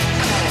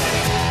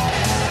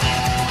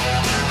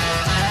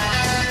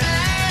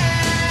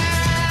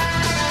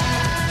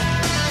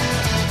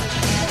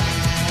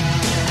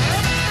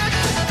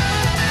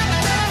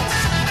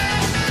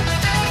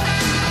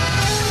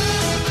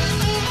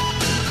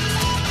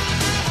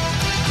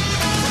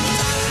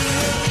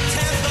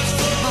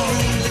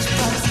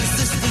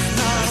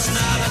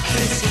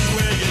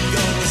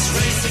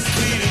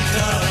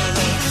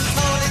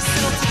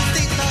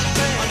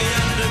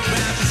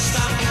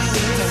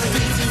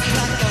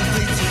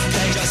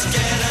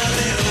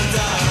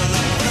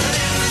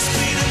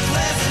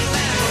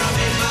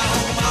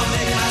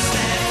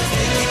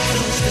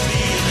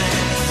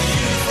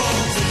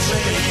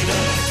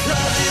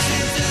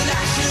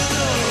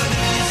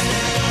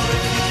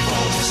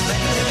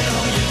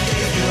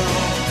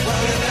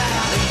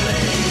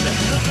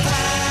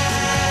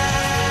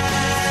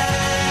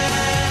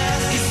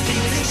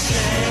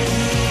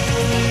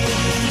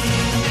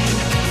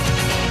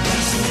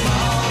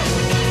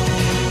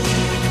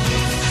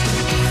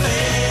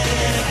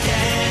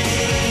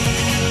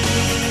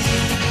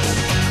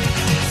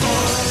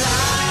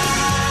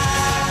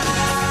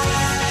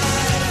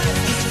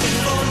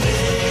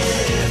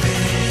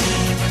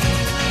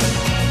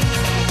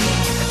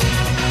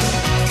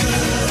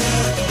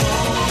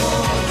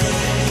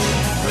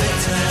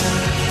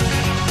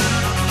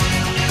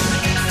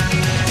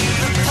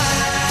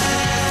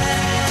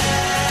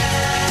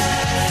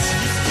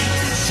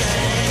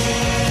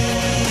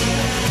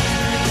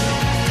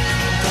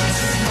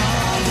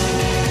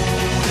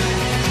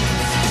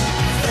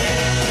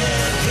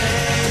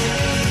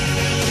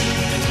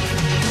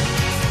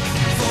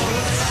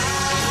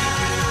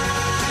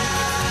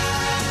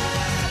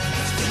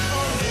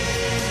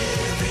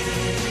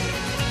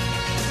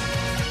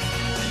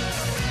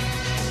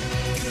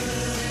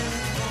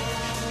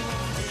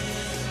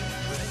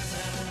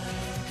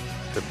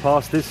The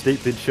past is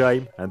steeped in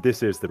shame, and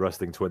this is the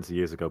Wrestling 20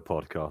 Years Ago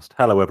podcast.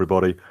 Hello,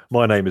 everybody.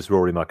 My name is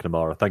Rory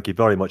McNamara. Thank you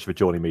very much for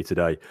joining me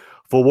today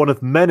for one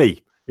of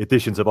many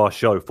editions of our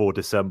show for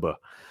December.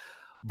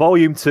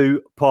 Volume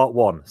 2, Part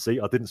 1. See,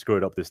 I didn't screw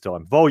it up this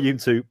time. Volume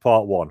 2,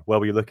 Part 1, where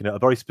we're looking at a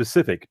very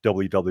specific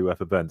WWF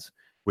event,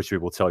 which we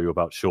will tell you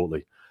about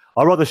shortly.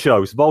 Our other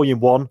shows, Volume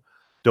 1,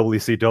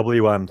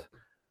 WCW and,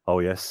 oh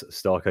yes,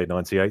 Starrcade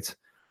 98.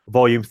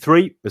 Volume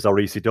 3 is our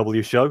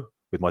ECW show,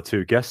 with my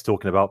two guests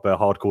talking about their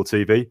hardcore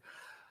TV.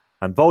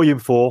 And Volume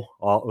 4,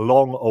 our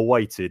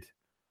long-awaited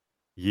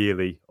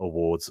yearly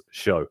awards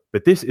show.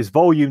 But this is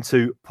Volume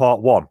 2,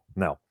 Part 1.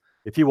 Now,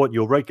 if you want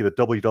your regular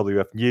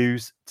WWF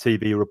news,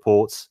 TV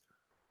reports,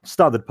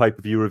 standard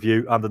pay-per-view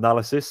review and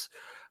analysis,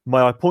 may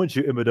I point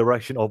you in the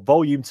direction of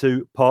Volume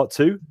 2, Part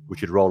 2,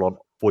 which should roll on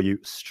for you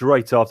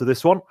straight after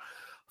this one.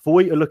 For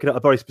we are looking at a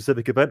very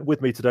specific event.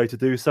 With me today to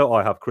do so,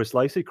 I have Chris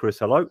Lacey. Chris,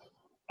 hello.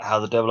 How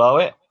the devil are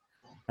we?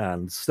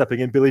 And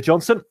stepping in, Billy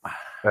Johnson.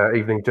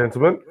 Evening,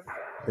 gentlemen.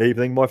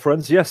 Evening, my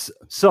friends. Yes.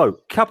 So,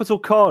 Capital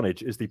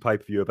Carnage is the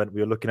pay-per-view event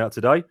we are looking at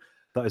today.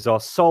 That is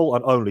our sole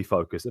and only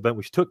focus event,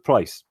 which took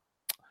place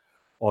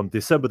on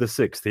December the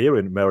 6th here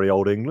in merry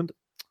old England,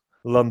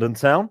 London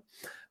town.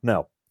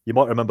 Now, you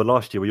might remember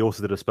last year we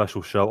also did a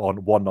special show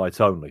on One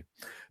Night Only.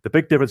 The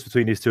big difference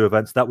between these two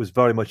events, that was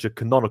very much a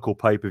canonical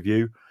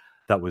pay-per-view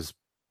that was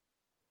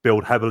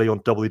billed heavily on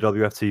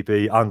WWF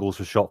TV, angles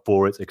were shot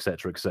for it,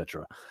 etc.,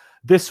 etc.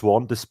 This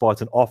one,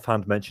 despite an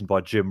offhand mention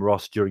by Jim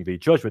Ross during the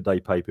Judgment Day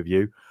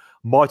pay-per-view,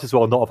 might as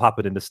well not have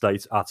happened in the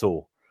States at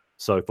all.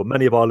 So for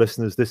many of our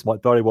listeners, this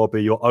might very well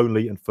be your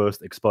only and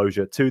first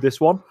exposure to this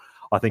one.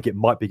 I think it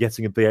might be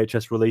getting a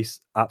VHS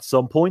release at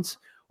some point,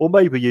 or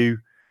maybe you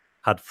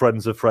had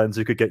friends of friends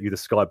who could get you the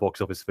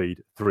Skybox office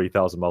feed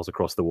 3,000 miles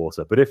across the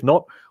water. But if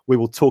not, we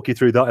will talk you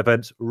through that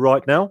event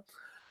right now.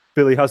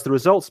 Billy has the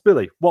results.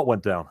 Billy, what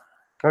went down?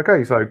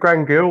 Okay, so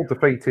Grand Guild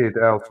defeated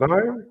Al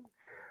Snow.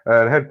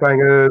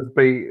 Headbangers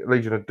beat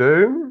Legion of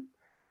Doom.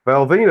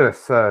 Val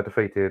Venus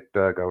defeated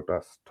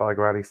Goldust.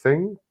 Tiger Ali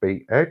Singh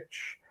beat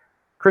Edge.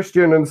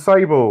 Christian and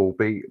Sable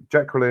beat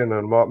Jacqueline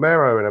and Mark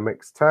Mero in a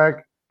mixed tag.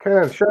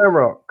 Ken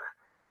Shamrock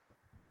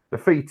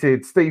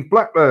defeated Steve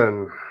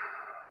Blackman.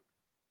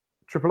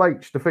 Triple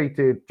H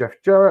defeated Jeff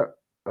Jarrett.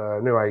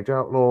 New Age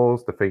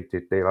Outlaws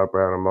defeated D'Lo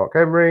Brown and Mark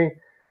Henry.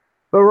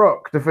 The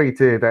Rock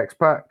defeated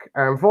X-Pac.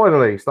 And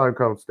finally, Stone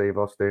Cold Steve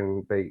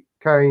Austin beat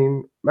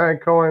Kane,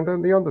 Mankind,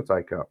 and The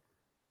Undertaker.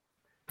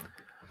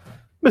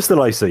 Mr.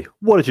 Lacey,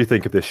 what did you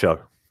think of this show?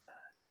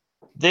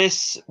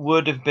 This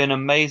would have been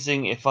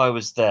amazing if I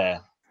was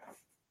there.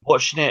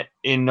 Watching it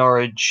in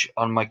Norwich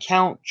on my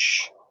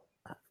couch,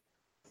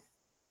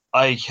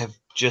 I have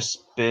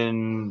just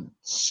been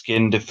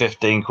skinned of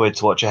 15 quid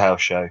to watch a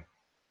house show.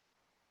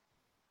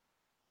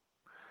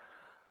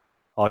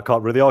 I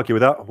can't really argue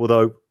with that,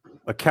 although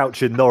a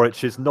couch in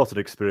Norwich is not an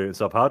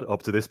experience I've had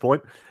up to this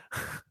point.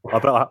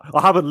 I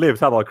haven't lived,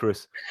 have I,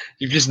 Chris?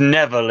 You've just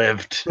never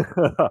lived.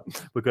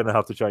 We're going to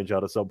have to change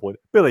that at some point.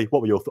 Billy,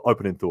 what were your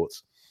opening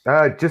thoughts?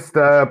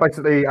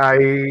 Basically,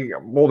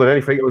 more than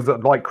anything, it was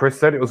like Chris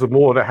said, it was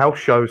more of a house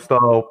show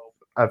style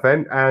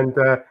event, and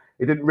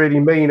it didn't really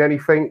mean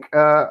anything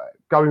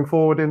going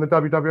forward in the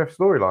WWF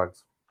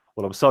storylines.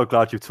 Well, I'm so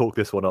glad you talked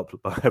this one up,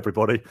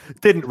 everybody.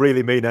 Didn't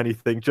really mean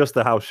anything, just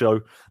a house show.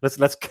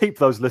 Let's keep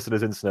those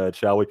listeners ensnared,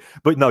 shall we?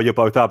 But no, you're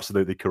both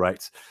absolutely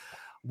correct.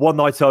 One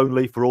Night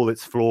Only, for all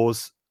its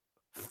flaws,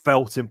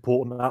 felt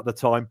important at the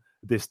time.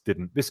 This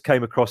didn't. This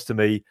came across to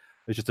me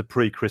as just a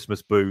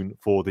pre-Christmas boon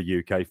for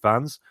the UK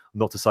fans.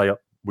 Not to say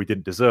we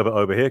didn't deserve it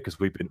over here, because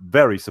we've been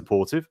very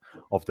supportive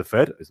of the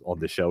Fed on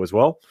this show as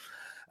well.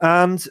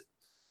 And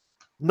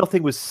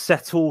nothing was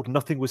settled,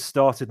 nothing was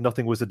started,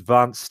 nothing was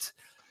advanced.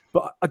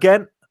 But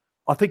again,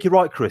 I think you're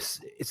right, Chris.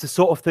 It's the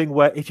sort of thing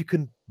where if you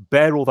can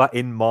bear all that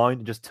in mind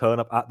and just turn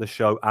up at the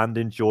show and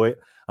enjoy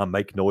it and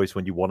make noise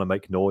when you want to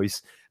make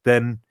noise,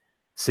 then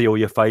see all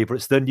your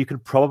favourites, then you can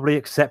probably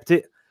accept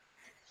it.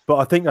 But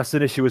I think that's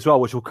an issue as well,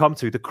 which we'll come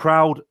to. The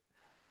crowd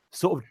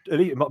sort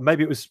of,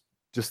 maybe it was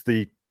just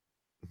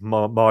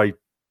my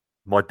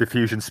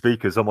diffusion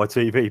speakers on my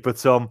TV, but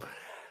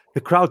the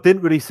crowd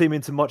didn't really seem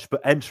into much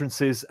but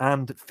entrances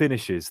and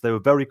finishes. They were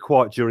very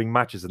quiet during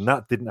matches, and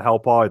that didn't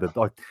help either.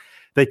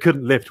 They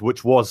couldn't lift,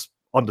 which was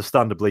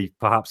understandably,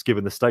 perhaps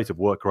given the state of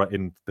work right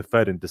in the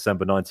Fed in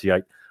December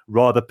 98,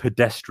 rather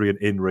pedestrian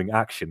in-ring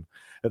action.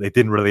 They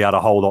didn't really add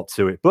a whole lot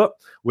to it. But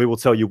we will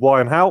tell you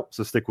why and how,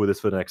 so stick with us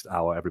for the next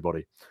hour,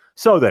 everybody.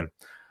 So then,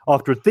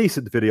 after a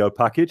decent video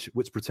package,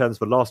 which pretends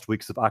the last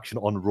weeks of action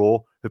on Raw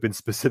have been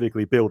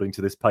specifically building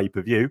to this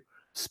pay-per-view,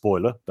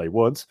 spoiler, they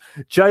weren't,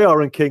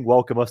 JR and King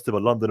welcome us to the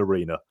London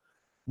Arena.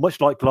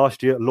 Much like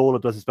last year, Lawler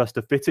does his best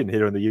to fit in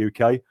here in the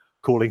UK,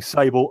 calling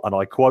Sable, and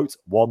I quote,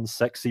 one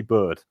sexy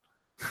bird.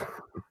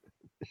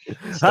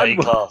 Stay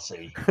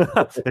classy.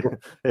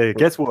 It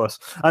gets worse.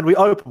 And we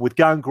open with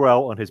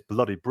Gangrel and his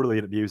bloody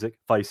brilliant music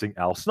facing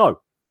Al Snow.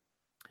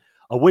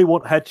 A We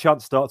Want head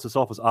chant starts us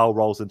off as Al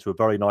rolls into a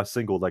very nice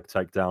single leg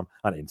takedown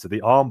and into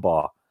the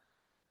armbar.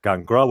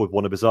 Gangrel with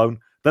one of his own.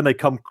 Then they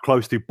come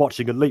close to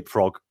botching a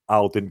leapfrog,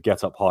 Al didn't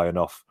get up high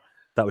enough.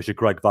 That was your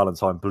Greg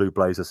Valentine Blue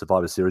Blazer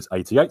Survivor Series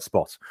 88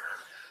 spot.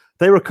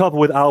 They recover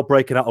with Al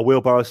breaking out a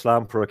wheelbarrow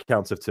slam for a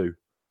count of 2.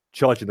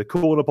 Charging the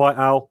corner by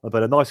Al, and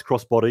then a nice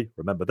crossbody,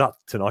 remember that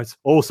tonight,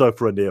 also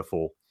for a near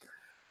fall.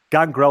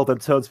 Gangrel then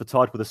turns for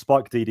Tide with a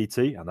spike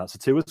DDT, and that's a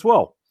 2 as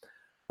well.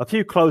 A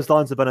few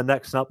clotheslines and then a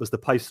neck snap as the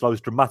pace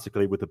slows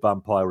dramatically with the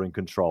Vampire in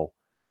control.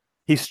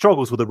 He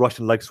struggles with a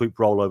Russian leg sweep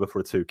rollover for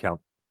a 2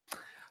 count.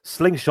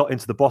 Slingshot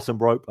into the bottom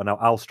rope, and now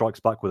Al strikes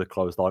back with a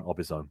clothesline of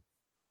his own.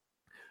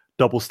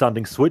 Double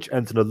standing switch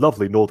ends in a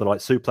lovely Northern Light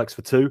suplex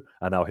for 2,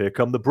 and now here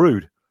come the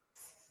Brood.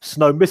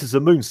 Snow misses a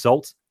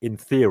moonsault. In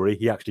theory,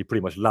 he actually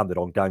pretty much landed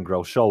on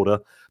Gangrel's shoulder.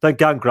 Then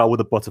Gangrel with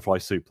a butterfly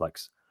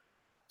suplex.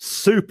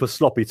 Super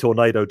sloppy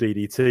tornado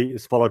DDT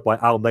is followed by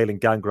Al nailing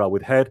Gangrel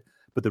with head,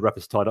 but the ref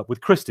is tied up with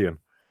Christian.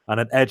 And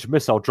an Edge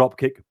missile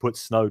dropkick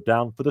puts Snow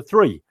down for the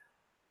 3.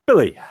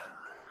 Billy.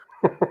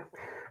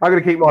 I'm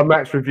going to keep my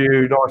match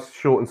review nice,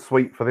 short and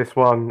sweet for this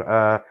one.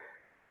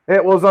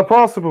 It was a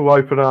passable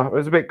opener. It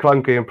was a bit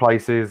clunky in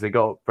places. It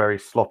got very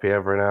sloppy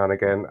every now and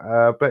again.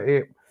 But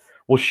it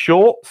was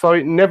short, so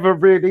it never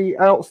really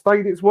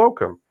outstayed its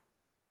welcome.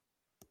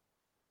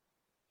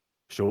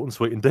 Short and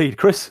sweet indeed.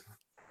 Chris?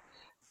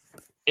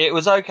 It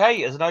was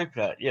okay as an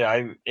opener. You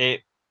know,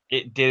 it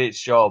did its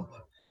job.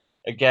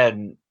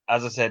 Again,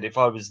 as I said, if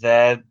I was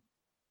there,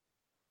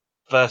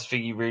 first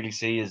thing you really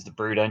see is the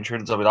Brood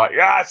entrance. I'll be like,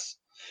 yes!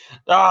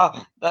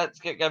 Let's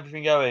get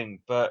everything going.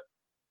 But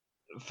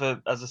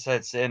for, as I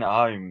said, sitting at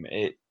home,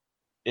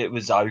 it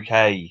was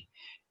okay.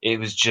 It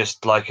was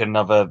just like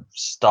another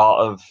start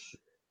of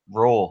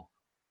Raw.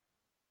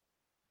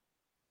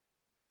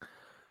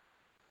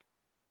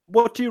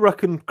 What do you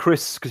reckon,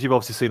 Chris? Because you've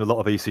obviously seen a lot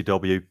of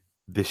ECW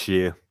this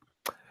year.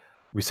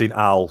 We've seen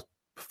Al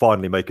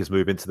finally make his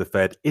move into the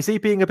Fed. Is he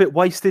being a bit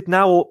wasted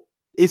now, or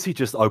is he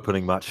just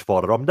opening match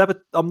fodder? I'm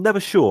never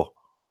sure.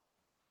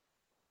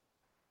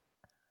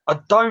 I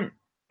don't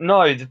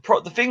know.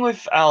 The thing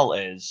with Al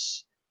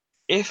is,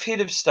 if he'd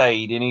have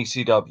stayed in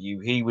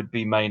ECW, he would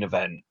be main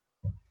event.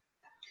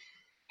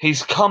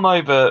 He's come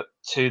over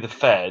to the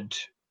Fed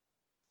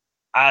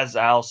as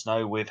Al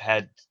Snow with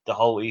had the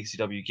whole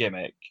ECW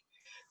gimmick,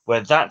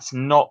 where that's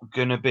not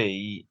going to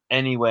be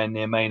anywhere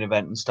near main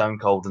event and Stone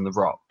Cold and The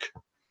Rock.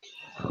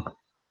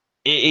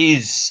 It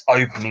is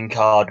opening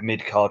card,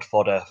 mid-card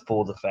fodder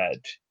for the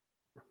Fed.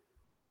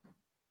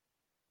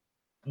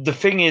 The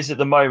thing is, at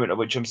the moment,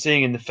 which I'm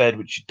seeing in the Fed,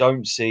 which you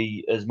don't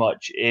see as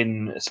much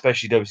in,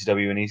 especially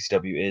WCW and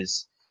ECW,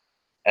 is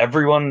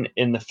everyone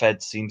in the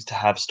Fed seems to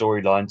have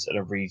storylines and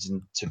a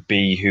reason to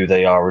be who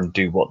they are and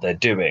do what they're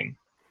doing.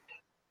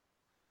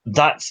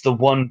 That's the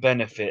one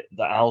benefit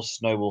that Al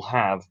Snow will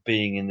have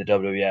being in the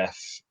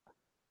WWF,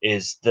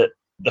 is that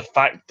the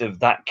fact of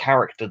that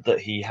character that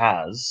he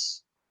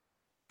has,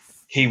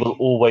 he will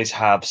always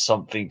have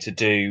something to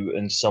do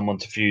and someone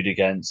to feud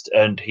against,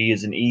 and he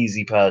is an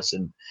easy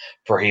person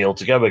for a heel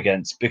to go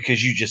against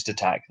because you just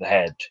attack the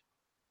head.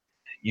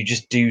 You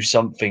just do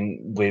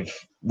something with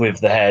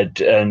the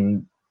head,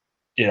 and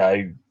you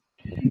know,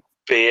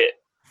 be it,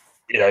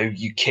 you know,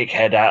 you kick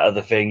head out of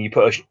the thing, you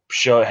put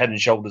a head and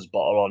shoulders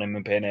bottle on him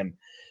and pin him.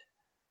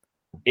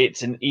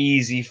 It's an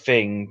easy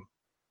thing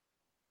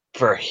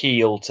for a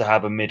heel to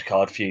have a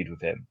mid-card feud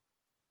with him.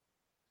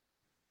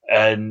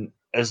 And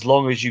as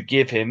long as you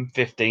give him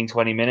 15,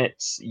 20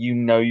 minutes, you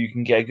know you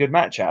can get a good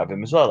match out of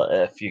him as well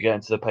if you get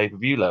into the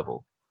pay-per-view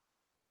level.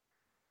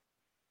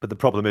 But the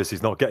problem is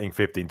he's not getting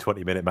 15,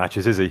 20-minute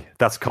matches, is he?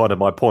 That's kind of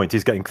my point.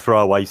 He's getting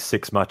throwaway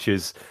 6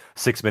 matches,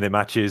 6-minute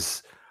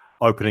matches,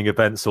 opening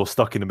events, or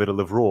stuck in the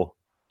middle of Raw.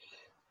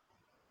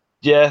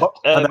 Yeah.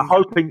 And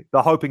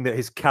they're hoping that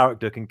his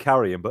character can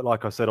carry him. But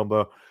like I said on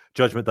the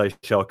Judgment Day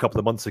show a couple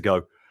of months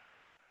ago,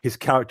 his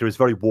character is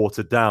very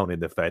watered down in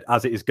the Fed,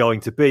 as it is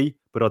going to be.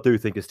 But I do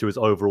think it's to his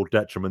overall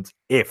detriment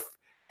if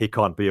he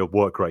can't be a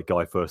work rate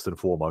guy first and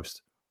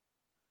foremost.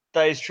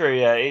 That is true,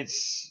 yeah. It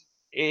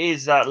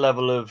is that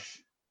level of...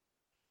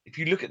 If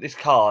you look at this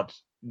card,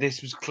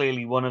 this was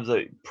clearly one of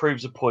the...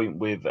 proves a point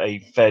with a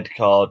Fed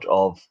card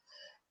of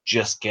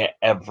just get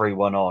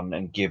everyone on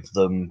and give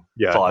them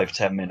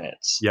 5-10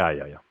 minutes. Yeah.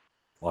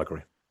 I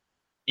agree.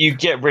 You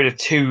get rid of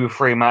 2 or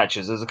 3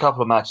 matches. There's a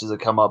couple of matches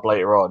that come up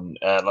later on,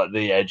 like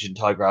the Edge and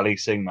Tiger Ali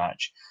Singh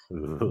match.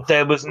 Ugh.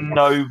 There was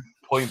no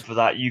point for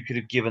that. You could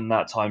have given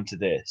that time to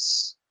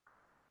this.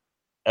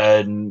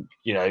 And,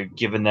 you know,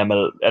 given them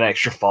an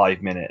extra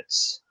 5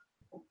 minutes.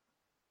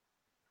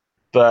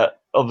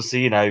 But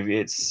obviously, you know,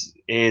 it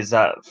is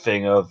that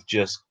thing of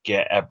just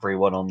get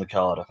everyone on the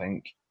card, I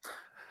think.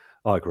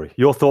 I agree.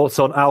 Your thoughts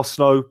on Al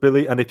Snow,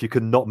 Billy? And if you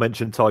can not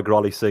mention Tiger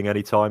Ali Singh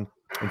anytime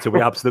until we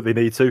absolutely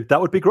need to,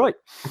 that would be great.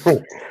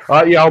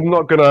 Yeah, I'm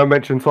not going to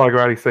mention Tiger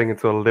Ali Singh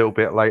until a little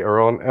bit later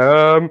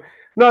on.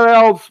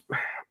 No,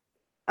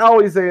 Al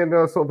is in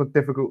a sort of a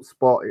difficult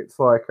spot. It's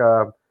like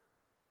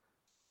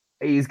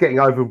he's getting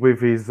over with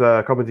his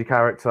comedy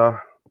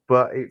character,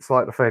 but it's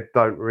like the Fed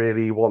don't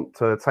really want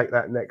to take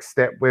that next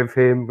step with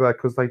him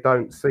because they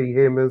don't see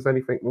him as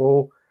anything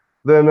more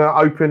than an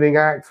opening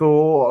act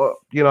or,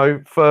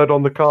 third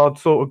on the card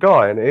sort of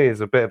guy. And it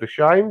is a bit of a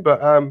shame,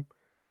 but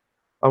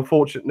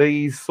unfortunately,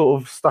 he's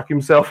sort of stuck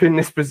himself in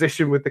this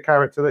position with the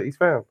character that he's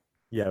found.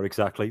 Yeah,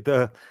 exactly.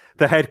 The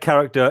head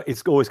character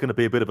is always going to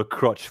be a bit of a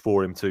crutch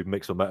for him, to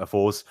mix up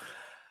metaphors.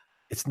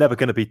 It's never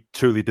going to be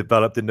truly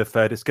developed in the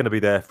Fed. It's going to be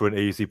there for an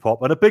easy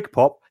pop and a big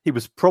pop. He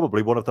was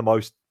probably one of the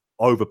most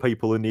over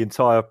people in the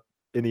entire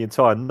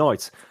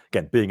night.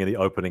 Again, being in the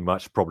opening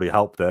match probably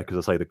helped there, because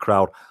I say the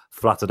crowd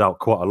flattered out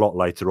quite a lot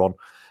later on.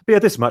 But yeah,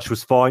 this match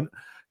was fine.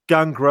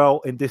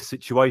 Gangrel in this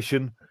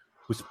situation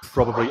was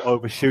probably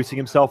overshooting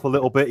himself a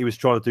little bit. He was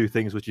trying to do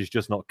things which he's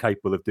just not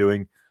capable of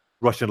doing.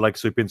 Russian leg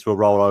sweep into a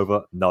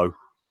rollover, no.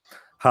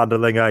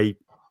 Handling a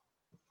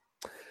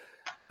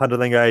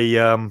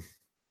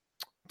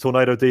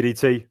tornado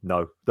DDT,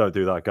 no. Don't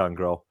do that,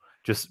 Gangrel.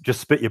 Just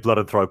spit your blood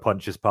and throw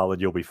punches, pal,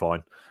 and you'll be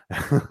fine.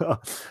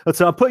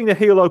 So I'm putting the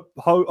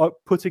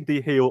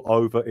heel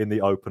over in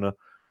the opener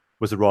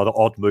was a rather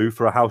odd move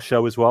for a house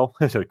show as well.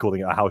 Calling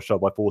it a house show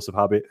by force of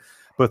habit.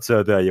 But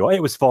there you are.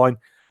 It was fine.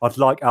 I'd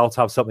like Al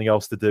to have something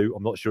else to do.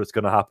 I'm not sure it's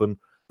going to happen.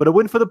 But a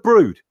win for the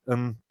Brood,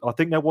 and I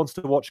think no one's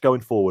to watch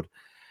going forward.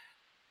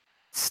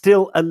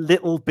 Still a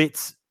little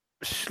bit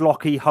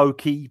schlocky,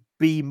 hokey,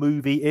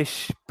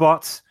 B-movie-ish,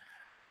 but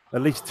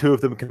at least two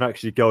of them can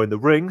actually go in the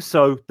ring,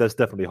 so there's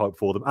definitely hope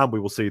for them, and we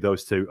will see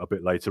those two a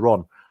bit later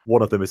on.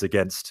 One of them is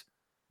against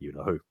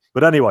you-know-who.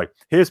 But anyway,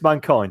 here's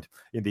Mankind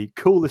in the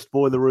coolest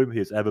boiler room he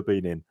has ever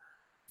been in.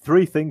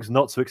 3 things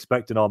not to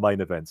expect in our main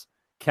event: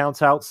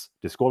 countouts,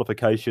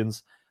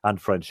 disqualifications,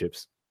 and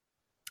friendships.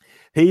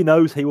 He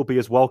knows he will be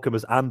as welcome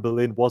as Anne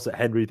Boleyn was at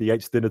Henry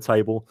VIII's dinner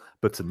table,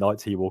 but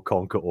tonight he will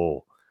conquer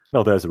all.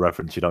 Now, there's a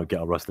reference you don't get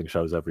on wrestling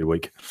shows every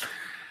week.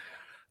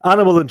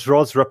 Animal and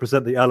Droz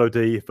represent the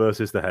LOD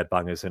versus the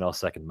Headbangers in our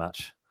second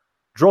match.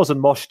 Droz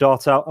and Mosh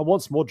start out, and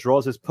once more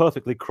Droz is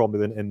perfectly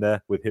cromulent in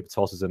there with hip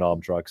tosses and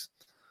arm drags.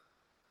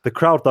 The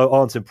crowd, though,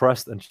 aren't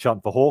impressed and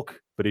chant for Hawk,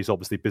 but he's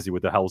obviously busy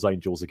with the Hells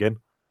Angels again.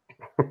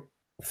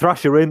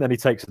 Thrasher in, and he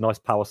takes a nice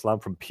power slam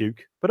from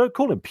Puke, but don't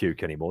call him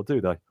Puke anymore,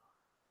 do they?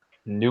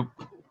 Nope.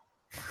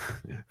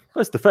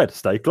 That's the Fed.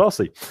 Stay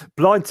classy.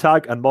 Blind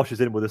tag, and Mosh is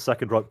in with a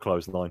second rope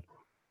clothesline.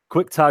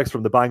 Quick tags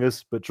from the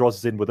Bangers, but Droz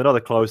is in with another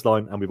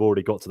clothesline, and we've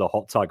already got to the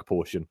hot tag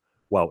portion.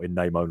 Well, in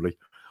name only.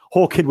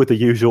 Hawk in with the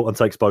usual and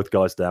takes both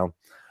guys down.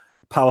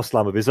 Power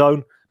slam of his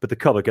own, but the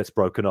cover gets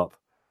broken up.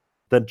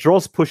 Then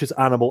Droz pushes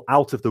Animal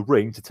out of the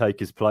ring to take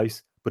his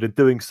place, but in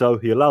doing so,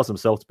 he allows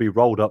himself to be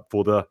rolled up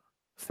for the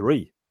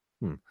 3.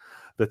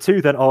 The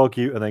two then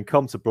argue and then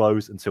come to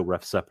blows until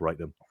refs separate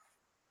them.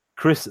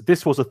 Chris,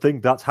 this was a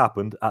thing that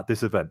happened at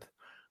this event.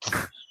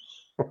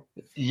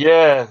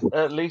 Yeah,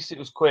 at least it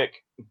was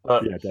quick,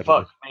 but Yeah, definitely.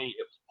 fuck me,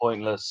 it was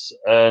pointless.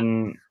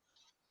 And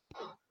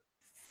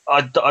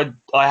I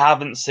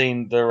haven't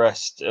seen the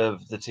rest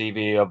of the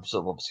TV. I've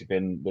sort of obviously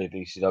been with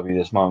ECW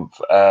this month,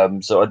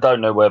 so I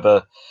don't know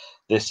whether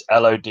this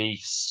LOD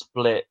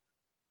split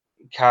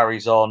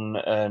carries on,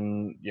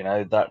 and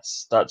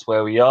that's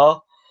where we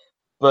are.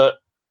 But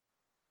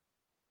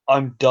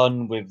I'm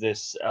done with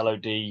this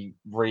LOD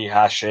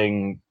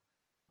rehashing.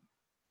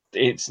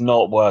 It's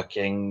not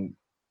working.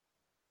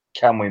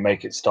 Can we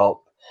make it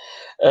stop?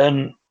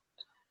 And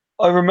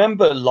I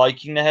remember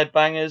liking the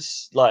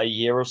Headbangers like a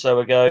year or so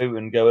ago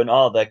and going,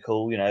 "Oh, they're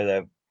cool.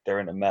 They're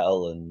into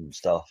metal and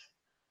stuff."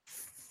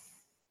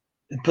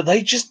 But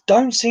they just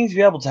don't seem to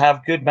be able to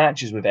have good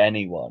matches with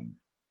anyone.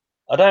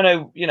 I don't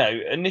know.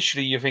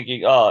 Initially you're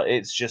thinking, "Oh,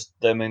 it's just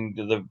them and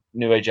the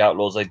New Age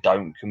Outlaws. They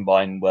don't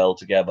combine well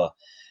together."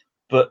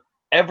 But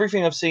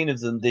everything I've seen of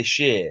them this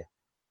year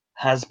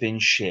has been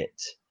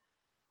shit.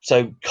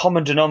 So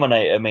common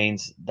denominator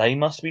means they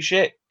must be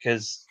shit,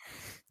 because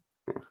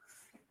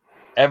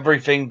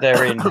everything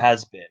they're in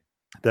has been.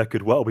 There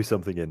could well be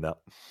something in that.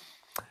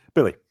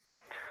 Billy.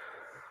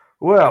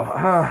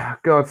 Well,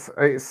 God,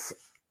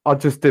 I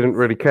just didn't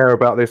really care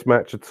about this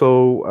match at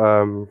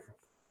all.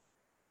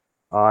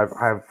 I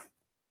have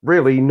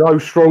really no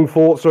strong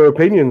thoughts or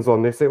opinions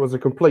on this. It was a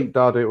complete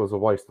dud. It was a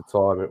waste of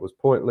time. It was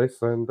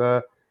pointless, and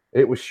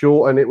it was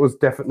short, and it was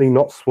definitely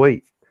not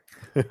sweet.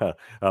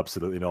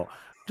 Absolutely not.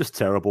 Just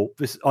terrible.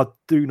 I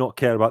do not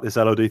care about this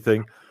LOD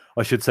thing.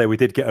 I should say we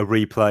did get a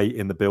replay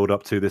in the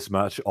build-up to this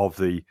match of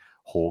the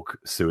Hawk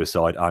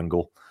suicide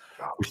angle,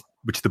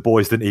 which the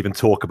boys didn't even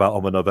talk about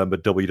on the November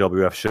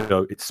WWF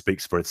show. It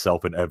speaks for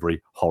itself in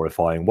every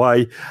horrifying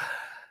way.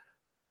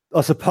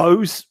 I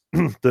suppose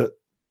that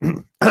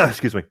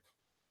excuse me.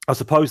 I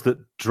suppose that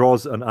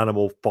Droz and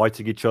Animal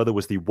fighting each other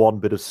was the one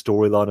bit of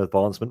storyline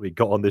advancement we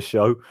got on this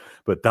show,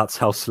 but that's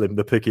how slim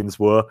the pickings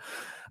were.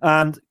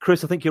 And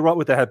Chris, I think you're right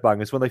with the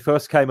Headbangers. When they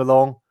first came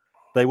along,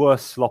 they were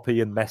sloppy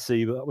and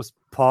messy, but that was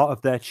part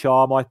of their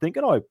charm, I think.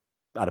 And I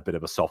had a bit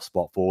of a soft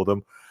spot for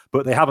them,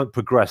 but they haven't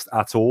progressed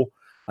at all.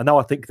 And now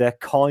I think they're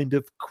kind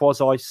of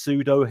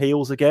quasi-pseudo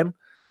heels again.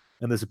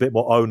 And there's a bit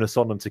more onus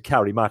on them to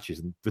carry matches.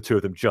 And the two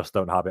of them just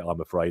don't have it,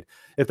 I'm afraid.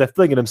 If they're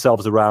flinging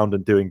themselves around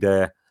and doing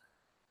their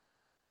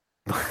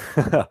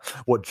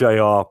what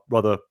JR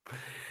rather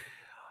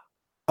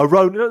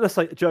let's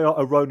say JR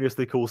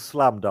erroneously calls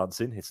slam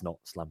dancing. It's not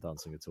slam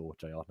dancing at all,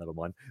 JR, never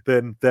mind.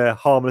 Then they're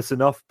harmless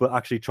enough, but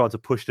actually trying to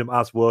push them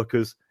as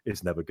workers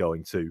is never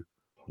going to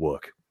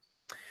work.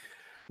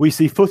 We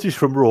see footage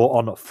from Raw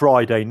on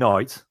Friday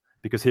night,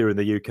 because here in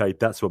the UK,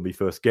 that's when we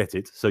first get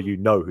it, so you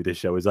know who this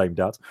show is aimed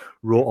at.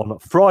 Raw on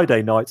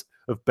Friday night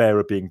of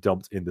Bearer being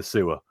dumped in the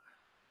sewer.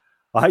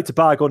 I hate to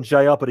bag on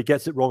JR, but he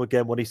gets it wrong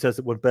again when he says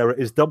that when Bearer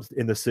is dumped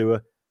in the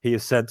sewer, he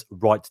is sent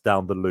right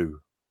down the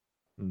loo.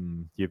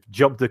 You've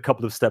jumped a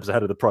couple of steps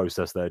ahead of the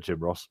process there, Jim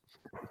Ross.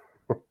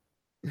 And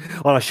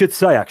I should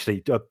say,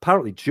 actually,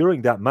 apparently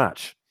during that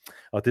match,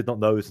 I did not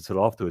know this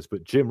until afterwards,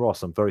 but Jim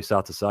Ross, I'm very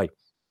sad to say,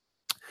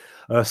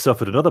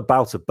 suffered another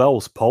bout of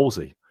Bell's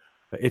palsy.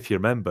 If you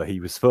remember, he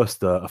was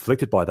first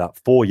afflicted by that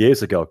 4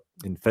 years ago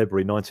in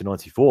February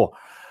 1994.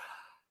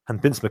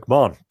 And Vince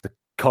McMahon, the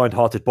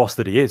kind-hearted boss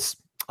that he is,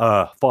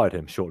 fired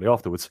him shortly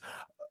afterwards.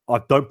 I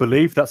don't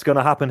believe that's going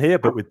to happen here,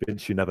 but with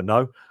Vince, you never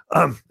know.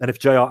 And if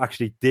JR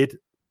actually did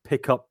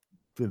pick up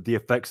the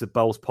effects of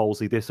Bell's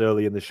palsy this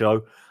early in the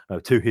show,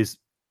 to his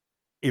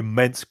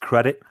immense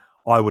credit,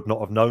 I would not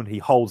have known. He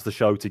holds the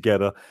show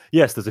together.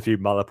 Yes, there's a few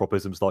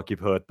malapropisms like you've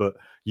heard, but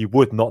you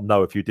would not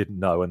know if you didn't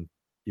know. And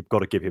you've got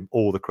to give him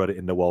all the credit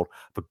in the world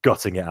for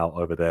gutting it out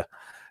over there,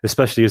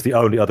 especially as the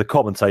only other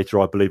commentator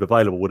I believe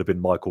available would have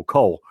been Michael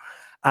Cole.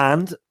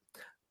 And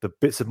the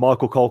bits of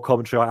Michael Cole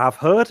commentary I have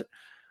heard,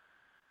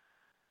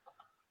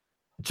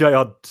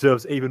 JR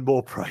deserves even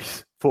more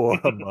praise for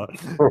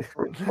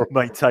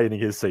maintaining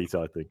his seat,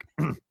 I think.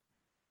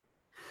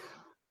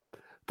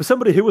 For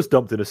somebody who was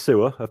dumped in a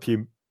sewer a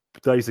few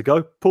days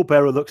ago, Paul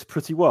Bearer looks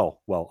pretty well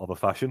of a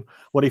fashion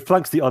when he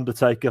flanks The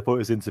Undertaker for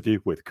his interview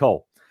with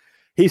Cole.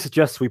 He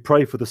suggests we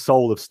pray for the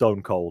soul of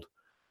Stone Cold.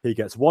 He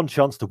gets one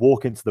chance to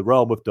walk into the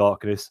realm of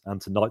darkness, and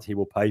tonight he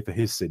will pay for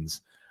his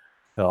sins.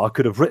 I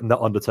could have written that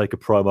Undertaker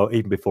promo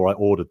even before I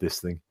ordered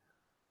this thing.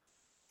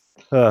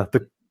 Do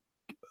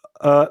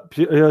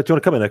you want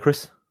to come in there,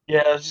 Chris?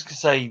 Yeah, I was just going to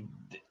say,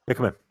 yeah,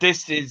 come in.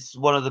 This is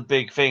one of the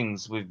big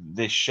things with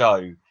this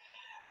show.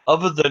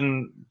 Other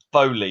than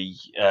Foley,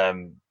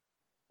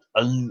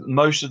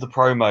 most of the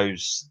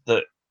promos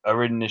that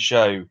are in the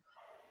show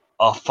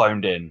are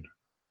phoned in.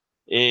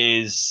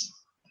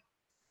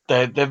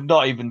 They've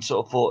not even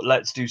sort of thought,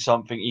 let's do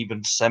something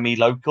even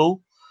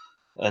semi-local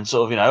and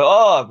sort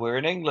of, we're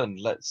in England,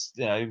 let's,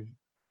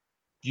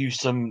 use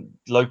some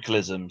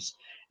localisms.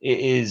 It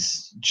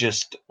is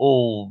just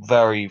all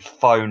very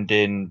phoned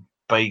in,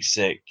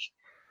 basic,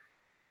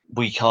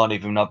 we can't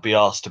even not be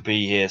asked to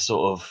be here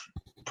sort of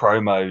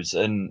promos.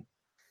 And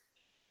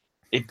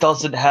it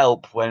doesn't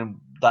help when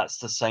that's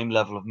the same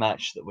level of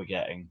match that we're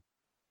getting.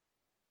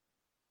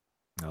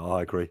 Oh,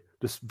 I agree.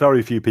 Just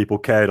very few people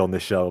cared on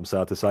this show, I'm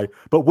sad to say.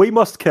 But we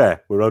must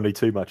care. We're only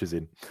 2 matches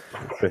in.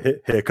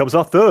 But here comes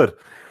our third.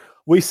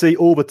 We see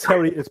all the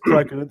Terry is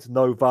pregnant,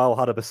 no Val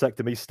had a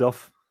vasectomy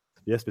stuff.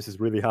 Yes, this is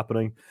really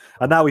happening.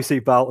 And now we see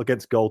Val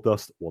against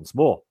Goldust once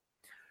more.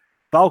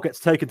 Val gets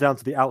taken down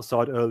to the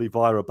outside early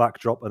via a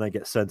backdrop and then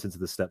gets sent into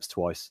the steps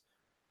twice.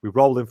 We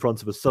roll in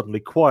front of a suddenly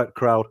quiet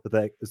crowd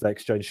as they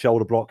exchange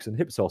shoulder blocks and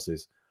hip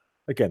tosses.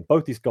 Again,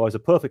 both these guys are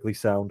perfectly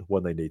sound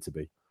when they need to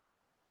be.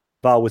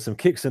 Val with some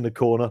kicks in the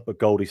corner, but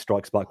Goldie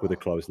strikes back with a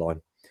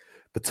clothesline.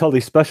 The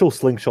Tully special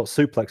slingshot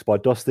suplex by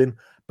Dustin,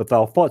 but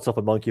Val fights off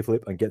a monkey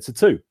flip and gets a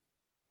 2.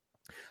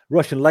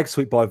 Russian leg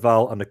sweep by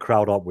Val, and the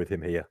crowd aren't with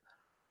him here.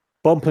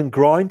 Bump and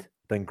grind,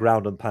 then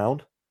ground and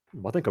pound.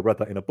 I think I read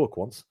that in a book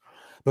once.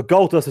 But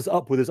Goldust is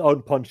up with his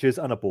own punches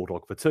and a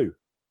bulldog for 2.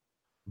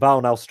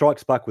 Val now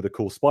strikes back with a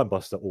cool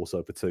spinebuster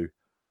also for 2.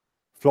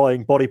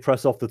 Flying body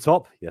press off the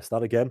top, yes,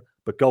 that again,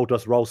 but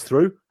Goldust rolls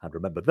through, and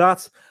remember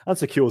that, and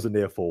secures a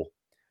near fall.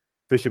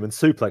 Fisherman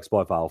suplex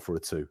by Val for a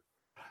 2.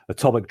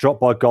 Atomic drop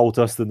by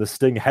Goldust, and the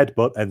Sting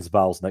headbutt ends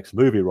Val's next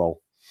movie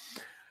role.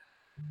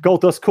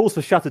 Goldust calls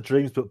for Shattered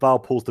Dreams, but Val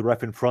pulls the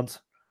ref in front.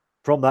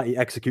 From that, he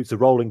executes a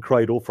rolling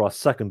cradle for our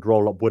second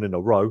roll-up win in a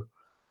row.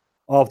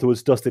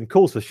 Afterwards, Dustin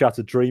calls for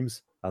Shattered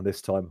Dreams, and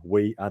this time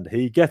we and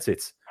he get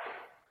it.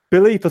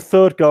 Billy, the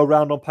third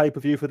go-around on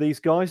pay-per-view for these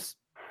guys.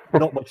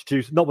 Not much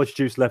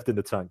juice left in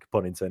the tank,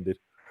 pun intended.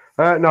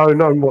 No,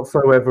 none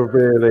whatsoever,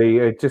 really.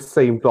 It just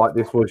seemed like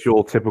this was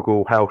your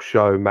typical house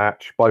show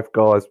match. Both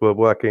guys were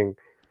working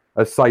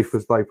as safe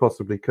as they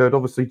possibly could,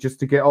 obviously just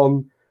to get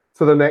on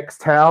to the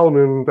next town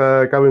and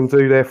go and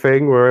do their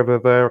thing wherever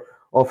they're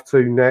off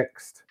to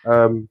next.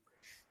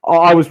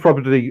 I was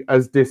probably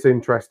as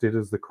disinterested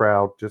as the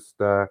crowd, just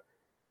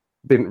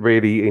didn't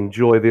really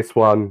enjoy this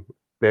one.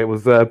 It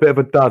was a bit of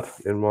a dud,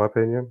 in my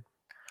opinion.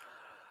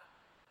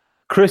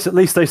 Chris, at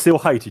least they still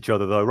hate each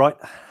other, though, right?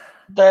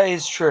 That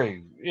is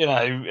true.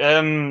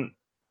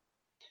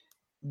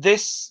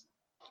 This,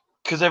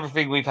 because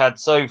everything we've had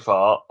so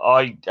far,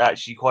 I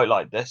actually quite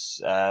like this.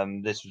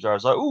 This was where I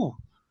was like, ooh,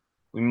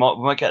 we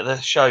might get the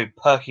show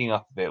perking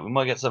up a bit. We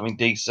might get something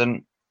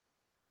decent.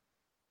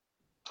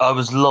 I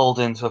was lulled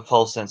into a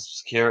false sense of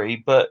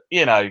security, but,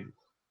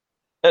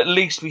 at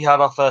least we had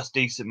our first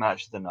decent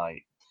match of the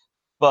night.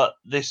 But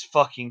this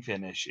fucking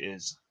finish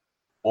is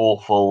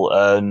awful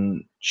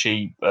and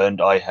cheap,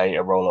 and I hate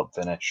a roll-up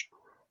finish.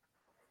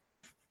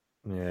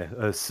 Yeah,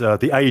 as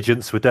the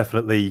agents were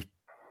definitely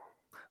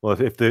well.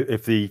 If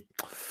the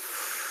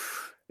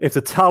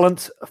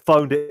talent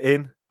phoned it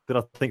in, then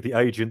I think the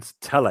agents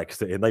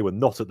telexed it in. They were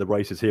not at the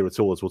races here at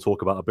all, as we'll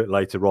talk about a bit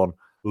later on.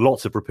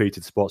 Lots of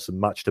repeated spots and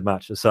match to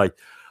match. I say,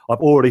 I've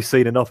already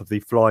seen enough of the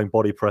flying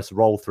body press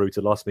roll through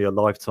to last me a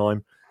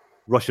lifetime.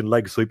 Russian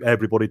leg sweep,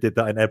 everybody did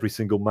that in every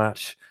single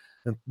match.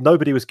 And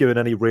nobody was given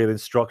any real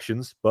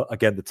instructions. But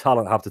again, the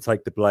talent have to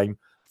take the blame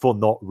for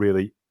not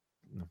really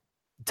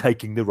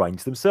taking the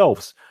reins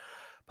themselves.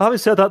 But having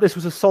said that, this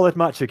was a solid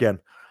match again.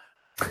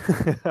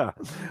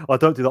 I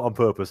don't do that on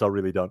purpose. I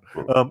really don't.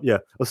 Yeah,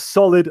 a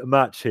solid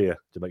match here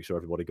to make sure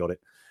everybody got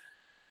it.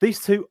 These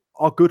two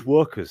are good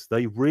workers.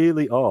 They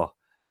really are.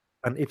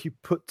 And if you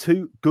put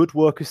two good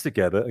workers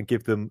together and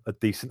give them a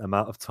decent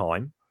amount of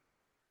time,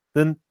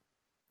 then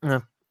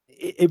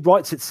it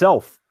writes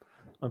itself.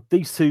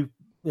 These two,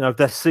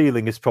 their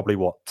ceiling is probably,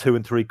 2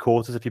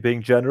 3/4 if you're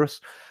being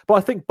generous. But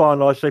I think by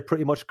and large, they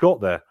pretty much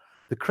got there.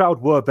 The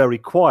crowd were very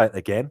quiet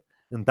again,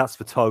 and that's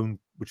the tone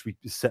which we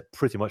set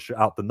pretty much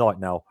throughout the night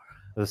now.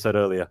 As I said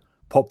earlier,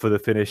 pop for the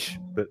finish,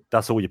 but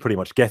that's all you're pretty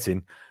much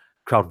getting.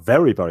 Crowd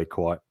very, very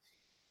quiet.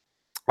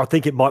 I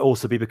think it might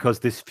also be because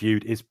this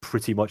feud is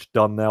pretty much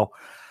done now.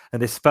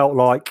 And this felt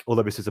like,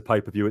 although this is a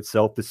pay-per-view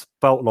itself, this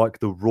felt like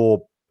the Raw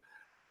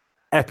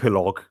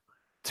epilogue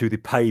to the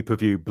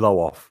pay-per-view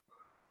blow-off.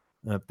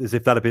 As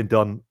if that had been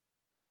done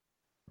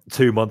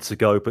 2 months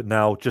ago, but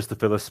now just to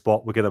fill a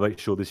spot, we're going to make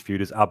sure this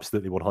feud is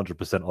absolutely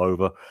 100%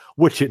 over,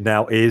 which it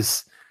now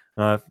is.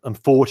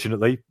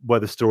 Unfortunately, where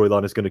the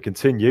storyline is going to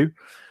continue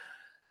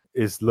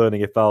is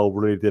learning if Val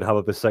really did have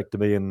a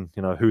vasectomy and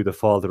who the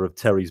father of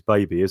Terry's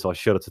baby is. I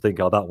shudder to think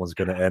how that one's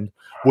going to end.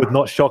 Would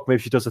not shock me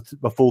if she does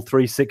a full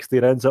 360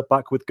 and ends up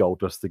back with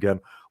Goldust again.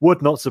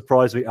 Would not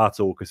surprise me at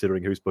all,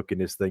 considering who's booking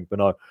this thing. But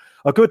no,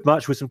 a good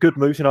match with some good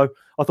moves. I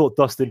thought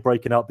Dustin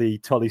breaking out the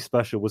Tully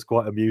special was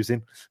quite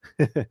amusing.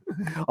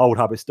 Old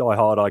habits die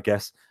hard, I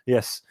guess.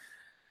 Yes.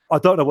 I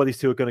don't know where these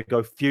two are going to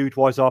go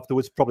feud-wise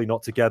afterwards. Probably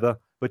not together,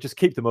 but just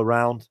keep them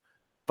around.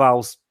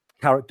 Val's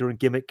character and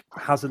gimmick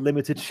has a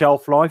limited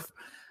shelf life.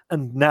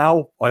 And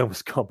now, I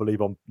almost can't believe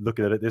I'm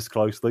looking at it this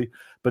closely,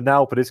 but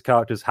now for this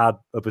character's had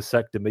a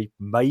vasectomy,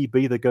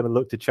 maybe they're going to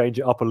look to change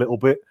it up a little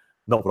bit.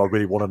 Not that I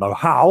really want to know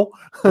how.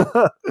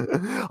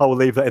 I will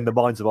leave that in the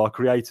minds of our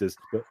creators.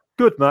 But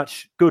good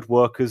match, good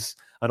workers,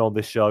 and on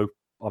this show,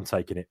 I'm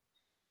taking it.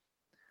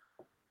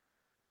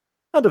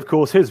 And of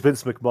course, here's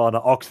Vince McMahon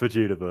at Oxford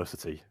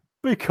University.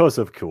 Because,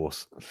 of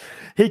course,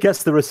 he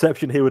gets the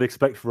reception he would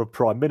expect from a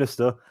prime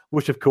minister,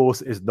 which, of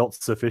course, is not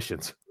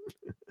sufficient.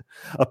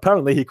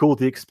 Apparently, he called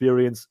the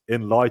experience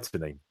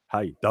enlightening.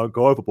 Hey, don't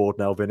go overboard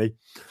now, Vinny.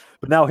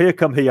 But now here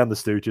come he and the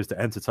Stooges to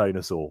entertain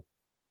us all.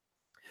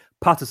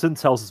 Patterson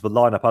tells us the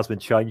lineup has been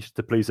changed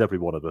to please every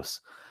one of us.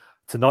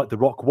 Tonight, The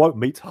Rock won't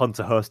meet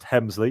Hunter Hearst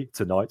Helmsley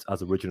tonight,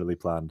 as originally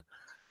planned.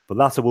 The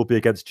latter will be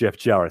against Jeff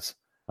Jarrett.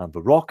 And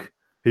The Rock,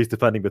 he's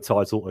defending the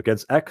title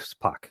against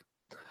X-Pac.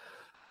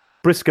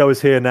 Briscoe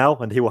is here now,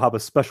 and he will have a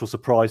special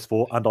surprise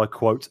for, and I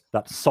quote,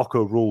 that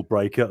soccer rule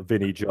breaker,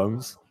 Vinnie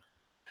Jones.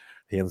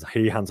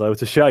 He hands over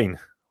to Shane.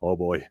 Oh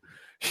boy.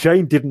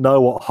 Shane didn't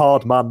know what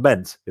hard man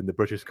meant in the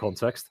British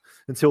context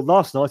until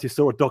last night he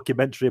saw a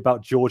documentary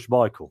about George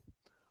Michael.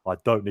 I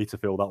don't need to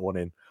fill that one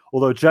in.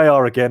 Although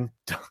JR again,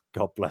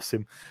 God bless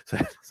him, so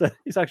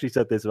he's actually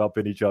said this about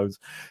Vinnie Jones.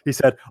 He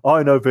said,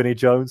 I know Vinnie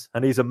Jones,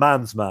 and he's a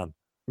man's man.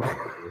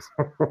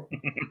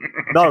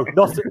 No,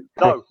 not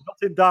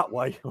in that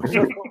way.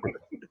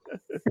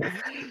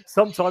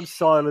 Sometimes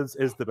silence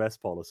is the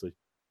best policy.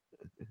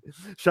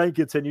 Shane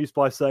continues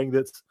by saying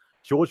that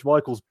George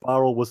Michael's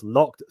barrel was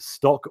locked,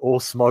 stock, or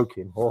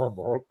smoking. Oh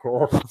my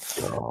God.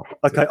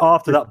 Okay,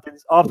 after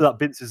that,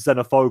 Vince's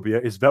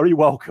xenophobia is very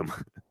welcome.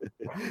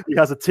 He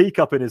has a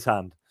teacup in his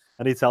hand,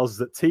 and he tells us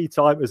that tea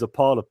time is a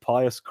pile of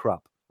pious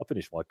crap. I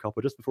finished my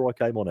cuppa just before I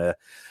came on air.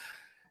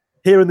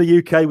 Here in the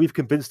UK, we've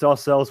convinced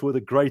ourselves we're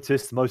the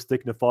greatest, most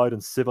dignified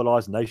and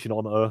civilized nation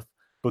on earth,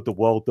 but the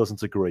world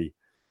doesn't agree.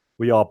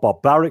 We are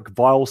barbaric,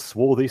 vile,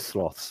 swarthy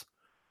sloths.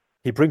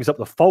 He brings up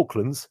the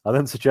Falklands and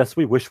then suggests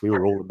we wish we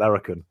were all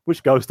American,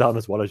 which goes down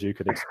as well as you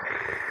can expect.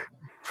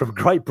 From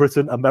Great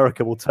Britain,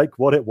 America will take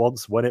what it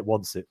wants when it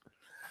wants it.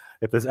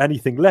 If there's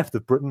anything left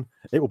of Britain,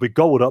 it will be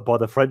gobbled up by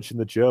the French and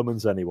the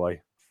Germans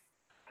anyway.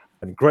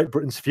 And Great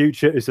Britain's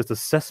future is just a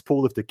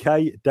cesspool of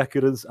decay,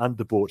 decadence, and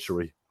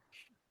debauchery.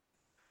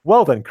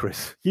 Well then,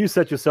 Chris, you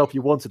said yourself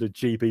you wanted a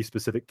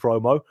GB-specific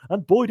promo,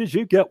 and boy, did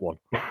you get one.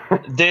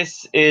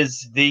 This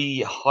is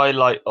the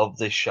highlight of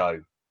this show.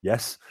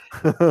 Yes.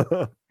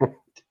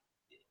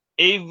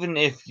 Even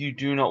if you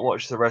do not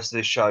watch the rest of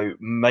this show,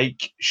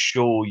 make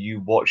sure you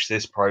watch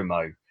this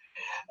promo.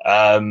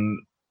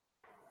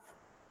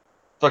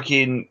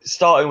 Fucking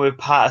starting with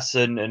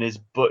Patterson and his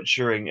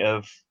butchering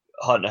of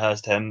Hunter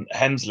Hearst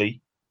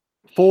Helmsley.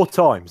 4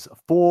 times.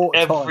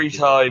 Every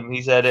time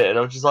he said it, and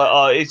I was just like,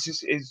 oh, it's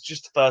just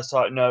the first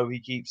time. No, he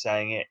keeps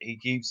saying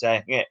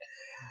it.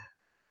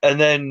 And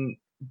then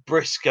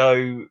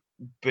Briscoe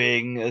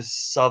being as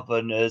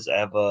southern as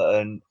ever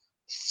and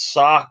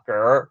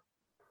soccer.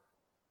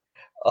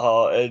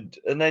 And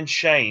then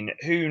Shane.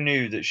 Who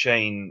knew that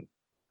Shane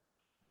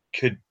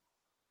could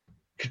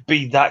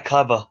be that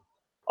clever?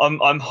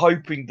 I'm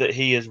hoping that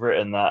he has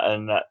written that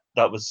and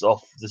that was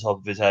off the top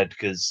of his head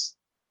because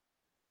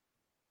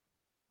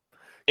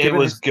it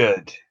was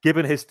good.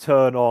 Given his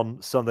turn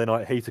on Sunday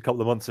Night Heat a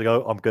couple of months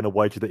ago, I'm going to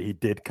wager that he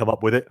did come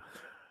up with it.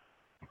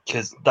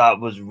 Because that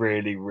was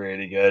really,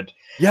 really good.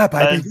 Yeah,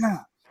 baby, yeah.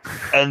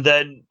 And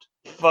then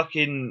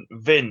fucking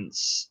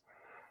Vince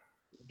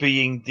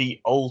being the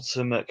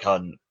ultimate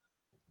cunt.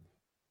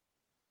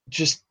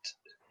 Just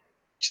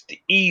the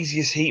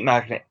easiest heat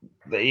magnet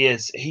that he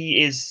is.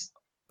 He is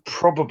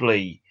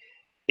probably,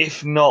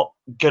 if not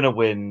going to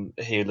win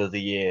Heel of the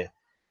Year,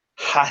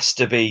 has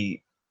to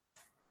be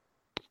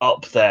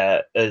up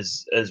there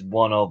as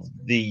one of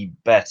the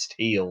best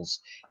heels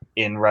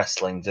in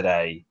wrestling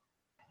today.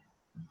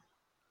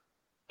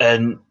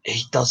 And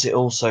he does it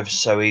also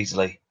so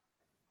easily.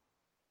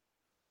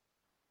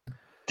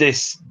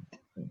 This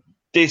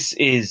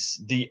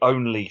is the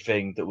only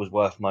thing that was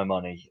worth my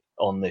money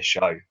on this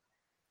show.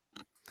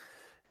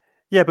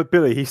 Yeah, but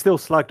Billy, he still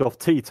slagged off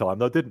tea time,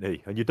 though, didn't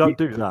he? And you don't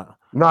do that.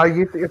 No,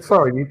 you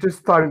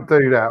just don't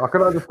do that. I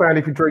can understand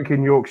if you're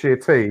drinking Yorkshire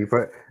tea,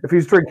 but if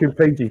he's drinking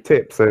PG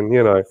Tips, then,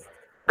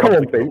 come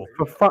on, Vince,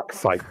 for fuck's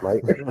sake,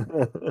 mate.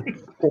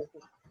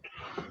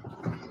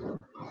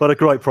 But a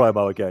great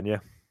promo again, yeah?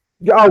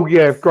 Oh,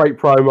 yeah, great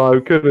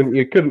promo.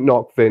 Couldn't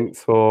knock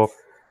Vince or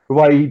the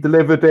way he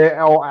delivered it,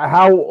 or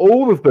how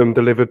all of them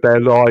delivered their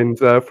lines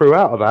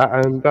throughout of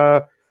that. And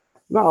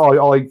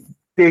no, I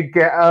did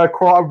get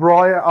quite a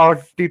riot. I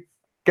did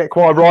get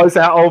quite a rise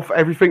out of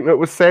everything that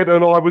was said,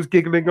 and I was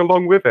giggling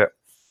along with it.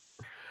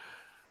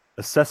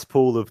 A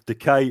cesspool of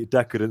decay,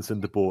 decadence,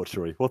 and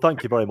debauchery. Well,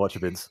 thank you very much,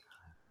 Vince.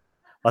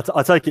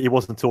 I take it he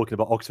wasn't talking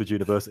about Oxford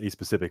University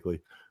specifically.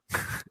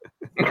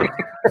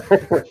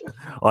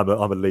 I'm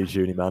a Leeds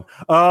Uni man.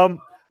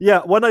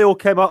 Yeah, when they all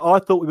came out, I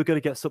thought we were going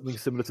to get something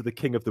similar to the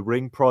King of the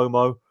Ring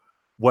promo,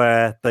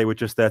 where they were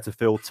just there to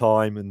fill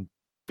time, and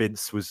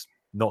Vince was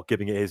not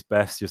giving it his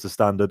best, just a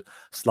standard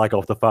slag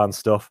off the fan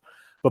stuff.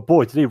 But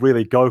boy, did he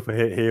really go for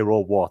it here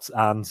or what?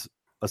 And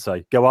I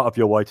say, go out of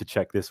your way to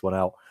check this one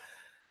out.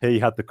 He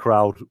had the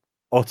crowd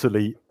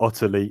utterly,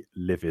 utterly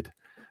livid.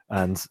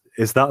 And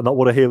is that not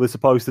what a heel is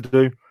supposed to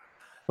do?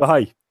 But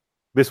hey,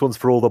 this one's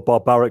for all the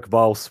barbaric,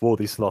 vile,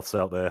 swarthy sloths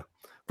out there.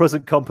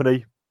 Present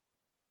company,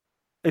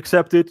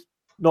 accepted,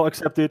 not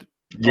accepted.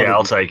 Yeah,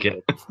 I'll take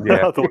it.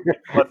 Yeah, I thought you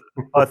might.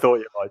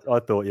 I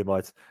thought you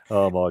might.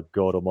 Oh my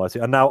God Almighty!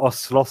 And now us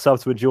sloths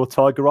have to endure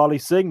Tiger Ali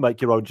Singh.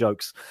 Make your own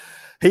jokes.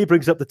 He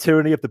brings up the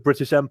tyranny of the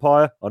British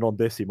Empire, and on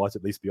this, he might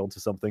at least be onto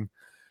something.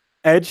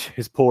 Edge,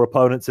 his poor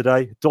opponent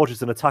today,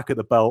 dodges an attack at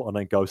the bell and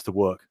then goes to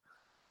work.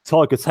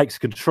 Tiger takes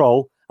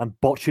control and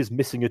botches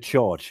missing a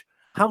charge.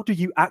 How do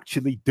you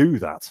actually do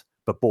that?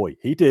 But boy,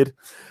 he did,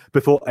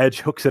 before Edge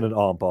hooks in an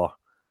armbar.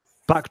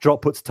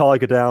 Backdrop puts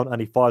Tiger down and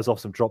he fires off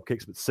some drop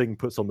kicks, but Singh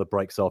puts on the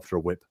brakes after a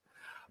whip.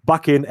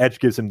 Back in, Edge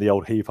gives him the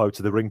old heave-ho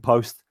to the ring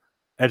post.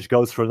 Edge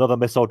goes for another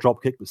missile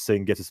drop kick, but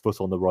Singh gets his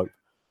foot on the rope.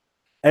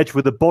 Edge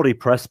with a body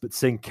press, but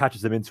Singh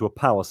catches him into a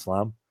power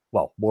slam.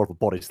 Well, more of a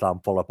body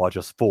slam followed by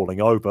just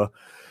falling over.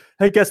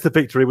 He gets the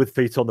victory with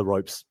feet on the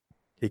ropes.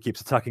 He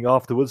keeps attacking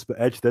afterwards, but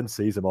Edge then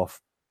sees him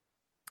off.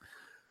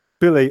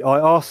 Billy, I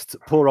asked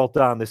poor old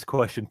Dan this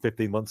question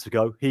 15 months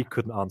ago. He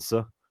couldn't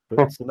answer.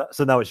 But,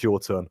 so now it's your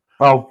turn.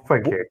 Oh,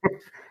 thank you.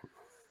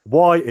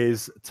 Why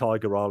is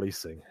Tiger Ali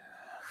Singh?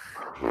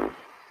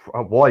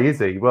 Why is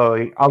he?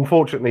 Well,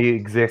 unfortunately, he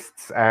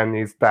exists, and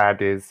his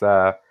dad is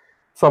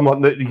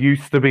someone that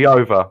used to be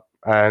over,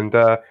 and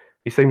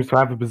he seems to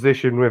have a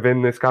position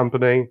within this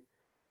company.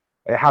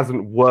 It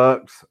hasn't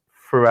worked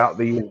throughout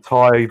the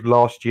entire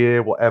last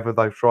year, whatever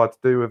they've tried to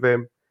do with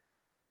him.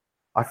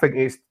 I think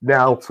it's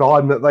now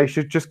time that they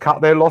should just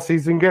cut their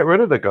losses and get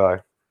rid of the guy.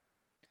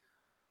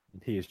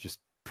 He is just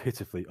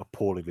pitifully,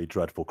 appallingly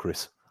dreadful,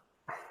 Chris.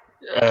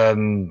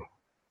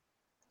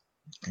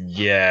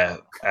 Yeah,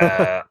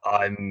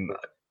 I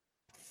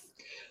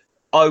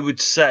would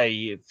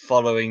say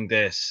following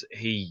this,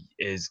 he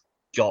is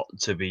got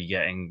to be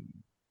getting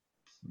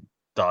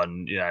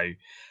done.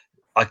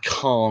 I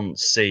can't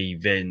see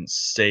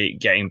Vince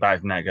getting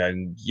back from that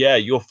going, yeah,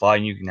 you're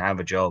fine, you can have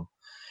a job.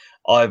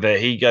 Either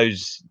he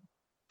goes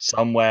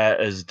somewhere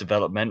as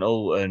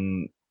developmental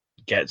and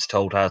gets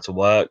told how to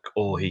work,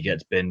 or he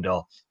gets binned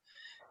off.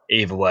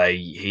 Either way,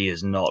 he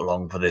is not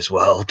long for this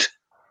world.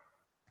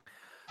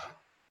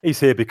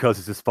 He's here because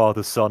he's his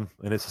father's son,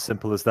 and it's as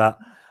simple as that.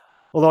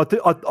 Although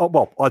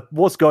I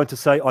was going to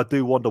say I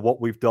do wonder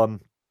what we've done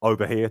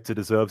over here to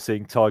deserve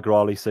seeing Tiger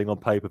Ali Singh on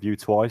pay-per-view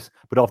twice.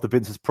 But after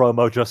Vince's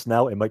promo just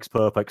now, it makes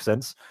perfect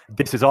sense.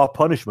 This is our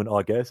punishment,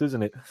 I guess,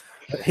 isn't it?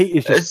 He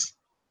is just...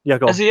 Go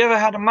on. Has he ever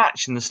had a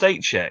match in the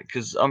States yet?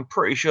 Because I'm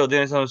pretty sure the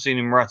only time I've seen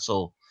him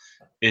wrestle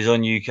is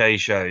on UK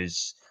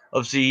shows.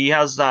 Obviously, he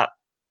has that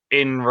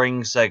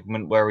in-ring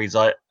segment where he's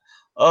like,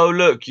 oh,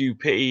 look, you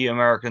pity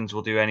Americans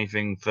will do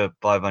anything for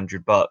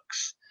 $500.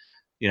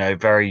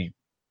 Very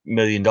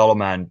Million Dollar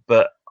Man,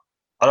 but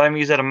I don't think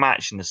he's had a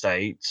match in the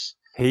States.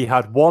 He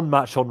had one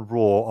match on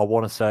Raw, I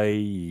want to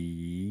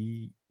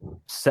say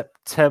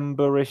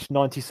September-ish,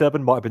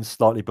 97. Might have been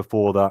slightly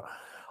before that.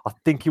 I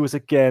think he was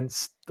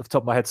against, off the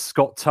top of my head,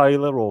 Scott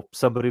Taylor or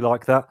somebody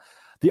like that.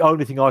 The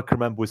only thing I can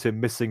remember was him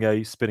missing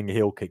a spinning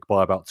heel kick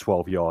by about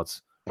 12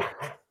 yards.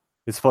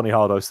 It's funny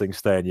how those things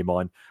stay in your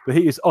mind. But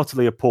he is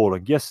utterly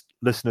appalling. Yes,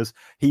 listeners,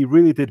 he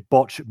really did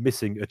botch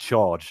missing a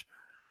charge.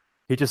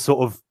 He just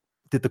sort of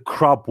did the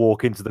crab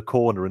walk into the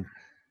corner and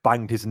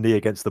banged his knee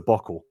against the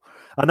buckle.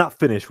 And that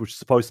finish, which is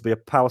supposed to be a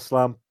power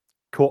slam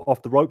caught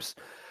off the ropes,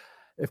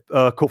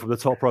 caught from the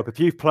top rope. If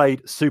you've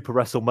played Super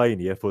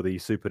WrestleMania for the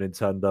Super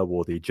Nintendo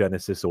or the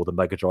Genesis or the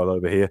Mega Drive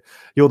over here,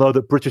 you'll know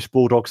that British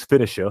Bulldog's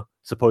finisher is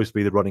supposed to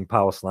be the running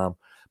power slam,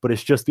 but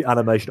it's just the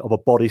animation of a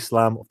body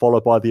slam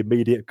followed by the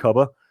immediate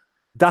cover.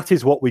 That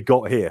is what we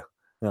got here.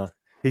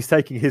 He's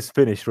taking his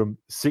finish from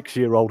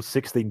 6-year-old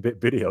 16-bit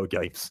video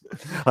games.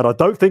 And I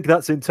don't think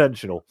that's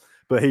intentional,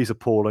 but he's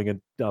appalling.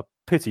 And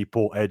pity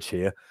poor Edge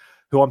here,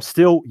 who I'm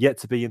still yet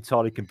to be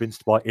entirely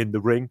convinced by in the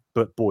ring.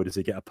 But boy, does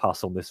he get a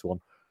pass on this one.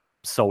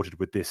 Soldiered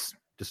with this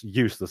just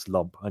useless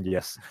lump. And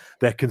yes,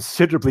 their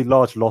considerably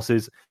large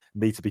losses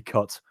need to be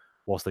cut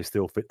whilst they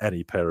still fit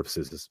any pair of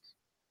scissors.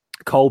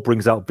 Cole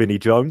brings out Vinnie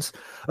Jones.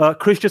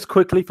 Chris, just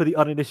quickly for the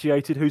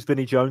uninitiated, who's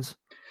Vinnie Jones?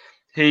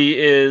 He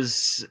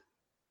is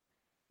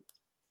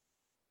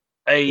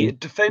a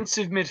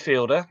defensive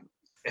midfielder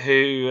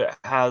who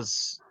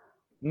has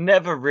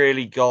never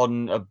really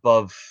gone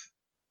above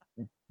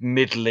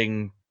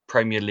middling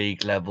Premier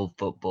League level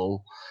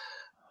football,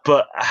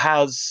 but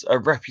has a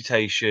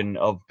reputation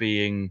of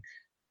being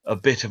a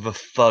bit of a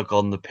thug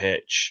on the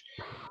pitch,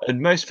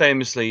 and most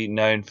famously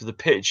known for the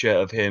picture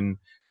of him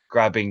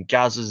grabbing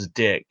Gaz's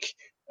dick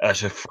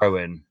at a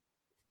throw-in.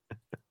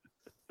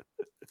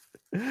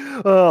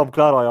 Oh, I'm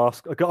glad I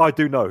asked. I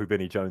do know who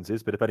Vinnie Jones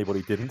is, but if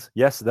anybody didn't,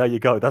 yes, there you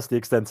go. That's the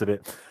extent of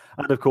it.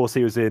 And of course,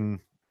 he was in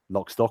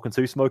Lock, Stock and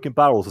Two Smoking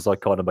Barrels, as I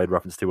kind of made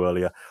reference to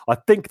earlier. I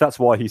think that's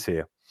why he's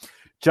here.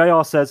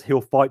 JR says he'll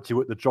fight you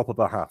at the drop of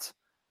a hat.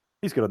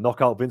 He's going to knock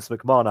out Vince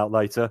McMahon out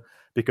later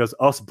because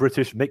us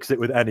British mix it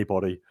with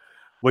anybody.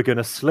 We're going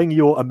to sling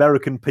your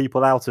American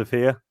people out of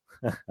here.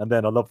 And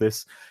then I love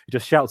this. He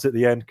just shouts at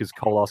the end because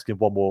Cole asked him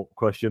one more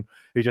question.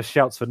 He just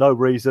shouts for no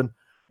reason.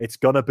 It's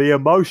going to be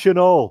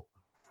emotional.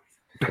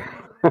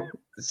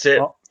 That's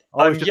it.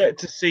 I've yet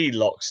to see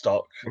Lock,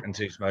 Stock and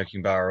Two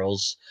Smoking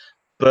Barrels,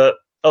 but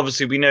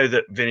obviously we know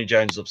that Vinnie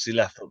Jones obviously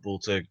left football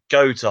to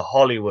go to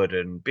Hollywood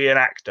and be an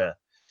actor.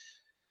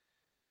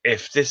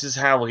 If this is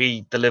how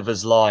he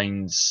delivers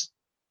lines,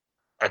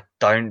 I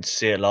don't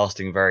see it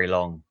lasting very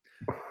long.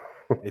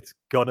 It's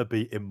gonna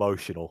be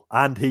emotional,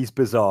 and he's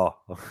bizarre.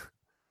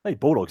 Hey,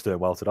 Bulldog's doing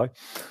well today.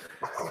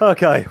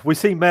 Okay, we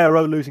see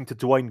Mero losing to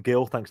Dwayne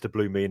Gill thanks to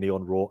Blue Meanie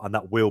on Raw, and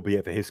that will be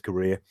it for his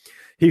career.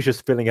 He's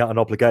just filling out an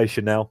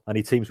obligation now, and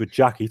he teams with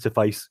Jackie to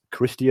face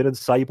Christian and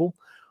Sable,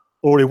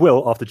 or he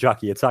will after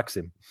Jackie attacks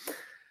him.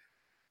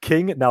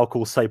 King now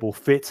calls Sable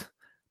fit,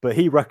 but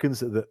he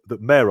reckons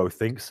that Mero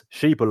thinks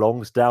she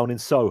belongs down in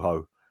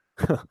Soho.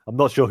 I'm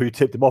not sure who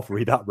tipped him off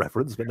read that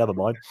reference, but never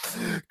mind.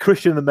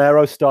 Christian and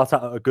Mero start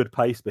out at a good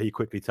pace, but he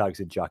quickly tags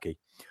in Jackie.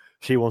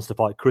 She wants to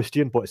fight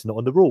Christian, but it's not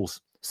in the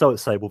rules. So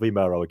it's Sable v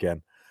Mero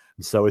again.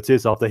 And so it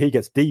is after he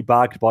gets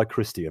debagged by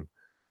Christian.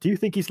 Do you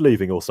think he's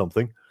leaving or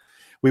something?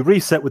 We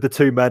reset with the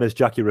two men as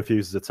Jackie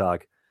refuses a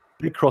tag.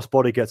 Big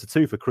Crossbody gets a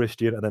 2 for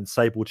Christian, and then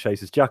Sable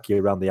chases Jackie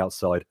around the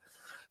outside.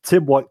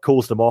 Tim White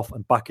calls them off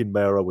and back in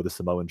Mero with a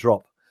Samoan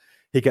drop.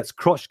 He gets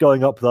crotch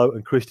going up, though,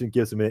 and Christian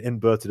gives him an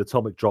inverted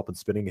atomic drop and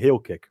spinning heel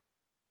kick.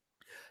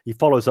 He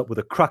follows up with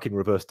a cracking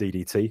reverse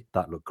DDT.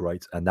 That looked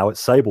great. And now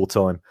it's Sable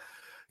time.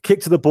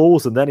 Kick to the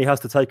balls, and then he has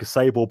to take a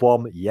Sable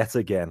bomb yet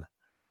again.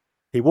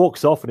 He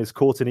walks off and is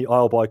caught in the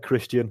aisle by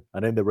Christian,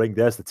 and in the ring,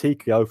 there's the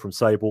TKO from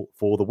Sable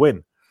for the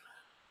win.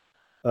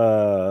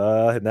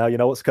 Now you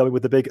know what's coming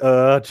with the big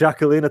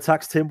Jacqueline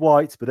attacks Tim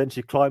White, but then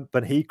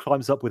he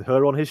climbs up with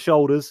her on his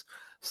shoulders.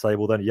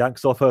 Sable then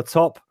yanks off her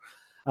top,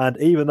 and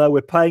even though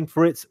we're paying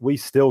for it, we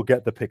still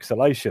get the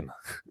pixelation.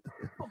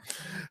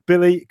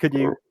 Billy, could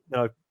you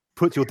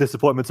put your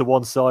disappointment to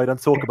one side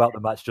and talk about the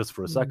match just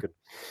for a second?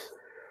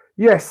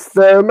 Yes,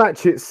 the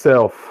match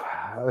itself.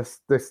 Let's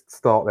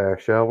start there,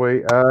 shall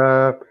we?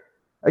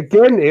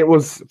 Again, it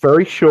was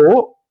very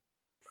short,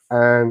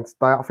 and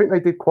I think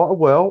they did quite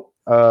well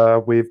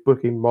with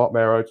booking Marc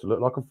Mero to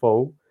look like a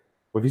fool,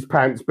 with his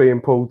pants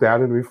being pulled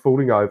down and him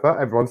falling over.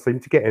 Everyone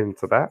seemed to get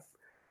into that.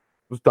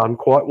 It was done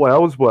quite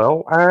well as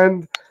well,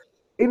 and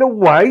in a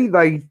way,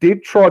 they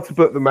did try to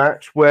book the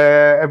match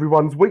where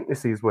everyone's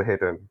weaknesses were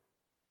hidden.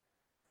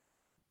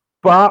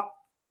 But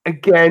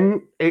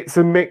again, it's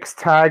a mixed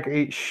tag.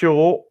 It's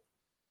short.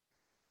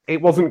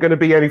 It wasn't going to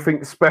be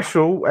anything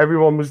special.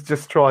 Everyone was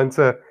just trying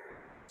to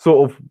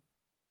sort of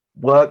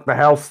work the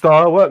house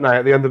style, weren't they?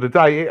 At the end of the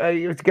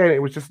day,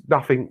 it was just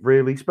nothing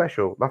really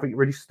special. Nothing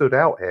really stood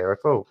out here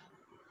at all.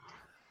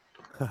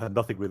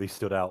 Nothing really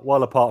stood out.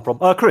 Well, apart from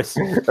Chris.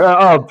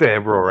 Oh, dear,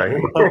 Rory.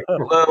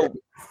 Well,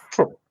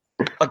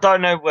 I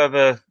don't know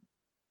whether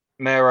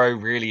Mero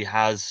really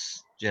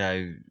has,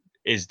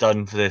 is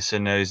done for this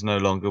and is no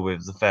longer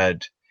with the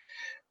Fed.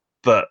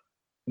 But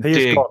He is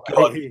dear gone.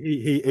 God,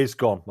 He is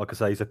gone. Like I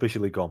say, he's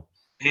officially gone.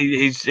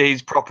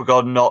 he's proper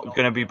gone. Not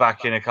going to be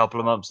back in a couple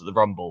of months at the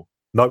Rumble.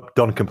 Nope,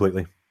 done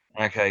completely.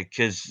 Okay,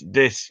 because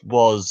this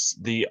was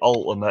the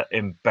ultimate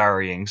in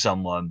burying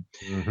someone.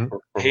 Mm-hmm.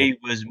 He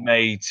was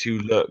made to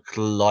look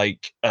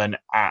like an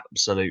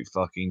absolute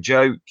fucking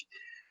joke.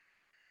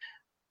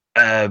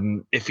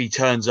 If he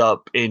turns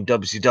up in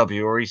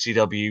WCW or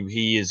ECW,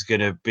 he is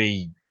going to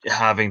be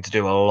having to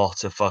do a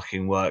lot of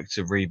fucking work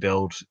to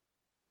rebuild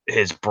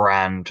his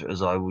brand,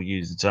 as I will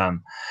use the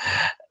term,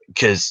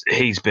 because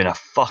he's been a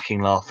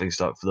fucking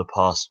laughingstock for the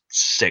past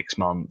 6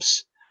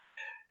 months.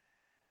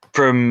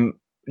 From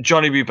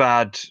Johnny B.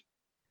 Bad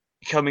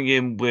coming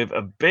in with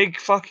a big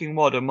fucking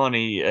wad of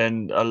money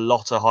and a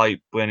lot of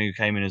hype when he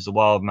came in as the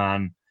Wild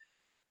Man,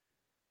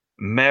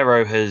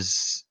 Mero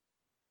has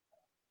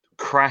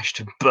crashed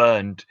and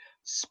burned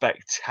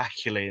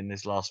spectacularly in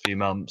this last few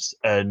months,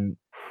 and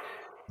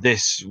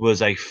this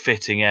was a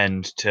fitting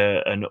end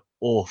to an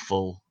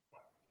awful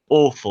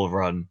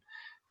run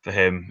for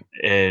him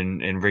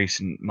in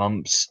recent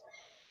months.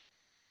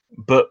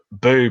 But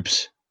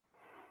boobs.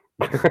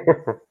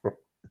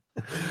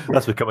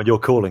 That's becoming your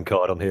calling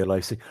card on here,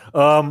 Lacey.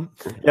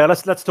 Yeah,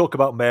 let's talk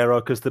about Mero,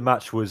 because the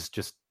match was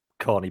just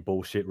carny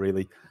bullshit,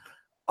 really.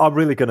 I'm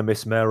really going to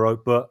miss Mero,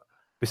 but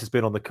this has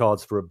been on the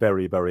cards for a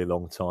very, very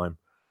long time.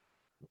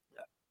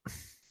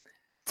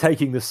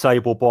 Taking the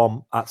Sable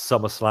Bomb at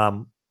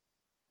SummerSlam,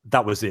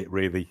 that was it,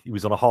 really. He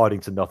was on a hiding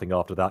to nothing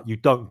after that. You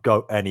don't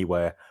go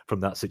anywhere from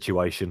that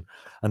situation.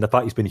 And the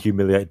fact he's been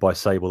humiliated by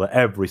Sable at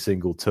every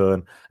single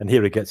turn, and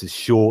here he gets his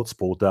shorts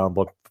pulled down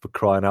for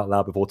crying out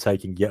loud before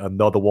taking yet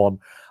another one,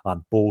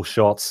 and ball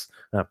shots.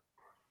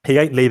 He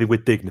ain't leaving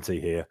with dignity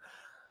here.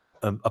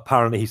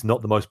 Apparently, he's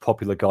not the most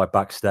popular guy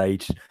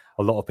backstage.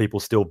 A lot of people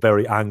still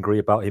very angry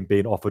about him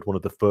being offered one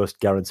of the first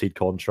guaranteed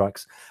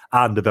contracts,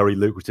 and a very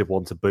lucrative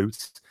one to boot.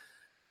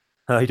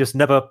 He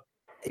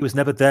was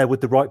never there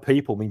with the right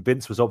people. I mean,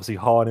 Vince was obviously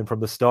hiring him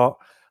from the start,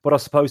 but I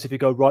suppose if you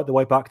go right the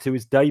way back to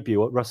his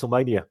debut at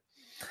WrestleMania,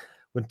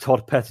 when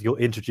Todd Pettigill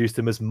introduced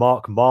him as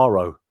Mark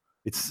Morrow,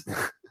 it's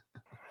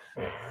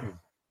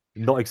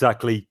not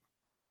exactly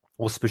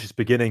auspicious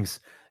beginnings.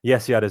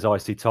 Yes, he had his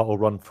IC title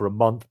run for a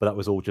month, but that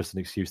was all just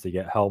an excuse to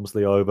get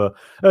Helmsley over.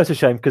 It's a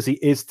shame, because he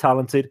is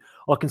talented.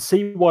 I can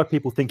see why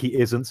people think he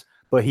isn't,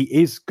 but he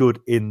is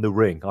good in the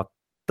ring. I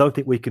don't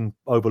think we can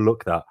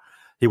overlook that.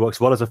 He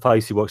works well as a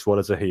face. He works well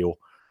as a heel.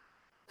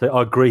 So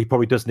I agree, he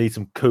probably does need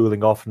some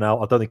cooling off now.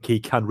 I don't think he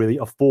can really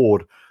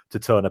afford to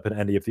turn up in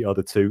any of the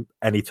other two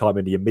anytime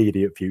in the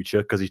immediate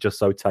future, because he's just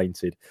so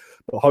tainted.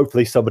 But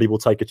hopefully somebody will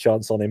take a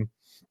chance on him,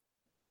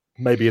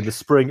 maybe in the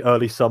spring,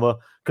 early summer,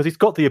 because he's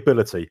got the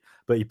ability,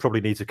 but he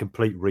probably needs a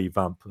complete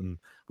revamp, and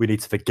we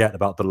need to forget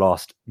about the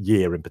last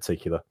year in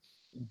particular.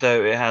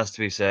 Though it has to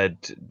be said,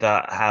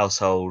 that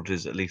household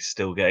is at least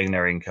still getting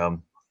their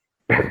income.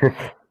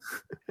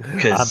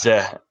 Because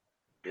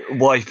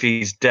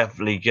wifey's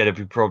definitely going to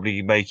be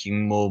probably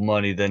making more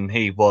money than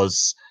he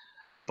was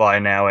by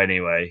now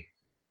anyway.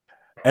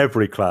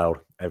 Every cloud.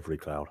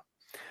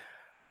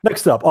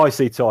 Next up,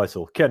 IC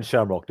title. Ken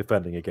Shamrock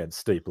defending against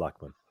Steve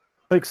Blackman.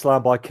 Big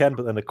slam by Ken,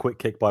 but then a quick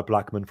kick by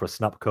Blackman for a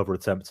snap cover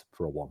attempt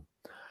for a 1.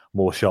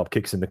 More sharp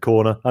kicks in the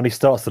corner, and he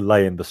starts to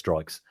lay in the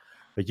strikes.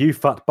 A "you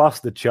fat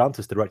bastard" chant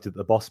is directed at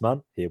the boss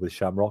man, here with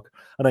Shamrock,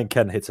 and then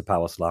Ken hits a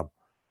power slam.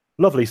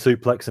 Lovely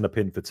suplex and a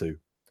pin for 2.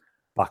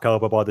 Back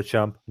elbow by the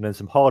champ, and then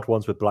some hard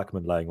ones with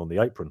Blackman laying on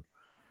the apron.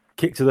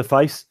 Kick to the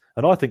face,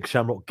 and I think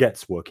Shamrock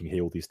gets working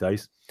heel these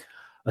days.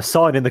 A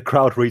sign in the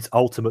crowd reads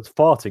 "Ultimate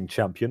Farting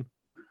Champion."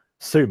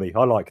 Sue me,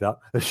 I like that.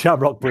 The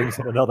Shamrock brings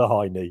in another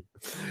high knee.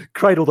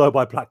 Cradled though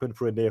by Blackman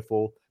for a near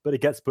fall, but he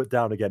gets put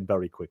down again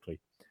very quickly.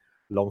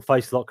 Long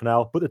face lock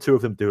now, but the two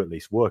of them do at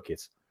least work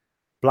it.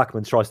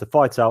 Blackman tries to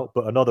fight out,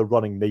 but another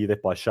running knee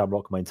lift by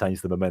Shamrock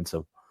maintains the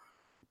momentum.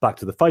 Back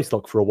to the face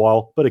lock for a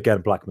while, but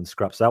again Blackman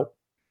scraps out.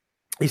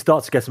 He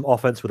starts to get some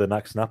offense with a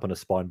neck snap and a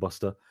spine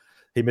buster.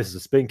 He misses a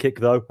spin kick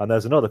though, and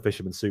there's another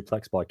fisherman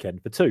suplex by Ken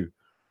for 2.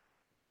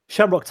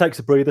 Shamrock takes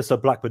a breather, so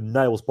Blackman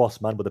nails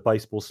Bossman with a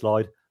baseball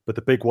slide, but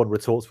the big one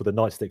retorts with a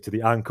nightstick to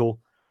the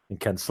ankle, and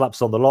Ken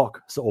slaps on the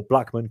lock, so all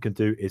Blackman can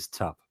do is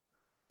tap.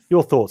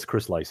 Your thoughts,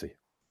 Chris Lacey?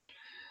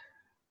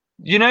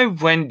 You know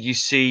when you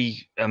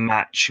see a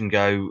match and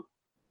go,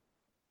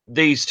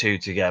 these two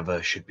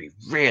together should be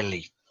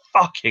really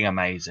fucking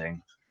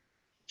amazing.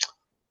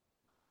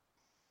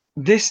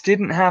 This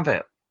didn't have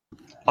it.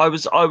 I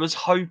was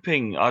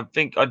hoping, I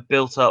think I'd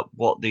built up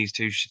what these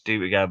two should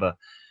do together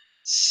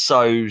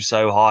so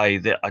high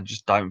that I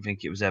just don't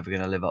think it was ever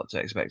going to live up to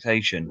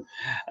expectation.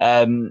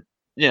 Don't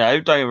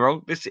get me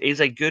wrong, this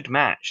is a good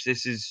match.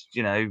 This is,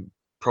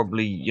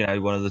 probably,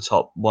 one of the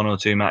top 1 or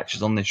 2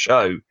 matches on this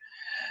show.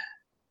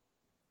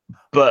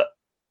 But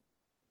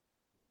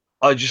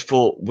I just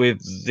thought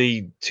with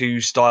the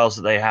two styles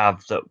that they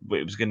have that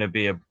it was going to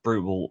be a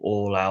brutal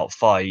all-out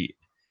fight.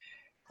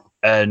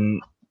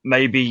 And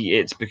maybe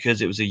it's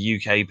because it was a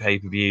UK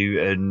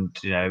pay-per-view and,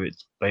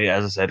 it's,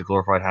 as I said, a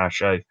glorified house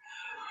show,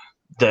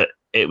 that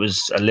it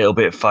was a little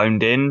bit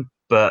phoned in,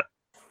 but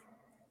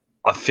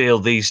I feel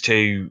these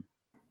two,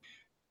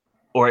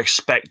 or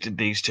expected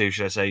these two,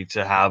 should I say,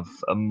 to have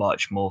a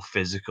much more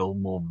physical,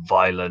 more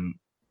violent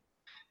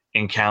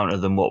encounter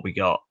than what we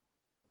got.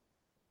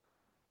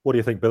 What do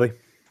you think, Billy?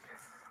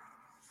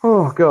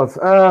 Oh, God.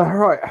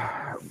 Right.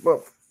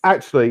 Well,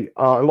 actually,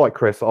 like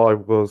Chris, I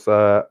was,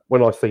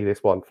 when I see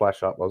this one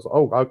flash up, I was,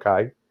 oh,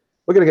 okay,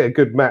 we're going to get a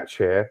good match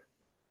here.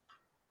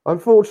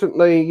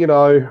 Unfortunately,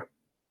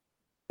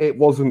 it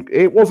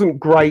wasn't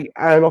great.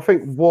 And I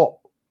think what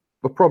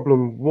the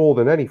problem more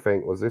than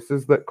anything was this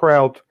is that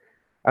crowd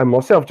and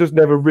myself just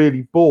never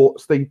really bought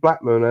Steve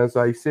Blackman as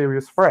a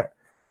serious threat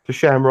to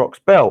Shamrock's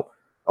belt.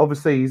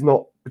 Obviously, he's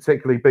not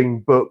particularly been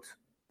booked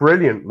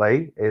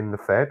brilliantly in the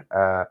Fed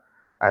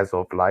as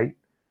of late.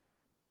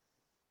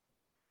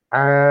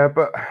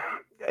 But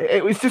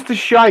it was just a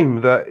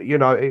shame that,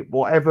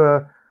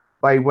 whatever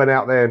they went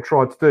out there and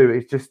tried to do,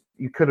 it's just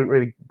you couldn't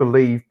really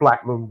believe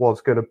Blackman was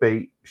going to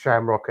beat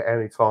Shamrock at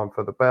any time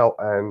for the belt.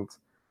 And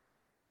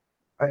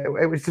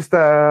it was just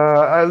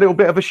a little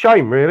bit of a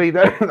shame, really.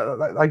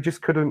 They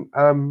just couldn't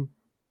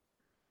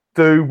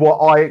do what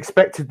I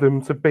expected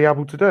them to be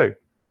able to do.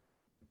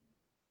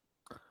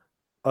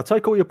 I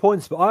take all your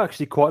points, but I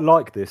actually quite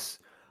like this.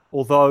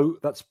 Although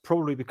that's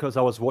probably because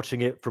I was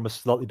watching it from a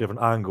slightly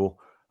different angle,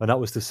 and that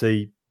was to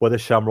see whether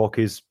Shamrock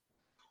is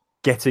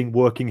getting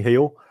working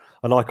heel.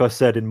 And like I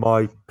said in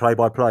my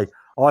play-by-play,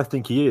 I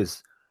think he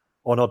is.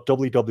 On our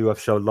WWF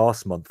show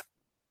last month,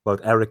 both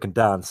Eric and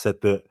Dan said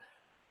that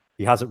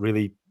he hasn't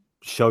really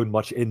shown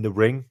much in the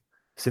ring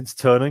since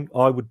turning.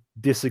 I would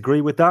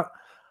disagree with that.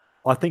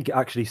 I think it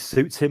actually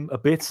suits him a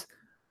bit.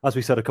 As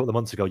we said a couple of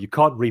months ago, you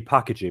can't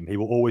repackage him. He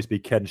will always be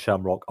Ken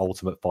Shamrock,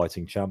 Ultimate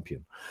Fighting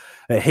Champion.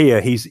 Here,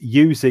 he's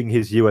using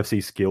his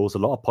UFC skills, a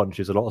lot of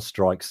punches, a lot of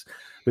strikes,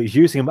 but he's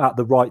using them at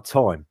the right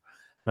time.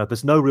 Now,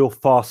 there's no real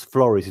fast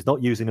flurries. He's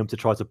not using them to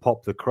try to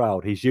pop the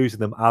crowd. He's using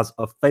them as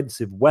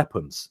offensive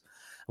weapons.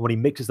 And when he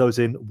mixes those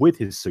in with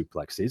his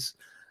suplexes,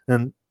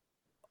 then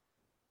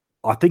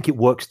I think it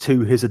works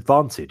to his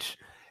advantage.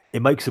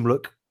 It makes him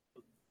look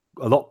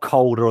a lot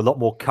colder, a lot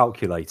more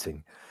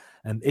calculating.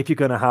 And if you're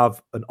going to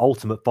have an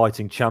Ultimate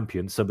Fighting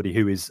Champion, somebody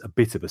who is a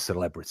bit of a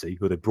celebrity,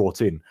 who they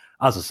brought in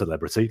as a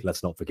celebrity,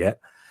 let's not forget,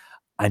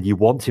 and you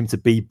want him to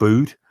be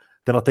booed,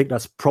 then I think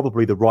that's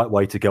probably the right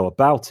way to go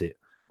about it.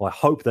 I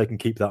hope they can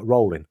keep that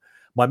rolling.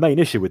 My main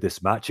issue with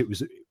this match, it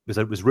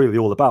was really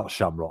all about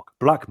Shamrock.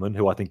 Blackman,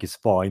 who I think is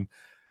fine,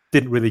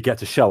 didn't really get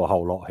to show a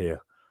whole lot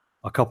here.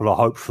 A couple of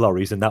hope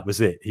flurries, and that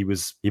was it. He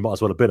might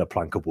as well have been a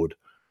plank of wood.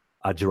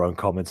 Add your own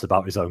comments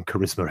about his own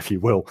charisma, if you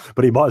will.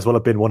 But he might as well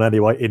have been one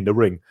anyway in the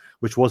ring,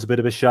 which was a bit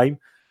of a shame.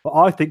 But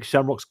I think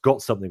Shamrock's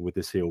got something with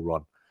this heel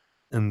run.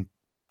 And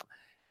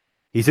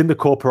he's in the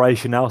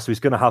corporation now, so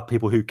he's going to have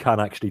people who can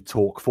actually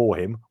talk for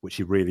him, which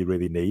he really,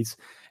 really needs.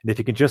 And if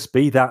he can just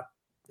be that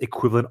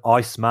equivalent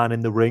Iceman in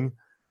the ring,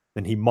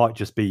 then he might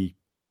just be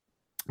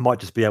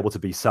able to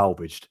be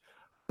salvaged.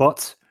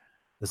 But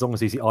as long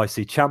as he's the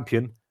IC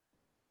champion,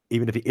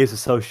 even if he is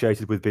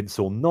associated with Vince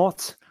or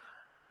not,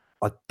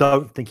 I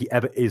don't think he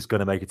ever is going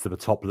to make it to the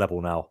top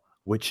level now,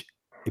 which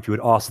if you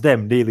would ask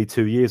them nearly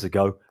 2 years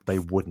ago, they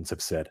wouldn't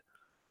have said.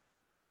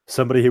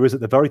 Somebody who is at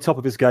the very top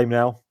of his game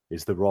now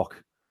is The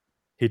Rock.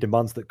 He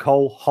demands that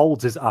Cole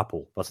holds his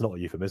apple. That's not a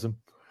euphemism.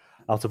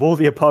 Out of all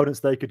the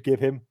opponents they could give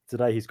him,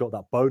 today he's got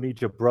that bony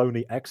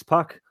jabroni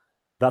X-Pac.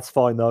 That's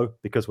fine, though,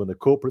 because when the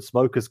corporate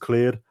smoke has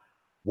cleared,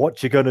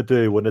 what you going to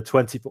do when the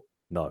 24...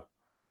 No.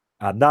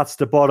 And that's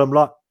the bottom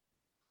line.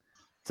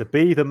 To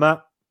be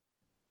the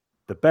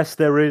best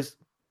there is,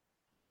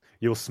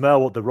 you'll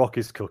smell what The Rock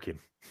is cooking.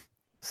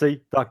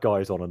 See, that guy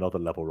is on another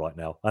level right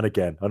now. And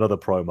again, another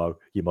promo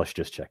you must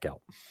just check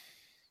out.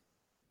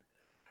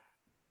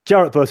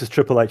 Jarrett versus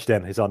Triple H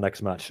then is our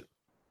next match.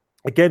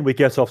 Again, we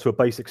get off to a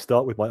basic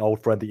start with my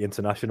old friend, the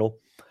International.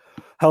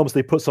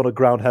 Helmsley puts on a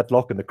ground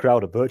headlock and the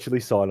crowd are virtually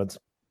silent.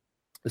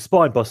 The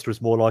Spinebuster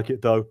is more like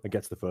it, though, and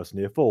gets the first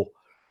near fall.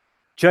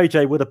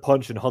 JJ with a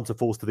punch and Hunter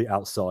falls to the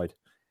outside.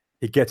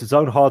 He gets his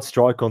own hard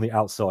strike on the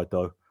outside,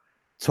 though.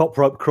 Top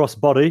rope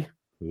crossbody,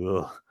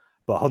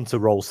 but Hunter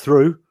rolls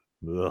through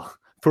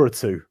for a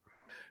 2.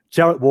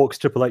 Jarrett walks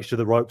Triple H to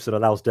the ropes and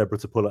allows Deborah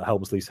to pull at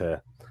Helmsley's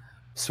hair.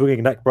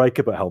 Swinging neck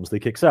breaker, but Helmsley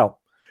kicks out.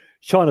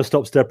 Chyna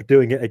stops Deborah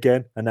doing it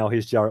again, and now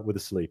here's Jarrett with a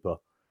sleeper.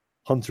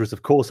 Hunter is,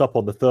 of course, up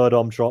on the third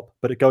arm drop,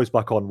 but it goes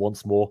back on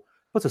once more,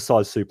 but a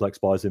side suplex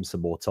buys him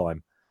some more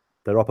time.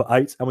 They're up at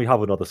 8, and we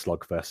have another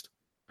slugfest.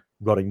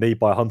 Running knee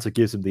by Hunter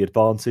gives him the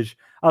advantage,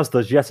 as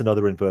does yet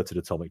another inverted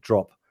atomic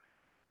drop.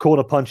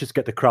 Corner punches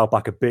get the crowd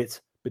back a bit,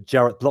 but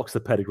Jarrett blocks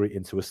the pedigree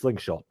into a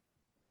slingshot.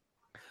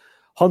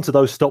 Hunter,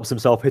 though, stops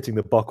himself hitting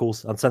the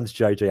buckles and sends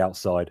JJ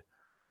outside.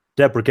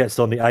 Deborah gets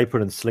on the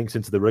apron and slinks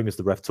into the ring as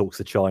the ref talks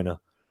to Chyna.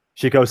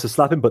 She goes to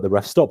slap him, but the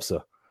ref stops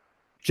her.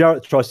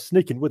 Jarrett tries to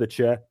sneak in with a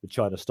chair, but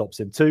Chyna stops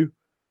him too.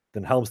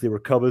 Then Helmsley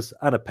recovers,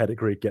 and a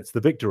pedigree gets the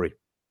victory.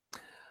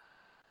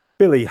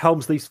 Billy,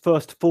 Helmsley's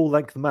first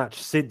full-length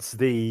match since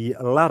the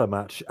ladder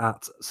match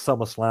at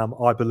SummerSlam,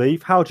 I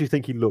believe. How do you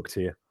think he looked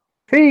here?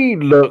 He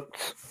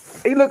looked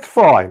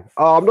fine.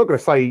 I'm not going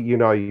to say,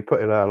 you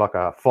put in like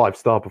a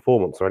 5-star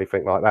performance or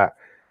anything like that.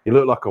 He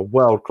looked like a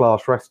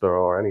world-class wrestler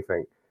or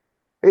anything.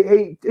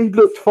 He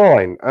looked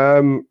fine.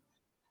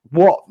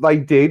 What they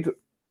did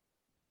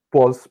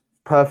was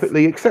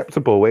perfectly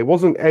acceptable. It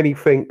wasn't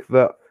anything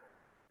that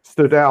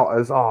stood out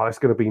as, it's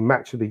going to be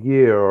match of the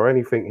year or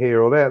anything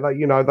here or there.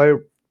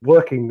 They're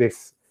working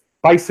this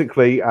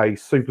basically a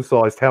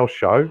supersized house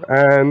show,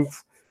 and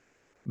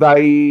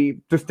they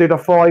just did a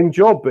fine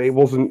job. It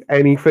wasn't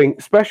anything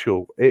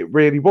special. It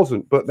really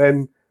wasn't. But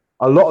then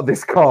a lot of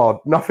this card,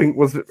 nothing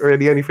was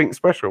really anything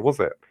special, was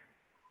it?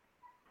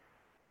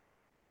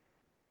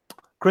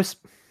 Chris?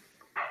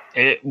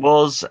 It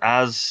was,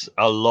 as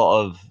a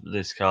lot of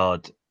this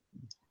card,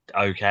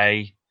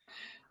 okay.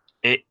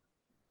 As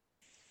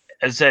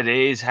I said, it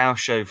is house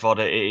show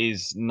fodder. It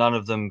is none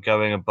of them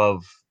going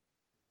above,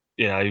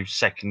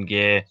 second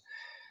gear.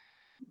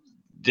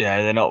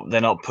 They're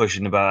not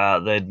pushing about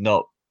out. They're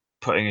not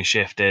putting a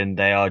shift in.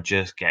 They are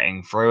just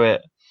getting through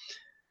it.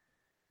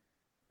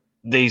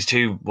 These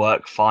two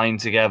work fine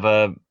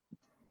together.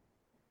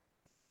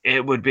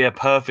 It would be a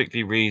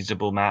perfectly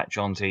reasonable match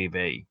on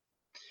TV.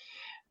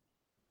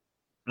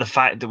 The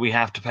fact that we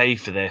have to pay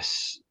for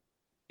this,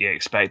 you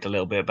expect a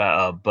little bit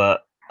better.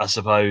 But I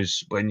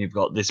suppose when you've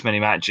got this many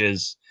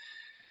matches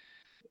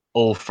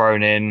all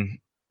thrown in,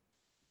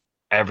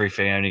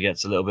 everything only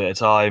gets a little bit of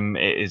time.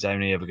 It is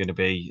only ever going to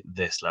be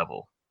this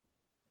level.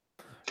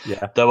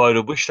 Yeah. Though I'd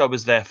have wished I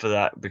was there for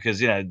that, because,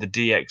 the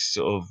DX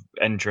sort of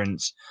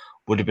entrance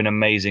would have been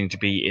amazing to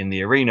be in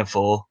the arena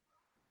for.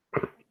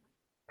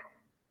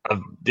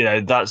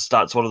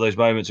 That's one of those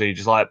moments where you're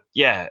just like,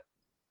 yeah,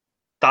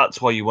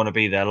 that's why you want to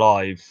be there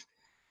live.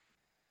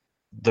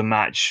 The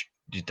match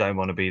you don't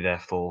want to be there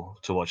for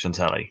to watch on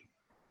telly.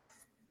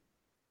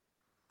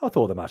 I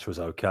thought the match was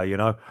okay,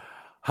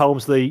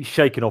 Helmsley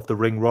shaking off the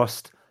ring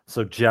rust.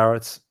 So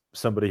Jarrett,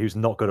 somebody who's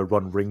not going to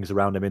run rings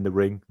around him in the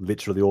ring,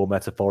 literally or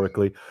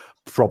metaphorically,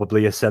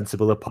 probably a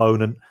sensible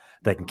opponent.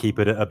 They can keep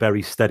it at a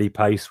very steady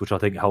pace, which I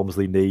think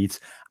Helmsley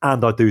needs.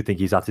 And I do think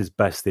he's at his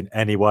best in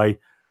any way.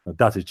 And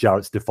that is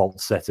Jarrett's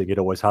default setting. It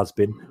always has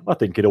been. I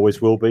think it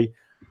always will be.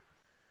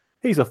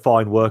 He's a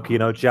fine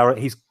worker, Jarrett.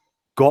 He's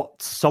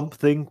got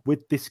something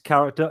with this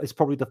character. It's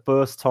probably the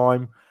first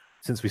time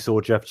since we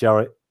saw Jeff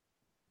Jarrett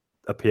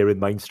appear in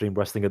mainstream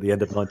wrestling at the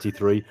end of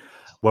 '93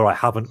 where I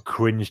haven't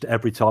cringed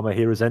every time I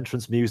hear his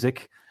entrance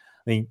music.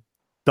 I mean,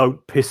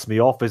 Don't Piss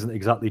Me Off isn't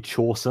exactly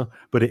Chaucer,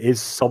 but it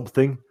is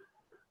something.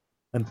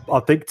 And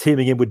I think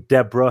teaming in with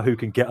Deborah, who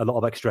can get a lot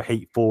of extra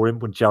heat for him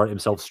when Jarrett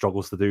himself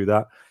struggles to do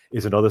that,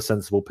 is another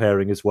sensible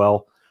pairing as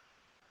well.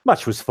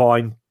 Match was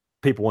fine.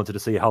 People wanted to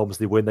see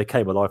Helmsley win. They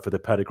came alive for the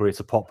pedigree. It's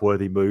a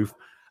pop-worthy move.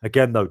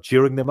 Again, though,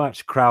 during the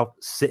match, crowd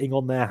sitting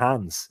on their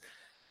hands.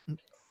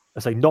 I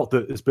say, not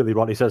that, as Billy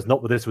rightly says,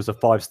 not that this was a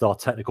 5-star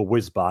technical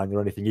whiz-bang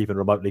or anything even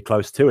remotely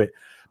close to it,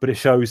 but it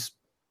shows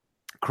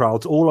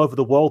crowds all over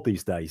the world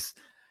these days.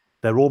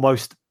 They're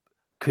almost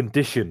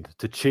conditioned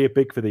to cheer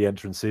big for the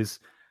entrances,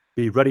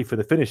 be ready for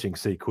the finishing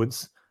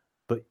sequence,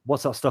 but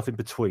what's that stuff in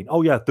between?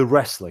 Oh, yeah, the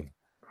wrestling.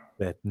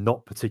 They're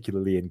not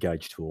particularly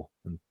engaged for,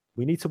 and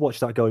we need to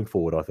watch that going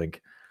forward, I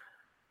think.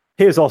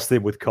 Here's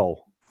Austin with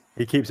Cole.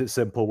 He keeps it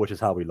simple, which is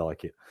how we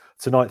like it.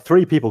 Tonight,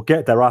 3 people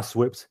get their ass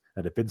whipped,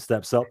 and if Vince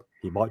steps up,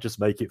 he might just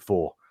make it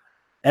 4.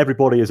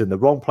 Everybody is in the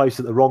wrong place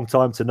at the wrong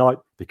time tonight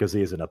because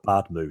he is in a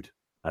bad mood.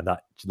 And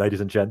that, ladies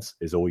and gents,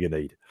 is all you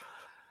need.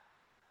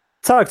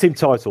 Tag team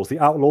titles, the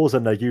Outlaws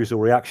and their usual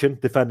reaction,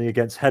 defending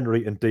against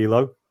Henry and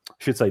D'Lo. I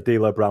should say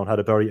D'Lo Brown had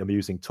a very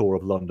amusing tour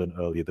of London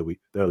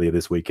earlier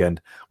this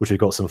weekend, which we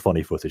got some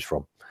funny footage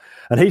from.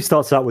 And he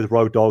starts out with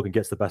Road Dogg and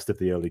gets the best of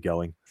the early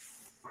going.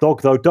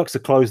 Dog, though, ducks a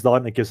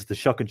clothesline and gives us the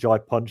shuck and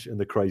jive punch and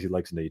the crazy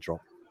legs knee drop.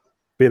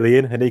 Billy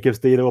in, and he gives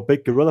D'Lo a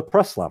big gorilla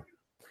press slam.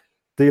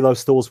 D'Lo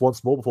stalls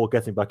once more before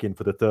getting back in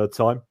for the 3rd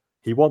time.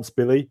 He wants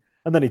Billy,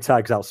 and then he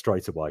tags out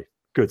straight away.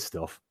 Good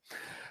stuff.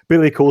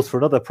 Billy calls for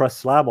another press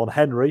slam on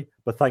Henry,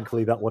 but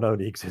thankfully that one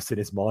only exists in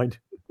his mind.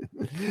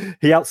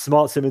 He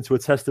outsmarts him into a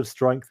test of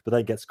strength, but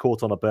then gets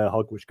caught on a bear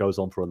hug, which goes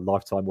on for a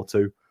lifetime or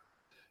 2.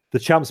 The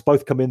champs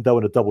both come in, though,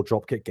 and a double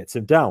drop kick gets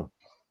him down.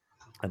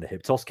 And the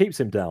hip toss keeps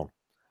him down.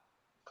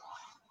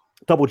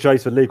 Double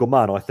J's for legal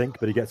man, I think,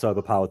 but he gets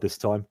overpowered this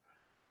time.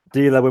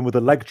 D'Lo in with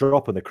a leg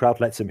drop, and the crowd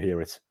lets him hear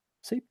it.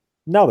 See,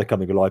 now they're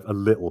coming alive a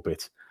little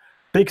bit.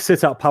 Big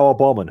sit-out power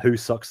bomb, and who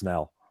sucks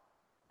now?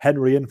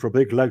 Henry in for a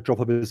big leg drop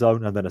of his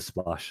own, and then a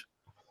splash.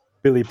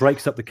 Billy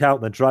breaks up the count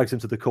and then drags him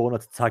to the corner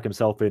to tag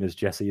himself in as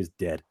Jesse is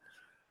dead.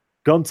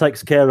 Gunn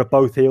takes care of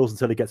both heels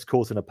until he gets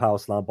caught in a power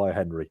slam by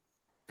Henry.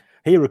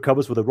 He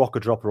recovers with a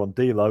rocker dropper on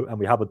D'Lo, and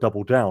we have a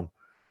double down.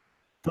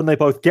 Then they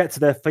both get to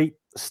their feet,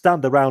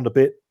 stand around a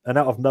bit, and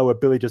out of nowhere,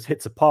 Billy just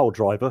hits a pile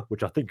driver,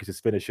 which I think is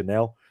his finisher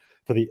now,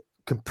 for the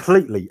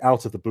completely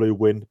out of the blue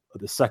win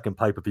at the 2nd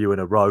pay-per-view in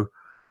a row.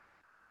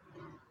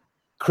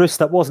 Chris,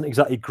 that wasn't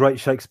exactly great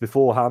shakes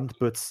beforehand,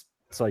 but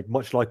say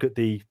much like at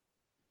the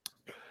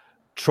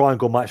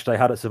triangle match they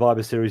had at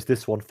Survivor Series,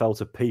 this one fell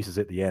to pieces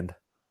at the end.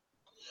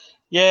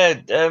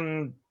 Yeah,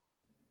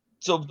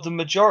 so the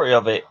majority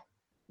of it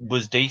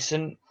was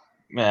decent.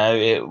 You know,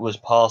 it was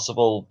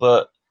passable,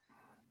 but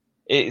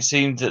it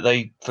seemed that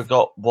they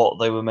forgot what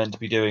they were meant to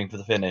be doing for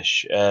the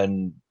finish,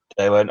 and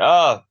they went,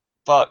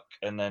 fuck,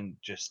 and then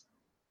just,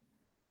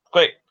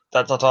 quick,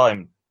 that's our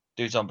time,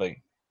 do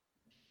something.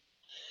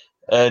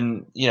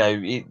 And, you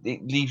know,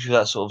 it leaves you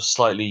that sort of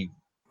slightly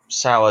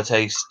sour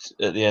taste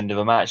at the end of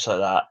a match like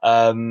that.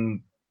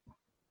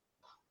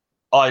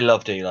 I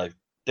love D'Lo.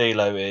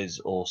 D'Lo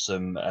is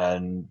awesome,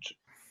 and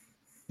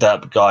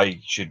that guy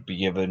should be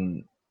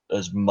given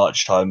as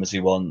much time as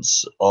he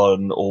wants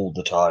on all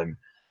the time.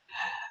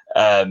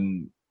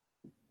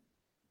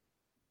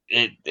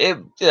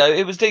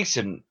 It was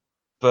decent,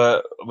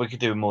 but we could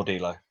do more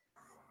D'Lo.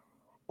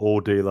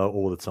 All D'Lo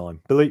all the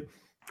time. Billy?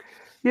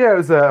 Yeah, it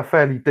was a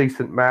fairly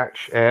decent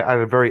match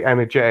and a very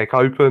energetic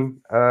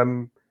open.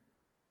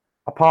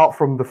 Apart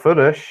from the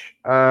finish,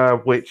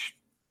 which,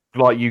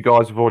 like you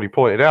guys have already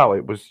pointed out,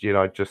 it was,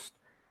 just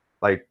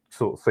they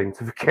sort of seemed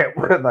to forget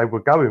where they were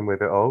going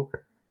with it all.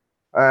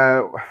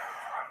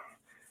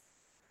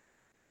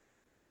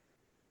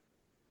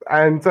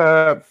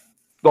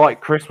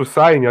 Like Chris was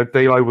saying,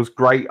 D'Lo was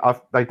great.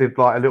 They did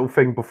like a little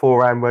thing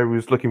beforehand where he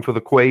was looking for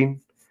the Queen.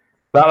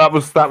 That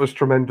was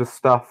tremendous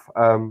stuff.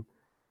 And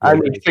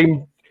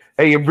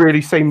he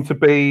really seemed to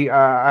be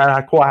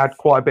had quite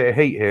a bit of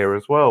heat here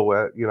as well,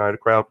 where the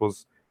crowd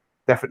was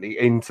definitely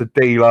into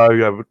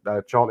D'Lo,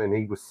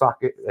 chanting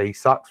he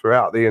sucks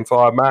throughout the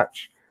entire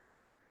match.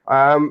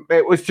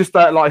 It was just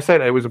that, like I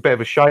said, it was a bit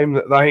of a shame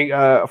that they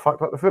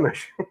fucked up the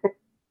finish.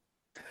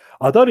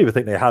 I don't even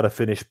think they had a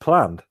finish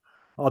planned.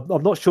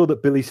 I'm not sure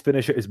that Billy's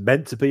finisher is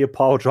meant to be a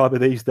pile driver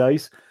these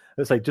days.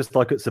 Let's say, just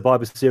like at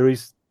Survivor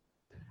Series,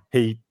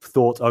 he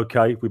thought,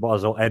 okay, we might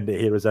as well end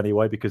it here as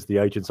anyway because the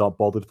agents aren't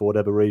bothered for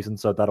whatever reason,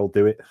 so that'll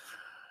do it.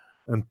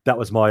 And that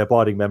was my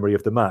abiding memory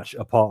of the match,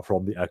 apart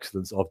from the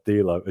excellence of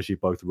D'Lo, as you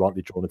both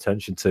rightly drawn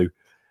attention to.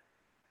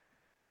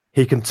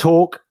 He can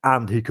talk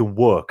and he can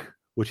work,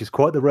 which is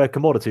quite the rare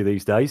commodity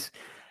these days.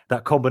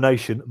 That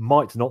combination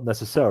might not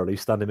necessarily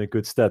stand him in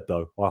good stead,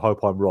 though. I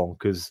hope I'm wrong,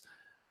 because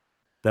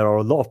there are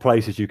a lot of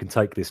places you can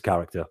take this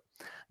character.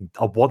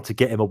 I want to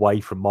get him away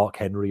from Mark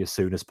Henry as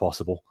soon as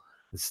possible.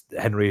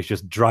 Henry is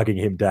just dragging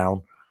him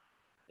down.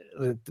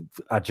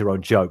 Add your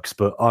own jokes,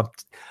 but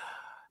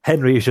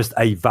Henry is just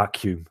a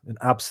vacuum, an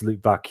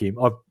absolute vacuum.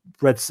 I've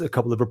read a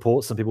couple of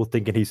reports, some people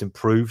thinking he's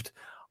improved.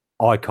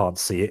 I can't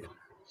see it.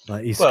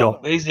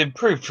 He's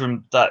improved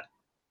from that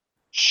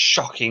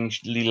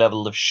shockingly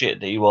level of shit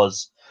that he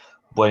was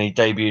when he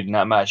debuted in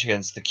that match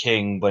against the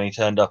King, when he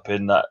turned up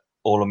in that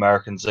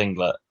All-American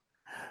singlet.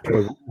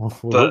 You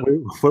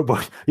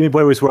mean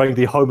where he was wearing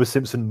the Homer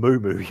Simpson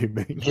moo-moo, you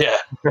mean? Yeah.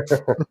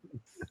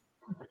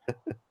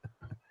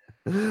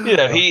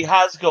 He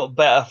has got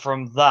better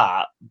from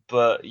that,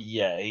 but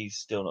yeah, he's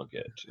still not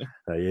good.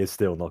 No, he is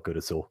still not good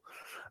at all.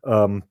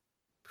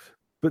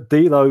 But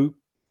D'Lo,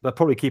 they're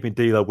probably keeping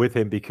D'Lo with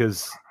him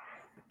because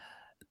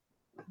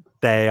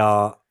they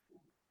are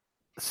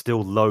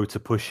still low to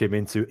push him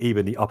into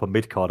even the upper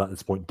mid-card at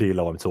this point.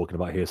 D'Lo I'm talking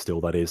about here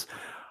still, that is.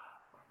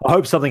 I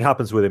hope something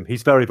happens with him.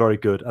 He's very, very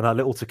good. And that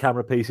little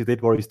to-camera piece he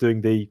did where he's doing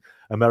the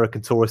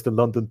American Tourist in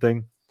London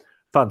thing,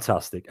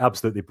 fantastic.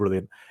 Absolutely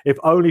brilliant. If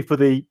only for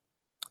the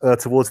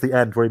towards the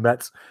end where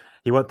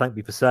he won't thank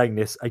me for saying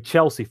this, a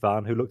Chelsea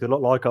fan who looked a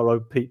lot like our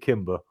own Pete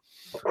Kimber.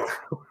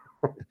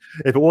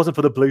 If it wasn't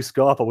for the blue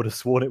scarf, I would have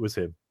sworn it was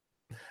him.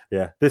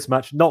 Yeah, this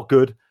match, not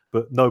good,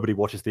 but nobody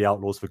watches the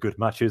Outlaws for good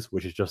matches,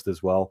 which is just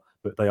as well.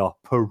 But they are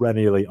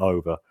perennially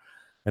over.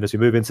 And as we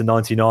move into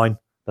 99,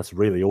 that's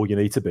really all you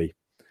need to be.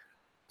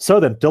 So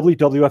then,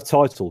 WWF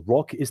title.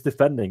 Rock is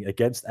defending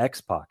against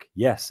X-Pac.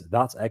 Yes,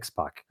 that's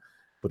X-Pac.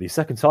 For the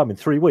second time in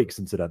 3 weeks,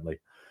 incidentally.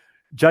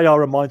 JR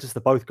reminds us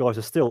that both guys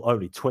are still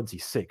only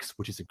 26,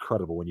 which is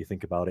incredible when you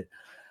think about it.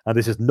 And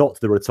this is not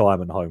the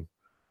retirement home.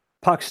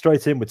 Pac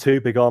straight in with 2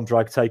 big arm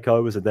drag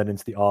takeovers and then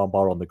into the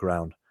armbar on the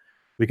ground.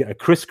 We get a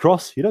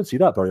crisscross. You don't see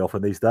that very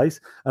often these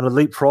days. And a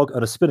leapfrog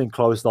and a spinning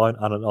clothesline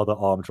and another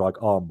arm drag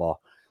armbar.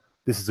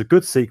 This is a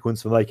good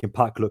sequence for making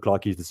Pac look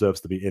like he deserves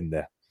to be in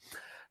there.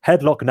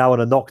 Headlock now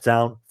and a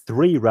knockdown,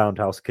 3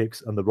 roundhouse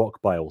kicks, and the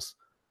Rock bails.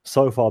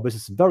 So far, this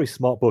is some very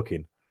smart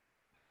booking.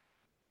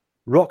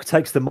 Rock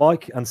takes the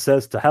mic and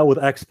says, to hell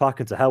with X-Pac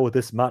and to hell with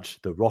this match.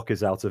 The Rock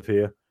is out of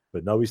here.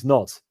 But no, he's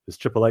not, as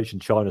Triple H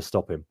and Chyna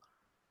stop him.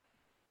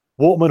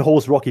 Waterman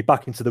hauls Rocky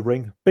back into the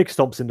ring. Big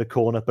stomps in the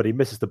corner, but he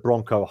misses the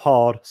Bronco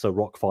hard, so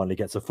Rock finally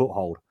gets a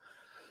foothold.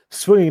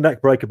 Swinging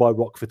neck breaker by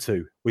Rock for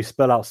 2. We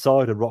spell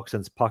outside and Rock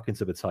sends Pac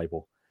into the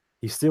table.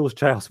 He steals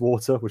JR's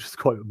water, which is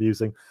quite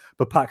amusing,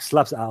 but Pac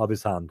slaps it out of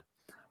his hand.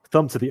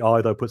 Thumb to the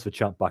eye, though, puts the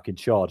champ back in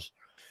charge.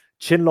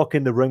 Chinlock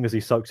in the ring as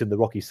he soaks in the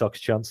Rocky Sucks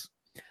chants.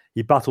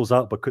 He battles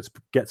out, but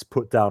gets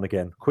put down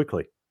again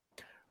quickly.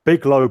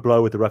 Big low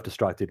blow with the ref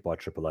distracted by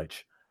Triple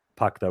H.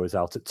 Pac, though, is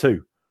out at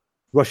 2.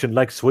 Russian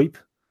leg sweep.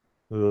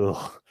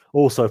 Ugh.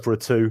 Also for a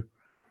 2.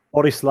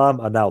 Body slam,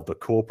 and now the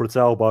corporate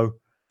elbow.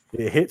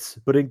 It hits,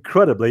 but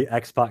incredibly,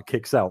 X-Pac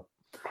kicks out.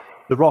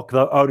 The Rock,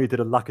 though, only did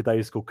a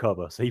lackadaisical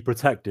cover, so he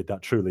protected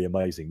that truly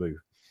amazing move.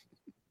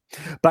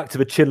 Back to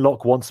the chin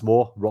lock once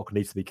more. Rock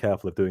needs to be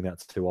careful of doing that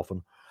too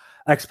often.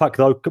 X-Pac,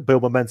 though, could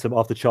build momentum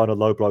after China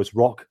low blows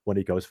Rock when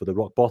he goes for the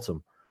Rock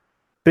bottom.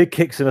 Big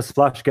kicks in a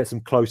splash gets him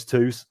close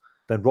twos.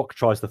 Then Rock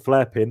tries the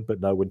flare pin, but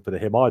no win for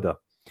him either.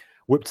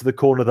 Whip to the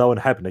corner, though,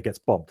 and Hebner gets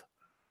bumped.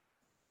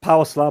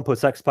 Power slam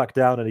puts X-Pac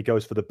down, and he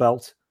goes for the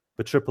belt.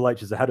 But Triple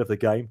H is ahead of the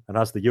game and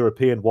has the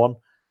European one,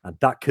 and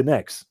that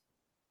connects.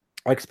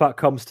 X-Pac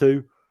comes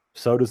to,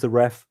 so does the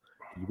ref.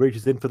 He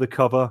reaches in for the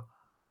cover.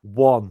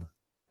 1,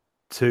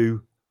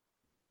 2,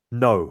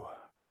 no.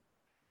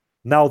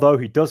 Now, though,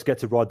 he does get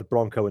to ride the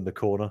Bronco in the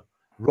corner.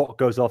 Rock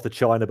goes after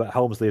China, but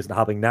Helmsley isn't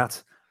having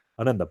that.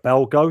 And then the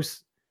bell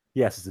goes.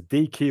 Yes, it's a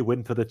DQ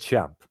win for the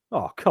champ.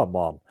 Oh, come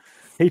on.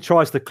 He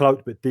tries to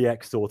cloak, but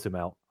DX sorts him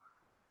out.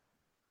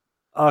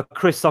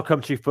 Chris, I'll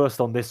come to you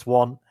first on this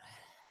one.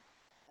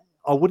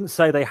 I wouldn't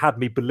say they had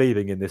me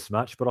believing in this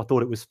match, but I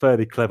thought it was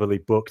fairly cleverly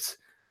booked.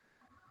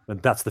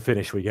 And that's the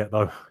finish we get,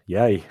 though.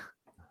 Yay.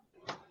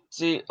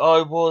 See,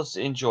 I was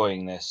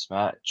enjoying this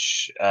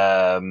match.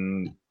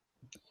 And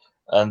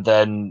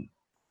then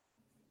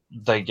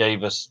they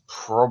gave us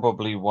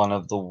probably one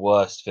of the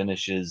worst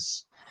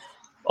finishes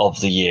of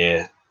the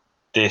year.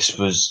 This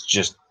was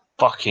just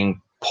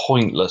fucking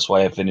pointless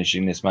way of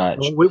finishing this match.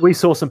 We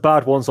saw some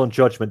bad ones on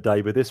Judgment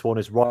Day, but this one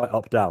is right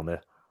up down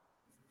there.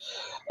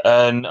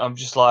 And I'm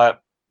just like,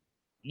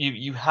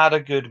 you had a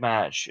good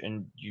match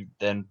and you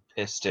then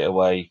pissed it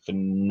away for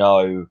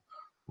no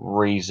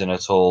reason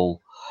at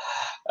all.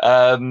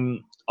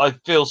 I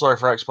feel sorry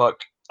for X-Pac.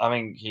 I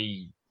mean,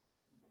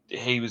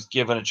 he was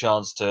given a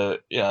chance to,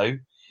 he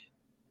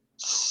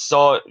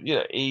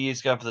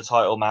is going for the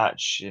title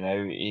match.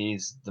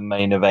 He's the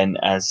main event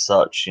as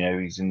such.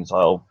 He's in the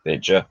title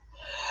picture.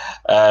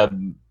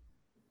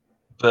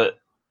 But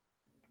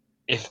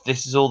if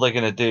this is all they're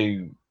going to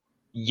do,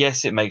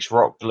 yes, it makes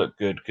Rock look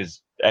good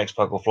because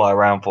X-Pac will fly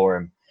around for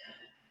him.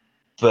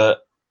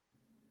 But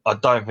I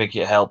don't think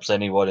it helps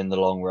anyone in the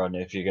long run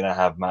if you're going to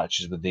have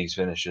matches with these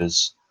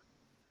finishers.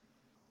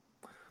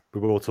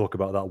 We will talk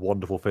about that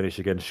wonderful finish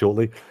again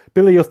shortly.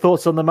 Billy, your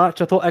thoughts on the match?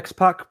 I thought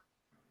X-Pac,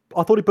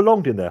 he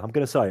belonged in there. I'm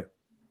going to say it.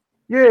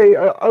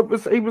 Yeah,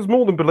 he was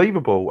more than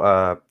believable,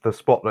 the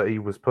spot that he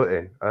was put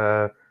in.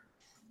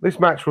 This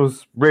match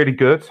was really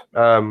good.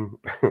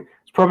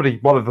 It's probably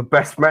one of the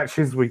best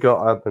matches we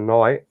got at the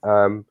night.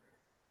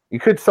 You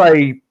could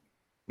say,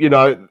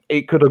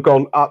 it could have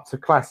gone up to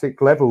classic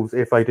levels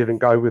if they didn't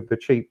go with the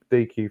cheap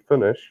DQ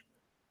finish.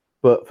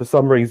 But for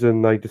some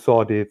reason, they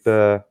decided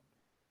to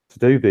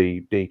do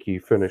the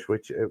DQ finish,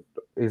 which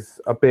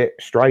is a bit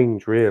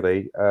strange,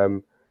 really,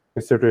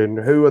 considering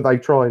who are they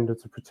trying to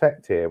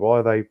protect here? Why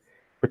are they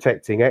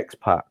protecting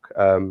X-Pac?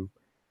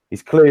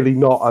 He's clearly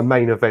not a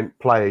main event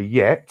player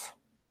yet.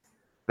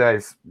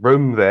 There's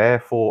room there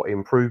for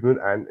improvement,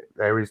 and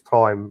there is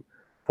time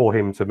for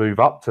him to move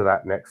up to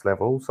that next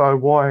level. So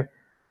why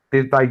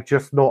did they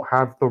just not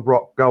have The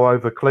Rock go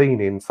over clean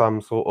in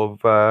some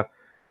sort of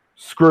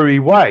screwy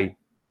way?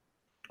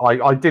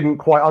 I didn't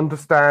quite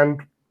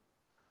understand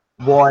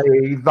why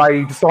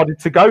they decided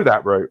to go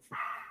that route.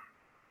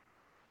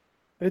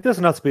 It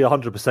doesn't have to be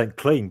 100%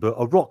 clean, but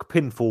a Rock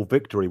pinfall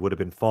victory would have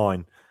been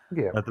fine.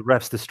 Yeah. The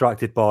ref's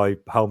distracted by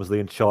Helmsley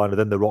and China.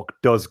 Then The Rock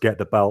does get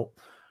the belt,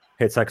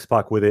 hits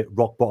X-Pac with it,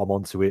 Rock bottom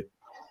onto it,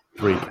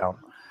 3 count.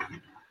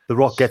 The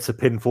Rock gets a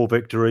pinfall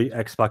victory.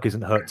 X-Pac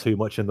isn't hurt too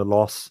much in the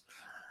loss.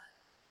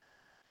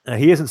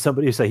 He isn't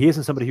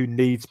somebody who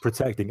needs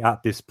protecting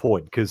at this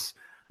point, because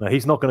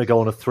he's not going to go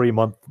on a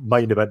 3-month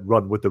main event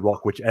run with The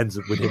Rock, which ends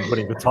up with him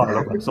winning the title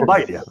at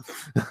WrestleMania.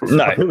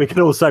 No. I think we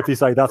can all safely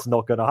say that's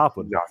not going to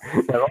happen. No.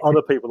 There are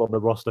other people on the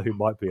roster who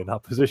might be in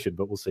that position,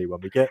 but we'll see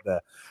when we get there.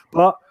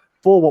 But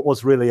for what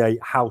was really a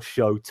house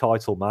show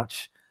title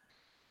match,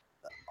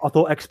 I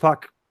thought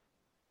X-Pac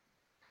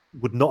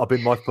would not have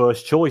been my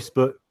first choice,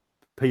 but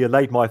he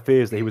allayed my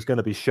fears that he was going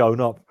to be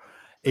shown up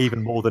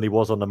even more than he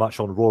was on the match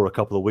on Raw a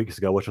couple of weeks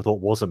ago, which I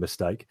thought was a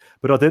mistake.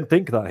 But I didn't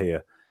think that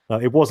here.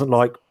 It wasn't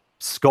like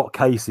Scott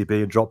Casey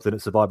being dropped in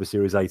at Survivor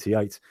Series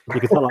 88. You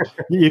can tell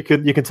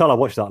you can tell I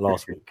watched that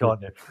last week,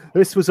 can't you?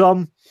 This was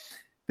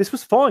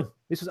fine.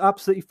 This was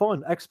absolutely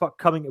fine. X-Pac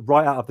coming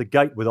right out of the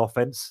gate with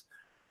offense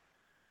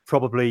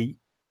probably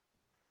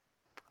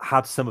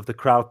had some of the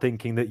crowd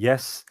thinking that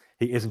yes,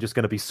 he isn't just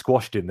going to be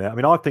squashed in there. I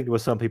mean, I think there were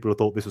some people who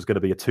thought this was going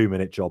to be a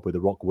 2-minute job with The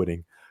Rock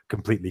winning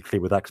completely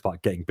clean with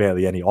X-Pac getting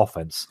barely any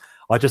offense.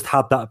 I just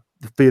had that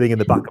feeling in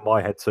the back of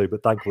my head too,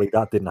 but thankfully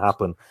that didn't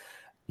happen.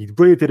 He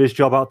really did his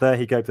job out there.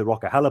 He gave The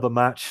Rock a hell of a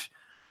match.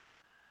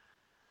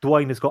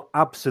 Dwayne has got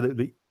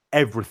absolutely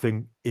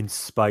everything in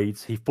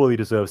spades. He fully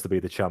deserves to be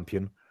the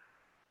champion.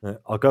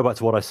 I'll go back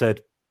to what I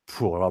said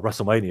for our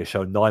WrestleMania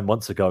show 9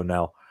 months ago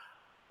now.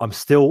 I'm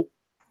still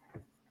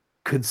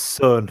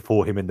concerned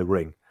for him in the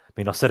ring. I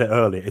mean, I said it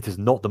earlier, it is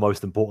not the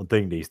most important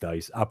thing these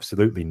days.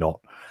 Absolutely not.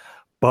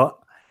 But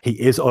he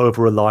is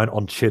over-reliant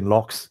on chin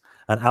locks.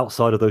 And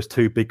outside of those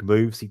 2 big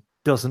moves, he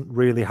doesn't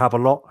really have a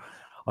lot.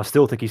 I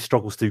still think he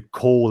struggles to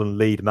call and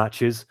lead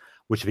matches,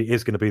 which if he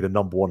is going to be the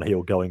number one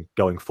heel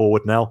going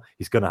forward now,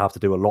 he's going to have to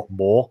do a lot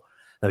more.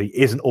 Now, he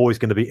isn't always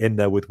going to be in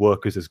there with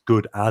workers as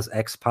good as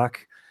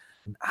X-Pac.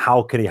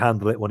 How can he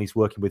handle it when he's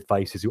working with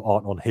faces who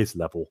aren't on his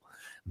level?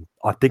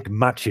 I think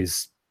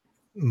matches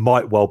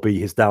might well be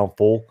his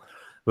downfall,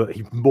 but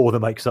he more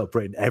than makes up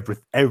for it in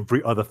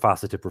every other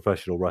facet of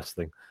professional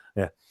wrestling.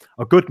 Yeah,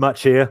 a good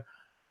match here.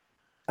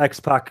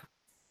 X-Pac,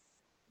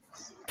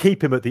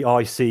 keep him at the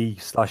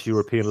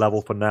IC/European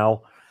level for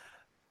now.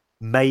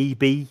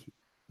 Maybe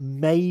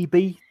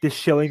this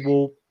showing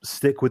will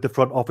stick with the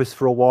front office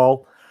for a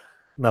while.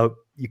 No,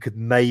 you could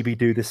maybe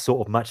do this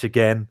sort of match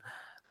again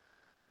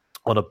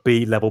on a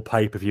B-level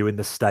pay-per-view in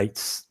the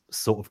States,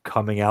 sort of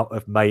coming out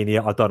of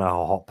Mania. I don't know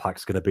how hot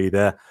Pac's going to be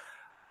there.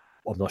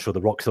 I'm not sure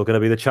The Rock's still going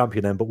to be the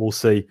champion then, but we'll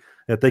see.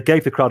 They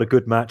gave the crowd a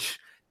good match,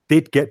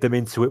 did get them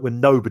into it when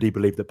nobody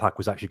believed that Pac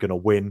was actually going to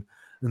win.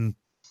 And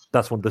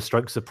that's one of the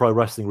strengths of pro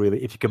wrestling,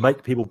 really. If you can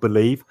make people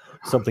believe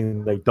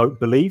something they don't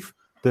believe,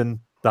 then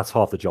that's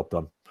half the job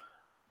done.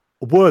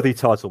 A worthy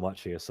title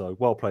match here, so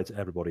well played to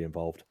everybody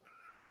involved.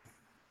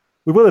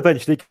 We will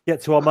eventually get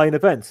to our main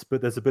event,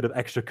 but there's a bit of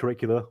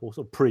extracurricular or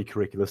sort of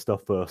pre-curricular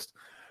stuff first.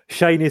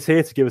 Shane is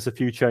here to give us a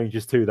few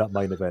changes to that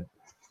main event.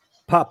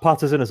 Pat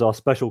Patterson is our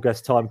special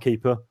guest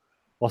timekeeper.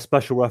 Our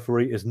special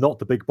referee is not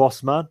the Big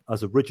Boss Man,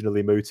 as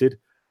originally mooted,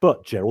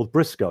 but Gerald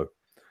Briscoe.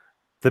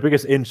 The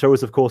biggest intro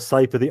is, of course,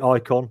 saved for the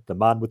icon, the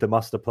man with the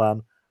master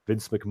plan,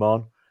 Vince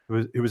McMahon,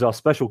 who is our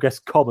special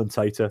guest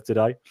commentator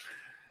today.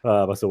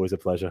 That's always a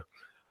pleasure.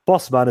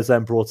 Boss Man is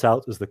then brought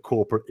out as the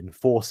corporate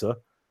enforcer,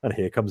 and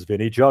here comes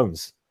Vinnie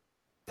Jones.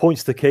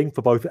 Points to King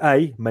for both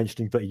A,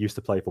 mentioning that he used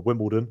to play for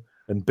Wimbledon,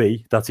 and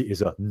B, that he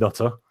is a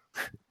nutter.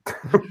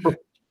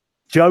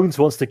 Jones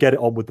wants to get it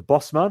on with the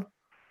Boss Man.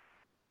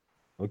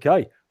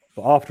 Okay,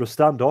 but after a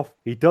standoff,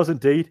 he does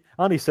indeed,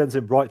 and he sends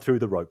him right through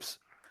the ropes.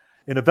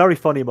 In a very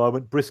funny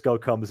moment, Briscoe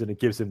comes in and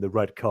gives him the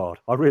red card.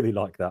 I really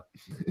like that.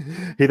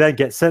 He then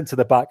gets sent to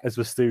the back as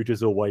the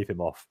Stooges will wave him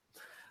off.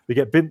 We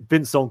get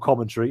Vince on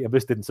commentary, and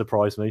this didn't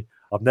surprise me.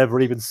 I've never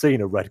even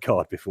seen a red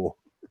card before.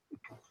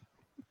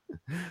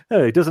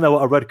 He doesn't know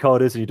what a red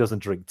card is, and he doesn't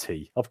drink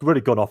tea. I've really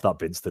gone off that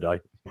Vince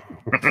today.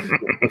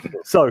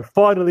 So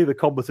finally, the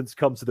combatants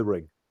come to the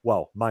ring.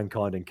 Well,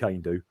 Mankind and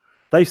Kane do.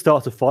 They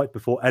start to fight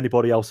before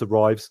anybody else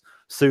arrives.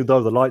 Soon,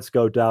 though, the lights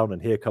go down,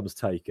 and here comes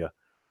Taker.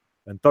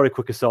 And very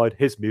quick aside,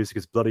 his music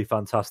is bloody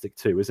fantastic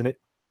too, isn't it?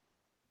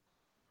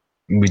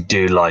 We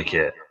do like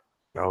it.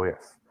 Oh,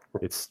 yes.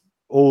 It's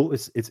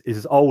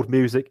his old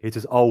music. It's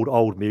his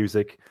old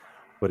music,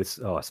 but it's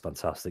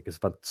fantastic. It's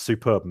a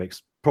superb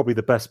mix. Probably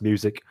the best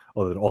music,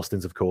 other than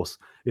Austin's, of course,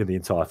 in the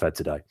entire Fed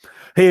today.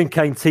 He and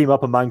Kane team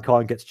up, and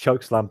Mankind gets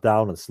chokeslammed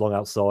down and slung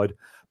outside.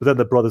 But then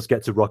the brothers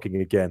get to rocking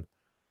again.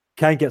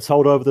 Kane gets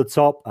hold over the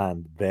top,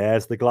 and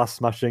there's the glass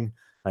smashing.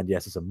 And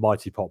yes, it's a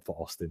mighty pop for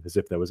Austin, as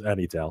if there was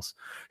any doubt.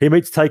 He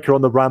meets Taker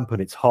on the ramp,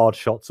 and it's hard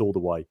shots all the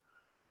way.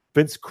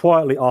 Vince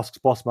quietly asks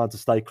Bossman to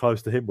stay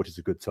close to him, which is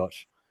a good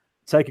touch.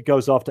 Taker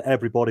goes after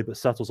everybody, but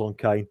settles on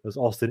Kane as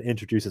Austin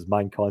introduces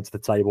Mankind to the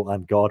table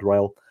and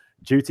guardrail.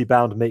 Duty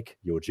bound, Mick,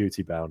 you're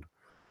duty bound.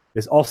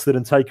 It's Austin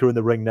and Taker in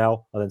the ring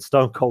now, and then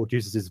Stone Cold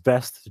uses his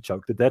vest to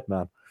choke the dead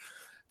man.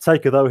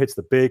 Taker, though, hits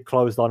the big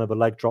clothesline of a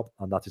leg drop,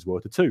 and that is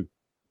worth a 2.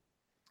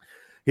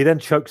 He then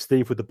chokes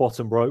Steve with the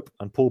bottom rope,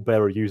 and Paul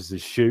Bearer uses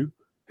his shoe.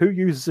 Who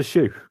uses a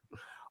shoe?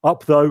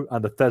 Up, though,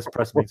 and the Thez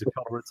press means a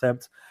cover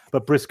attempt,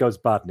 but Briscoe's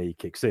bad knee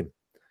kicks in.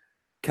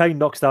 Kane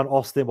knocks down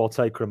Austin while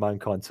Taker and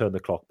Mankind turn the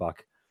clock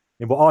back.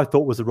 In what I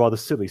thought was a rather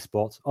silly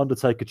spot,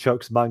 Undertaker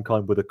chokes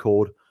Mankind with a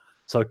cord,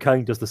 so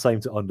Kane does the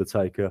same to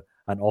Undertaker,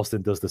 and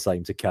Austin does the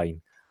same to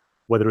Kane.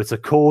 Whether it's a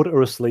cord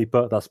or a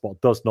sleeper, that spot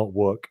does not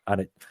work,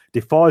 and it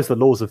defies the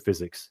laws of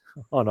physics.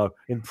 I know,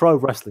 in pro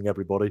wrestling,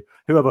 everybody,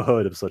 who ever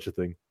heard of such a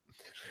thing?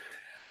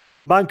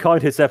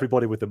 Mankind hits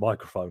everybody with the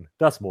microphone.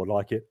 That's more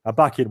like it. And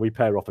back in, we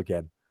pair off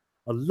again.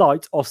 A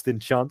light Austin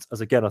chant,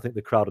 as again, I think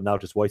the crowd are now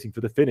just waiting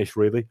for the finish,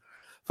 really.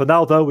 For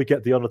now, though, we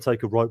get the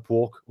Undertaker rope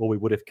walk, or we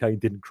would if Kane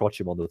didn't crotch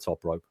him on the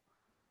top rope.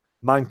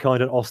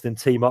 Mankind and Austin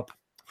team up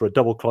for a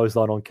double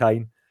clothesline on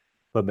Kane,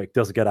 but Mick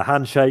doesn't get a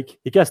handshake.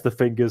 He gets the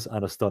fingers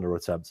and a stunner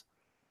attempt.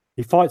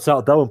 He fights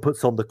out, though, and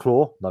puts on the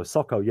claw. No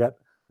Socko yet,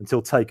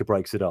 until Taker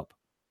breaks it up.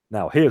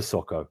 Now, here's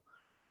Socko.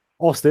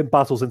 Austin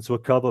battles into a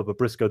cover, but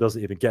Briscoe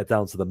doesn't even get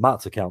down to the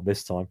mat to count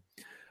this time.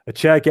 A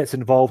chair gets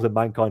involved, and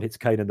Mankind hits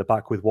Kane in the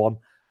back with one,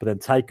 but then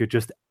Taker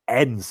just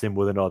ends him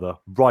with another,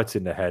 right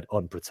in the head,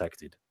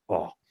 unprotected.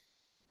 Oh.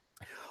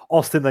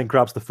 Austin then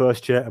grabs the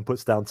first chair and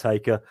puts down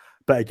Taker,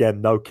 but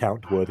again, no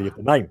count worthy of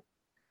the name.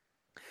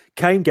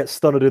 Kane gets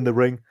stunned in the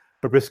ring,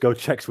 but Briscoe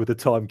checks with the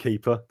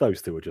timekeeper.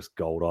 Those two are just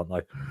gold, aren't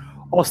they?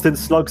 Austin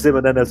slugs him,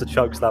 and then there's a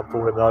chokeslam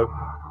for him, though,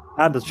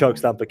 and a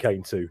chokeslam for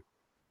Kane, too.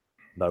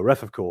 No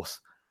ref, of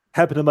course.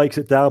 Hebner makes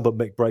it down, but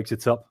Mick breaks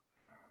it up.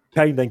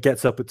 Kane then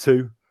gets up at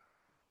 2.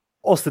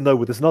 Austin, though,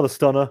 with another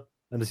stunner,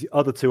 and as the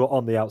other two are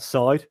on the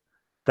outside,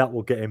 that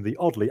will get him the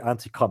oddly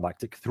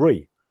anticlimactic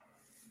 3.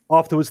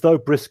 Afterwards, though,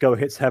 Briscoe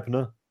hits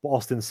Hebner, but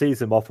Austin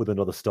sees him off with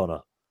another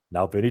stunner.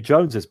 Now Vinnie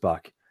Jones is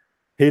back.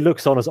 He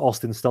looks on as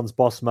Austin stuns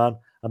Bossman,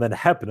 and then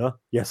Hebner,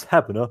 yes,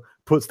 Hebner,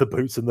 puts the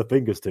boots and the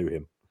fingers to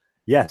him.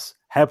 Yes,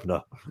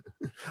 Hebner.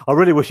 I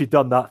really wish he'd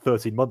done that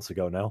 13 months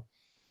ago now.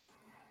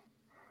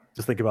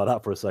 Just think about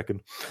that for a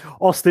second.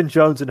 Austin,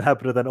 Jones, and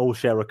Hebner then all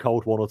share a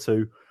cold 1 or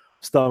 2.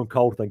 Stone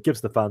Cold then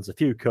gives the fans a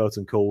few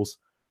curtain calls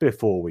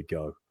before we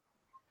go.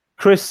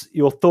 Chris,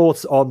 your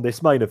thoughts on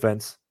this main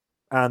event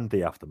and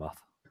the aftermath?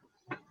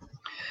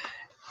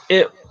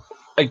 It,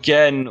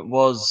 again,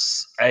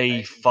 was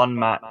a fun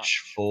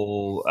match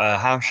for a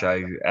house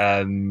show.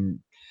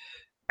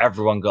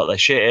 Everyone got their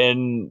shit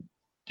in.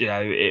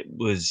 It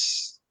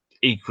was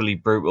equally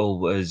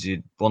brutal as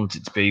you'd want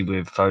it to be,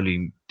 with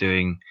Foley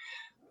doing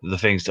the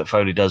things that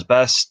Foley does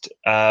best.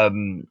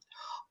 The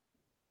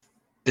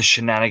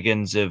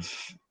shenanigans of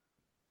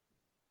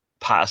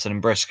Patterson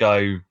and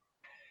Briscoe.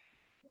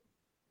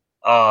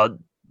 Can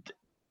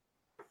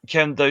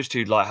those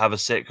two have a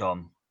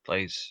sitcom,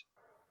 please?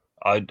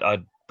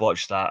 I'd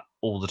watch that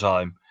all the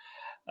time.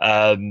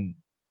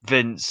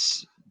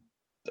 Vince,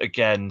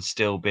 again,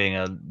 still being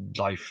a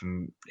life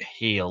and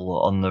heel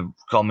on the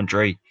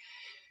commentary.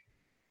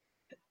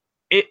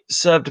 It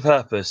served a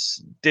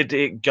purpose. Did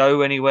it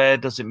go anywhere?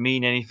 Does it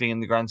mean anything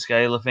in the grand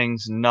scale of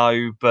things?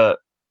 No, but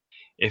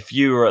if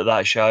you were at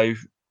that show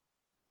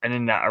and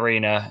in that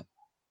arena,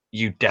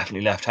 you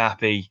definitely left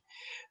happy.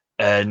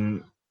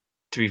 And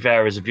to be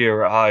fair, as a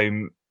viewer at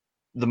home,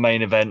 the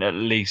main event at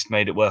least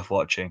made it worth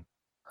watching.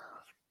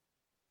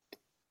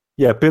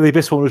 Yeah, Billy,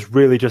 this one was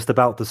really just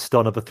about the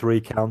stun of the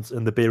 3 counts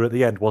and the beer at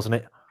the end, wasn't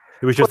it?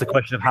 It was just a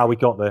question of how we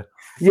got there.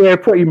 Yeah,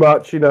 pretty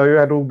much. You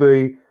had all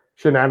the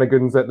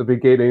shenanigans at the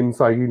beginning,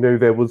 so you knew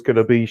there was going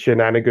to be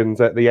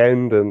shenanigans at the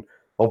end, and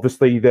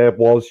obviously there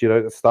was,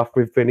 the stuff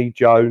with Vinnie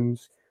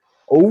Jones.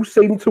 All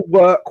seemed to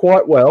work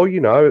quite well.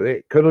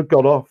 It could have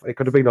gone off. It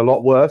could have been a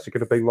lot worse. It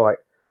could have been like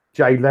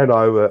Jay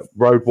Leno at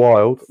Road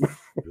Wild.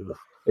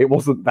 It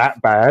wasn't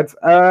that bad.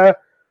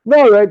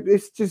 No,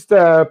 it's just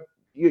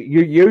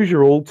your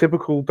usual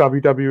typical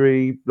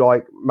WWE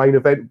main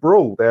event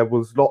brawl. There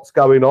was lots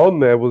going on.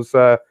 There was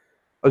a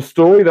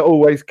story that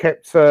always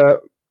kept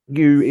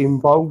you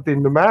involved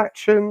in the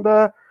match, and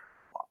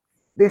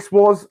this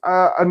was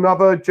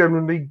another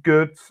generally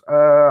good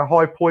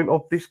high point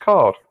of this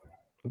card,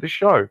 of this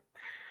show.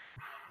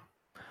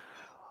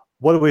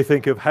 What do we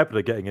think of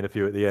Hebner getting in a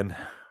few at the end?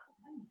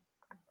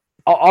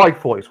 I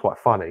thought it was quite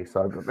funny.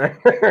 So,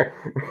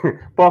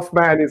 Boss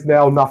Man is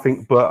now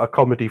nothing but a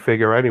comedy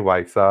figure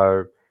anyway.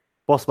 So,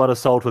 Bossman has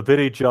sold for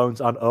Vinnie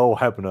Jones and Earl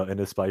Hebner in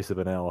the space of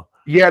an hour.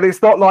 Yeah, and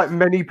it's not like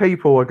many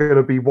people are going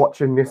to be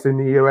watching this in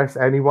the US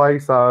anyway,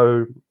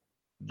 so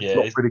it's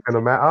not really going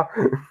to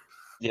matter.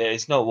 Yeah,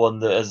 it's not one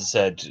that, as I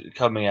said,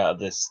 coming out of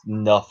this,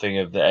 nothing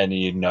of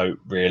any note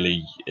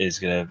really is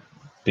going to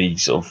be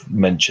sort of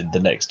mentioned the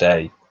next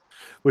day.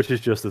 Which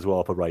is just as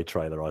well for Ray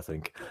Traylor, I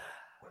think.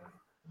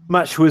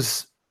 Match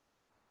was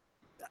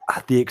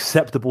at the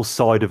acceptable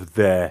side of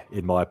there,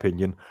 in my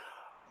opinion.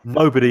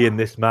 Nobody in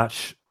this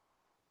match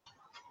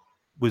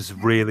was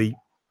really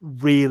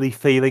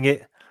feeling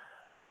it.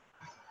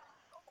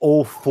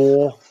 All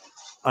 4,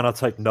 and I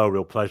take no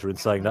real pleasure in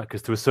saying that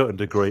because to a certain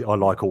degree, I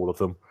like all of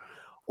them.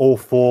 All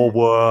 4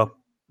 were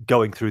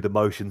going through the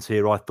motions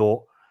here, I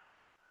thought.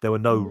 There were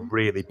no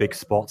really big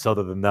spots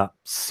other than that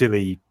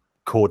silly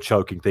cord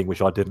choking thing,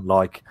 which I didn't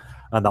like,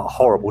 and that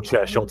horrible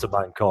chair shot to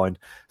Mankind.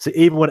 So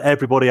even when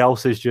everybody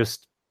else is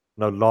just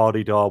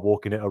la-di-da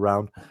walking it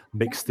around,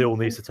 Mick still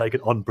needs to take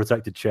an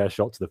unprotected chair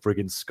shot to the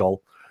friggin'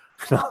 skull.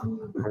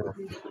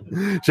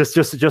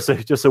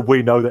 just so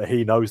we know that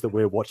he knows that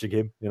we're watching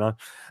him,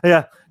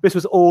 Yeah, this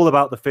was all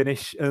about the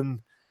finish,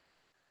 and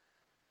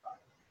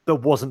there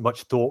wasn't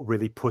much thought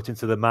really put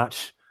into the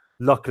match.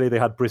 Luckily, they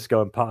had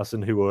Briscoe and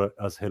Patterson, who were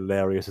as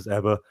hilarious as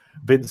ever.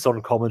 Vince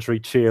on commentary,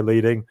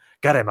 cheerleading.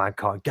 Get him,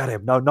 Mankind, get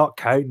him. No, not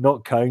Kane,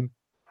 not Kane.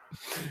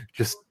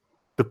 Just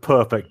the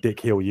perfect dick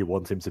heel you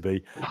want him to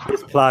be.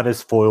 His plan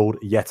is foiled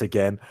yet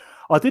again.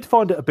 I did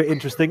find it a bit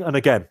interesting, and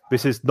again,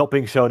 this is not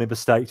being shown in the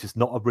States. It's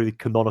not a really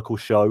canonical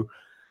show,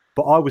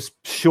 but I was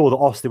sure that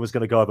Austin was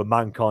going to go over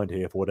Mankind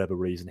here for whatever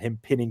reason. Him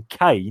pinning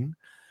Kane,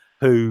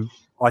 who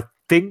I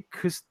think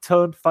has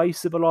turned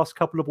face in the last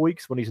couple of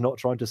weeks when he's not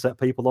trying to set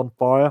people on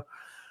fire.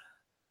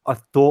 I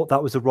thought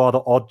that was a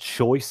rather odd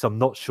choice. I'm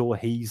not sure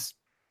he's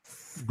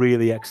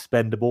really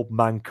expendable.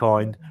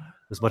 Mankind,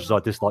 as much as I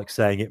dislike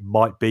saying it,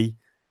 might be.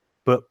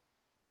 But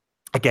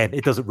again,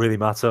 it doesn't really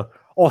matter.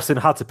 Austin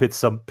had to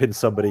pin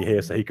somebody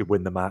here so he could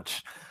win the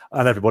match,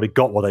 and everybody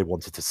got what they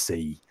wanted to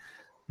see.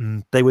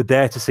 They were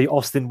there to see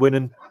Austin win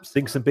and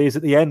sink some beers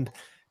at the end.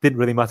 Didn't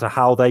really matter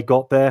how they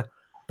got there.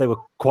 They were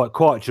quite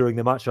quiet during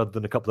the match, other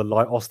than a couple of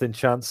light Austin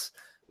chants,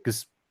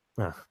 because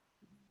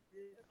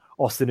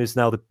Austin is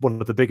now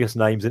one of the biggest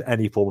names in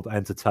any form of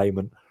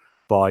entertainment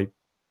by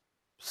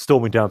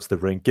storming down to the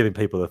ring, giving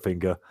people a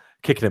finger,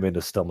 kicking him in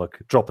the stomach,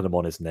 dropping him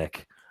on his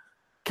neck,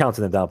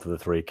 counting them down for the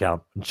 3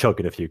 count, and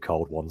chugging a few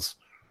cold ones.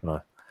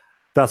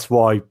 That's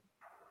why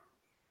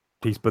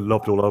he's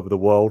beloved all over the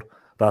world.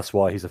 That's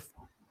why he's a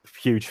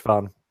huge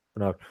fan.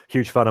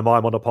 Huge fan of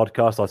mine on the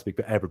podcast. I speak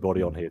for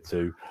everybody on here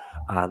too.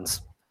 And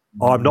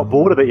I'm not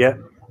bored of it yet.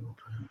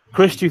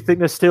 Chris, do you think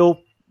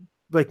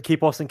they can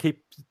keep Austin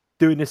keep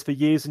doing this for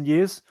years and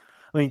years?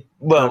 I mean,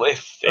 well,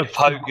 if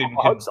Hogan I can,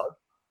 hope so.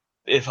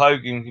 if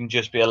Hogan can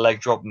just be a leg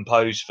dropping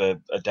pose for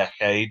a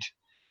decade,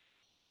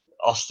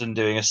 Austin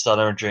doing a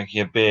stunner and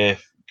drinking a beer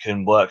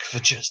can work for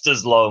just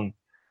as long.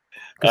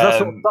 Because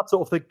that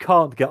sort of thing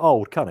can't get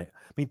old, can it?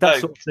 I mean, that No.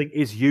 sort of thing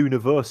is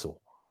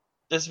universal.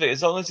 That's the thing,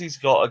 as long as he's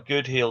got a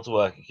good heel to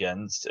work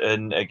against,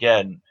 and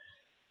again,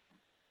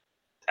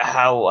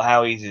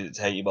 how easy is it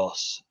to hate your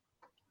boss?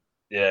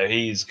 You know,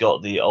 he's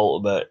got the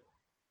ultimate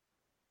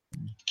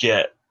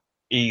get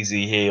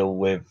easy heel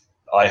with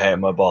I hate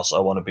my boss, I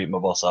want to beat my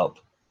boss up.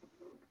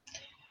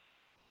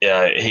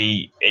 Yeah,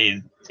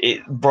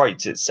 it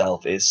writes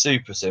itself. It's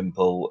super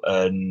simple,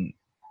 and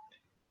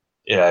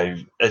you know,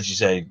 as you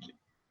say,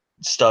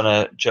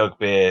 stunner, chug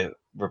beer,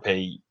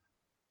 repeat,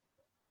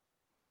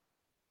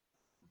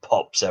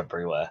 pops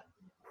everywhere.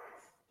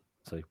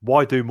 So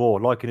why do more?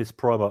 Like in his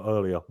promo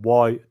earlier,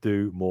 why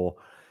do more?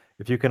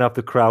 If you can have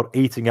the crowd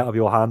eating out of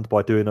your hand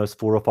by doing those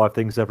 4 or 5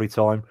 things every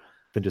time,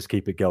 then just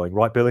keep it going.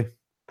 Right, Billy?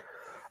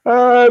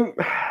 I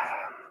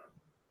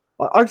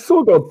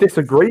sort of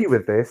disagree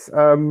with this.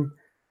 The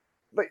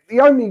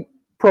only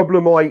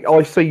problem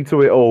I see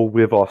to it all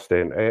with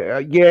Austin,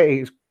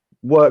 it's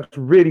worked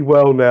really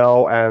well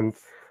now, and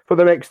for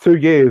the next 2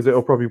 years,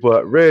 it'll probably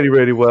work really,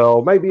 really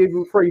well. Maybe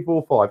even 3,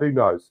 4, 5, who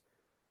knows?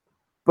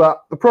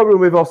 But the problem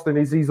with Austin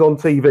is he's on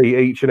TV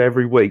each and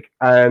every week,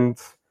 and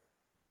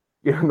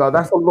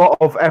that's a lot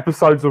of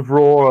episodes of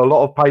Raw, a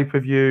lot of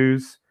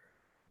pay-per-views.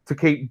 To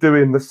keep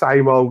doing the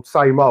same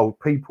old,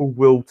 people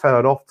will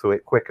turn off to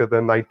it quicker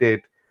than they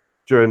did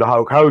during the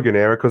Hulk Hogan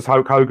era, because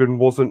Hulk Hogan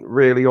wasn't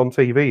really on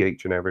TV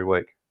each and every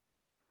week.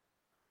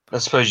 I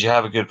suppose you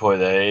have a good point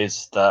there,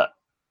 is that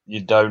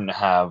you don't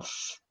have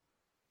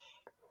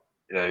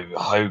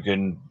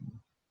Hogan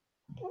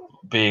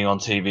being on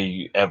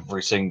TV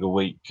every single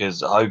week,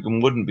 because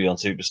Hogan wouldn't be on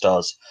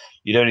Superstars.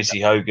 You'd only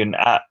see Hogan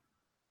at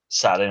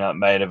Saturday Night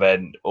Main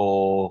Event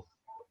or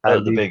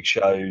at the big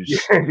shows.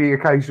 Yeah, the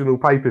occasional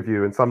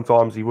pay-per-view, and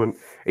sometimes he wouldn't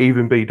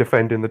even be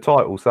defending the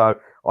title. So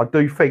I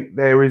do think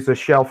there is a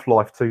shelf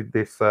life to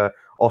this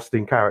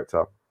Austin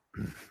character.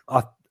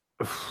 My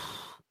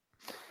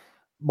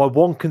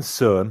one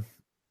concern,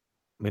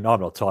 I mean,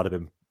 I'm not tired of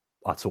him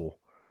at all,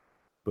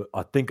 but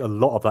I think a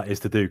lot of that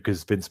is to do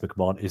because Vince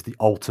McMahon is the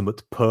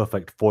ultimate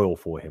perfect foil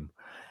for him.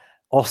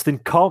 Austin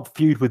can't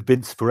feud with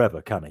Vince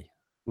forever, can he?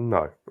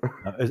 No.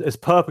 As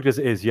perfect as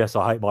it is, yes,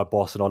 I hate my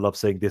boss and I love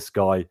seeing this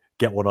guy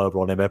get one over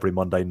on him every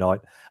Monday night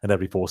and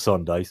every 4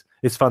 Sundays.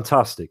 It's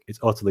fantastic. It's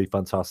utterly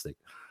fantastic.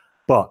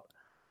 But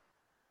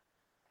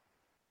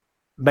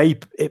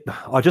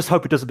I just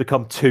hope it doesn't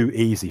become too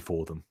easy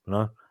for them.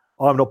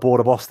 I'm not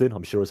bored of Austin.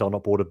 I'm sure I'm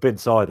not bored of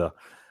Vince either.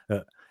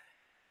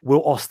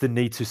 Will Austin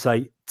need to,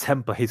 say,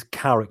 temper his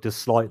character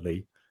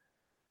slightly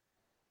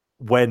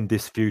when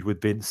this feud with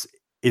Vince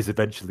is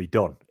eventually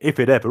done, if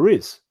it ever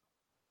is?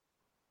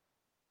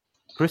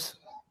 Chris?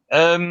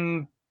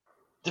 The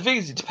thing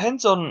is, it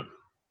depends on,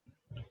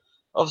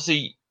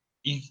 obviously,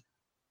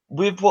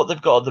 with what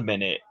they've got at the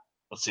minute,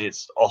 obviously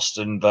it's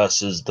Austin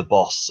versus the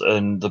boss,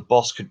 and the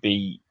boss could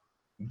be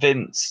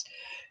Vince.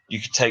 You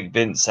could take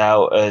Vince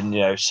out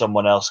and,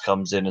 someone else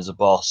comes in as a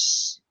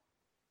boss,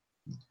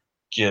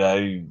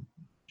 a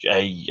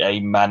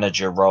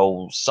manager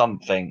role,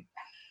 something.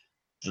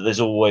 There's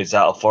always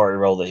that authority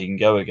role that he can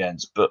go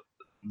against. But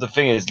the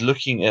thing is,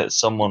 looking at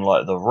someone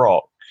like The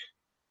Rock,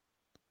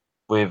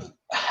 with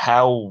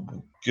how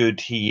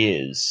good he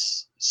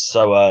is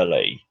so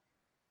early,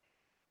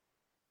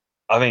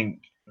 I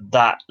think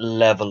that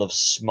level of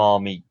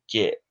smarmy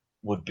git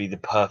would be the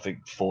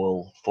perfect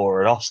foil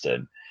for an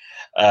Austin.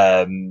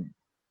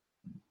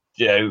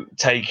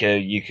 Taker,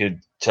 you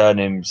could turn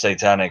him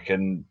satanic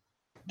and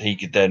he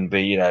could then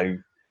be,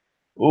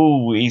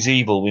 oh, he's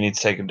evil, we need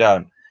to take him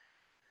down.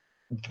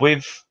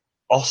 With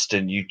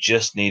Austin, you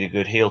just need a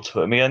good heel to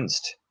put him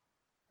against.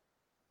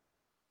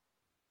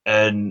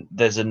 And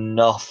there's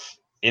enough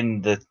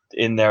in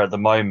there at the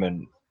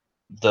moment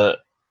that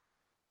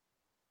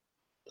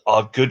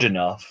are good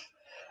enough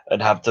and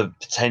have the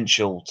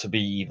potential to be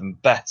even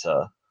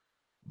better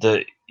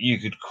that you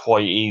could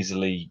quite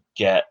easily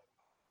get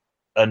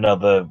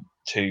another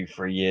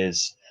 2-3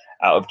 years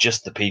out of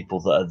just the people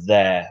that are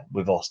there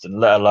with Austin,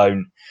 let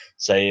alone,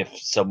 say, if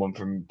someone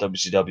from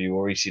WCW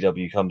or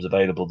ECW comes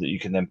available that you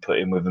can then put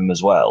in with him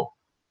as well.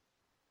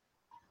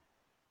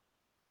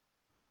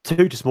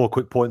 2 just more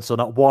quick points on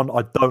that. One,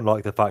 I don't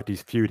like the fact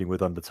he's feuding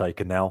with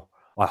Undertaker now.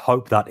 I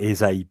hope that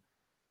is a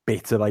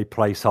bit of a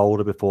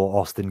placeholder before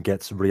Austin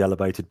gets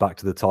re-elevated back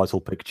to the title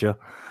picture.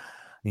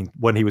 I mean,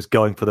 when he was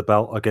going for the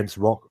belt against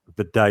Rock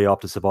the day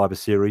after Survivor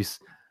Series,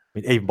 I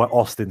mean, even by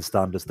Austin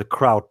standards, the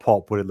crowd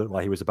pop when it looked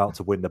like he was about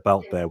to win the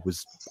belt there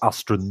was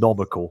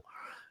astronomical.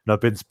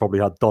 Vince probably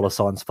had dollar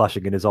signs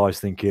flashing in his eyes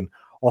thinking,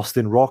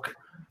 Austin Rock,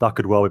 that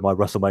could well be my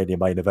WrestleMania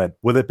main event.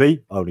 Will it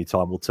be? Only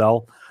time will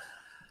tell.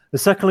 And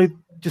secondly,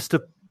 just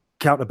to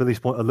counter Billy's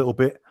point a little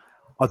bit,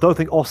 I don't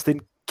think Austin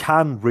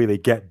can really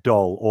get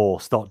dull or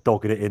start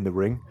dogging it in the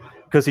ring,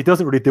 because he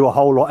doesn't really do a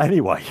whole lot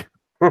anyway.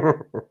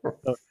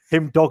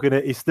 Him dogging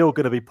it, he's still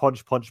going to be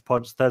punch, punch,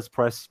 punch, Thez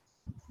press,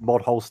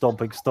 mod hole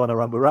stomping,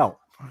 stunner, and we're out.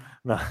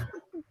 No,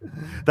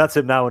 that's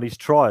him now, and he's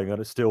trying, and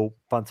it's still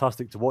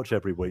fantastic to watch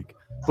every week.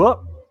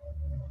 But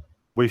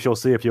we shall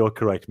see if you're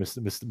correct,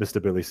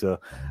 Mr. Billy, sir.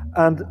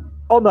 And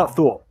on that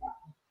thought,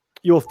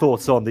 your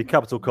thoughts on the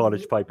Capital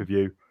Carnage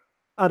pay-per-view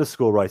and a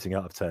score rating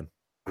out of 10.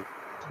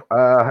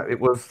 It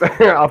was,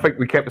 I think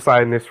we kept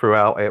saying this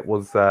throughout, it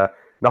was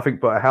nothing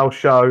but a house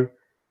show.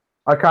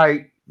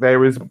 Okay,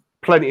 there is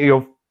plenty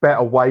of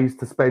better ways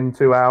to spend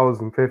 2 hours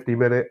and 50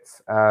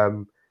 minutes.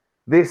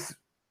 This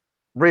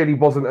really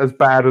wasn't as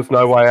bad as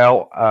No Way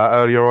Out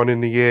earlier on in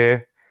the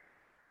year.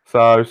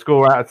 So,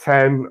 score out of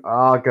 10,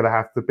 I'm going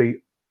to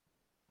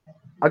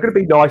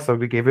be nice. I'm going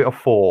to give it a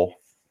 4.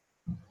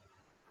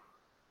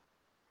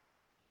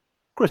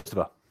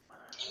 Christopher.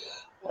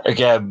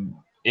 Again,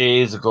 it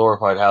is a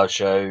glorified house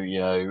show. You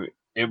know,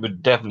 it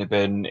would definitely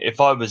been, if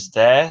I was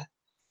there,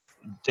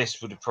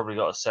 this would have probably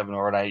got a 7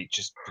 or an 8,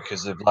 just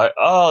because of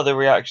the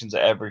reactions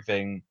to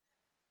everything,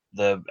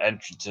 the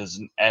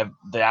entrances, and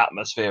the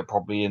atmosphere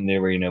probably in the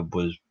arena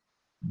was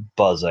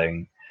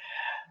buzzing.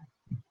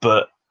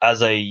 But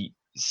as I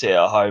sit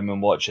at home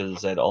and watch, as I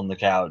said, on the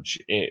couch,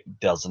 it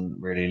doesn't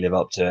really live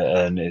up to it,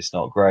 and it's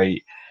not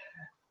great.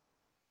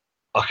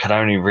 I can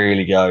only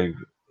really go.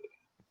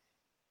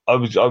 I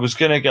was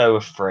gonna go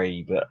with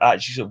 3, but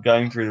actually, sort of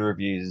going through the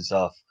reviews and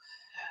stuff,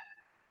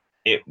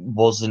 it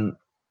wasn't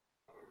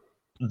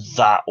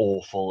that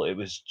awful. It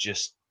was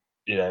just,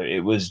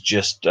 it was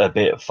just a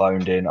bit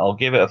phoned in. I'll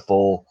give it a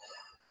 4,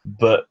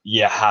 but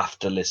you have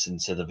to listen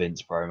to the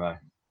Vince promo.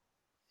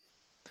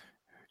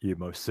 You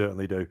most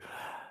certainly do.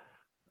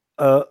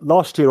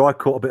 Last year, I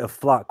caught a bit of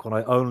flack when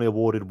I only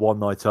awarded One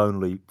Night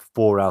Only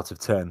 4 out of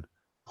 10,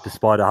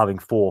 despite having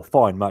 4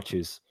 fine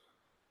matches.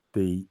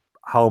 The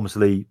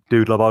Helmsley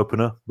Dude Love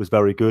opener was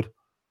very good.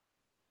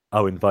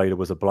 Owen Vader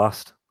was a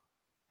blast.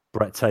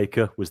 Brett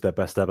Taker was their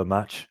best ever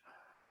match.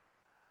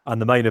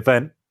 And the main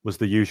event was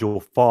the usual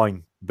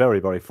fine, very,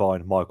 very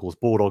fine Michaels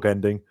Bulldog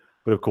ending.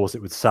 But of course,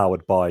 it was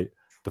soured by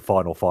the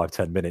final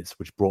 5-10 minutes,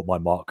 which brought my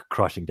mark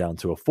crashing down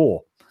to a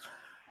 4.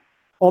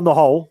 On the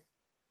whole,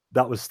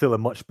 that was still a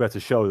much better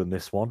show than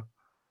this one.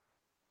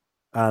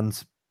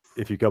 And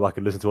if you go back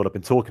and listen to what I've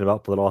been talking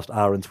about for the last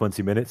hour and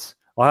 20 minutes,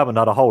 I haven't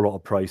had a whole lot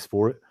of praise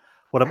for it.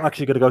 But I'm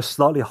actually going to go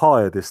slightly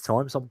higher this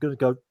time. So I'm going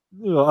to go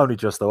only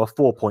just though, a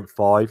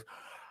 4.5.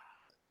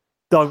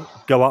 Don't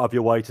go out of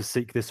your way to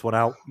seek this one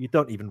out. You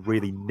don't even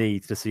really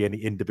need to see any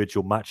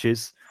individual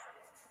matches.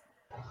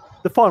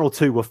 The final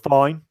 2 were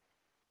fine.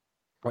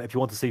 Right, if you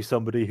want to see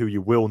somebody who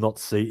you will not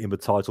see in the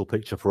title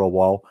picture for a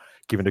while,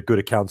 giving a good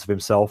account of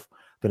himself,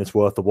 then it's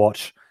worth a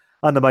watch.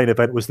 And the main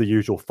event was the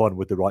usual fun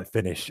with the right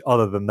finish.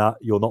 Other than that,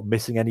 you're not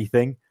missing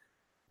anything.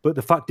 But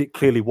the fact it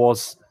clearly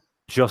was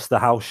just a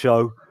house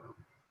show,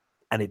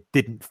 and it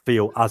didn't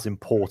feel as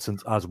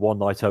important as One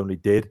Night Only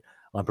did,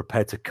 I'm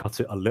prepared to cut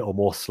it a little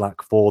more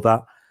slack for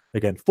that.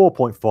 Again,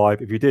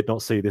 4.5. If you did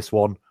not see this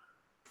one,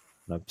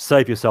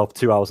 save yourself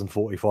 2 hours and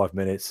 45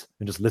 minutes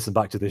and just listen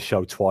back to this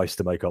show twice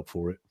to make up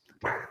for it.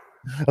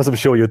 As I'm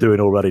sure you're doing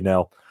already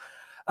now.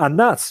 And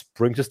that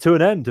brings us to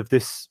an end of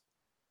this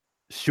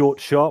short,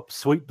 sharp,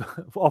 sweet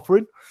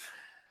offering.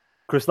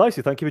 Chris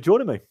Lacey, thank you for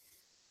joining me.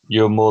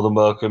 You're more than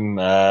welcome.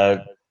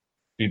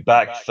 Be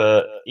back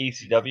for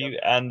ECW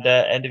and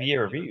end of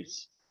year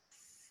reviews.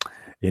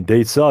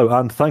 Indeed so.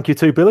 And thank you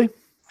too, Billy.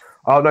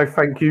 Oh, no,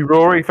 thank you,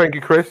 Rory. Thank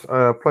you, Chris.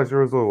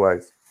 Pleasure as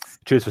always.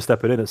 Cheers for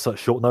stepping in at such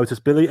short notice,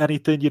 Billy.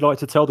 Anything you'd like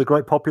to tell the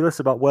great populace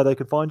about where they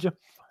can find you?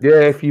 Yeah,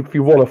 if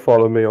you want to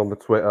follow me on the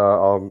Twitter,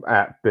 I'm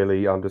at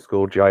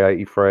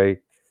Billy_J83.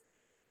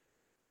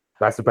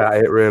 That's about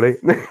it, really.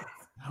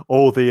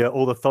 All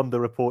the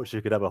Thunder reports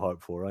you could ever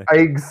hope for, right?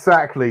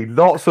 Exactly.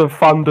 Lots of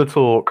Thunder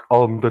talk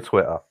on the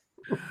Twitter.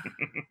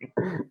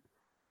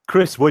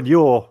 Chris, when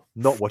you're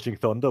not watching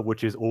Thunder,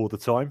 which is all the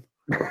time,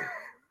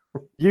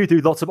 you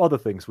do lots of other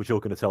things which you're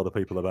going to tell the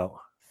people about.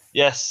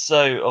 Yes,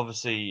 so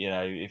obviously,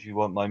 if you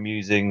want my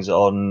musings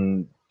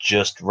on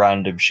just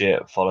random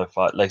shit, follow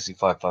Lacey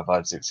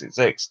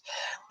 555666,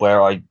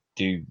 where I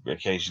do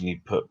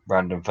occasionally put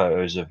random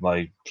photos of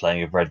my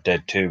playing of Red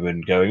Dead 2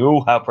 and going,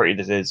 oh, how pretty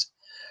this is.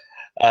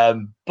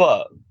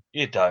 But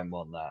you don't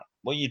want that.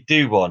 What you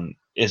do want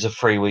is a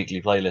free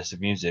weekly playlist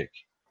of music.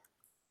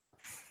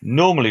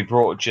 Normally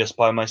brought just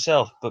by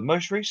myself, but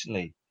most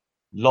recently,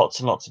 lots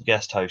and lots of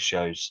guest host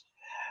shows,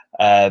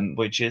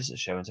 which is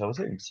Show and Tell with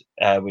Tunes,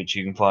 which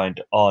you can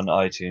find on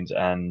iTunes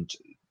and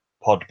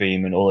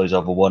Podbeam and all those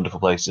other wonderful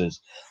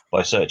places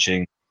by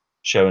searching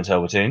Show and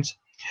Tell with Tunes.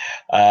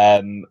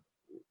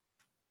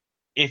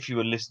 If you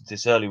were listening to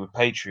this early with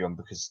Patreon,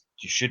 because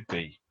you should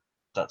be,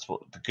 that's what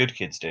the good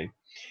kids do,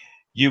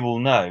 you will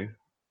know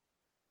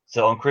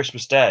that on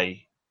Christmas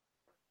Day,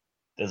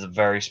 there's a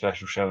very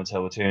special Show and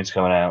Tell with Tunes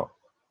coming out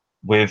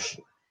with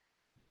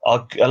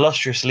our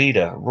illustrious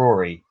leader,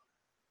 Rory,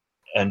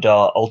 and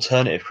our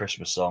alternative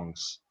Christmas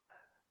songs.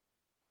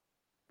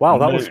 Wow,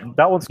 No-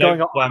 that one's no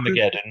going on Christmas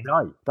Whamageddon.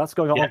 Day. That's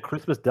going on Yeah. on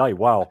Christmas Day.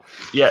 Wow.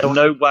 Yeah, So-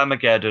 no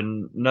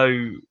Whamageddon,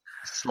 no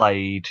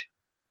Slade.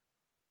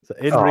 So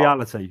in Oh.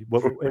 reality,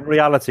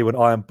 when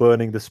I am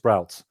burning the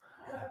sprouts,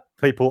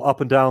 people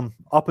up and down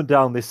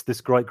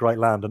this great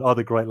land and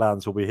other great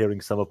lands will be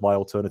hearing some of my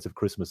alternative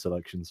Christmas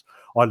selections.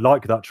 I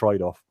like that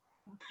trade-off.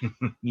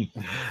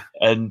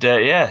 And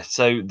yeah,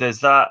 so there's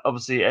that.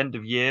 Obviously, end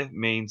of year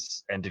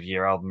means end of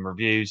year album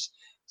reviews.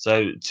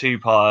 So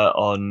 2-part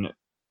on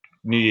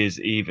New Year's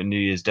Eve and New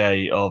Year's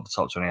Day of the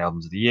top 20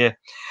 albums of the year.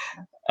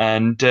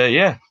 And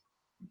yeah,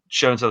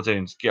 Show and Tell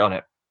Tunes, get on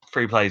it.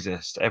 Free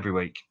playlist every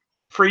week.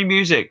 Free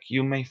music.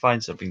 You may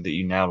find something that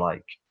you now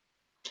like.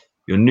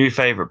 Your new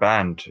favorite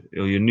band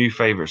or your new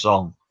favorite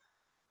song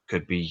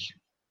could be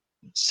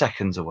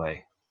seconds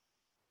away.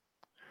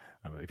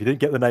 If you didn't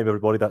get the name,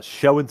 everybody, that's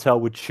Show and Tell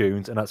with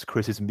Tunes, and that's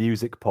Chris's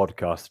music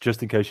podcast,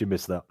 just in case you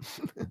missed that.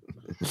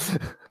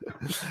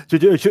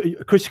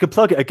 Chris, you can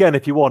plug it again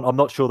if you want. I'm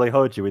not sure they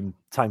heard you in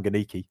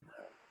Tanganyika.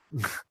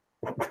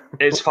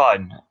 It's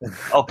fine.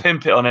 I'll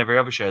pimp it on every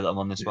other show that I'm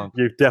on this month.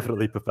 You've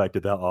definitely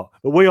perfected that art.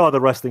 But we are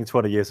the Wrestling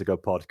 20 Years Ago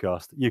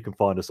podcast. You can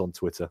find us on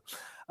Twitter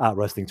at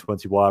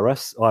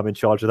Wrestling20YRS. I'm in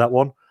charge of that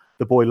one.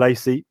 The boy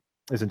Lacey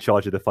is in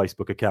charge of the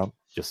Facebook account.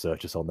 Just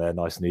search us on there,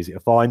 nice and easy to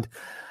find.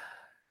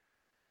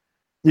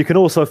 You can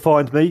also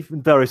find me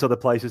in various other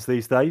places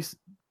these days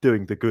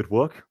doing the good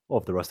work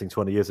of the Wrestling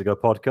 20 Years Ago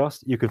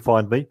podcast. You can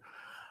find me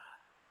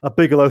at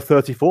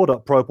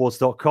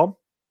bigelow34.proboards.com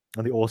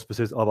and the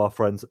auspices of our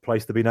friends at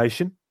Place to Be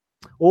Nation.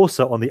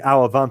 Also on the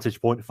Our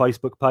Vantage Point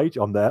Facebook page,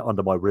 I'm there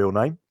under my real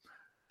name.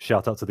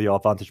 Shout out to the Our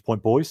Vantage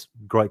Point boys.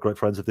 Great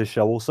friends of this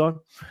show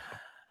also.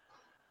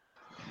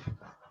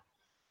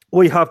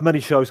 We have many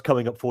shows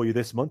coming up for you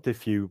this month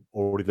if you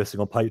already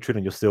listening on Patreon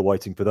and you're still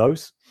waiting for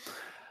those.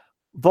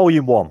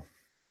 Volume 1.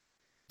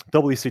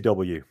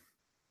 WCW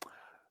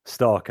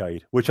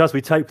Starrcade, which as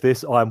we tape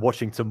this, I am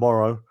watching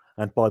tomorrow,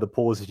 and by the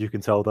pauses you can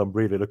tell that I'm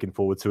really looking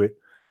forward to it.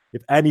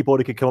 If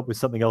anybody can come up with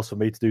something else for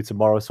me to do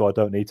tomorrow so I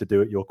don't need to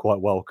do it, you're quite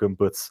welcome,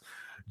 but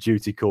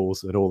duty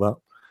calls and all that.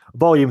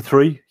 Volume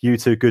 3, You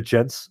Two Good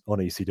Gents on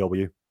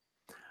ECW.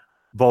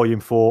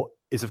 Volume 4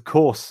 is, of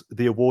course,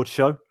 the award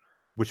show,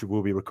 which we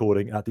will be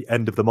recording at the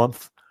end of the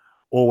month.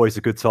 Always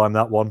a good time,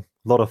 that one.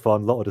 A lot of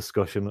fun, a lot of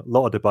discussion, a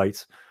lot of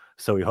debate,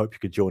 so we hope you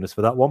could join us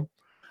for that one.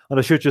 And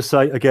I should just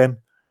say, again,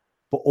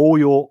 for all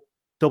your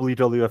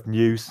WWF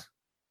news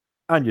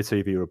and your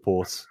TV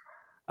reports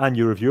and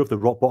your review of the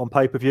Rock Bottom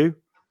pay-per-view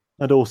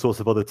and all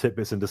sorts of other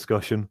tidbits and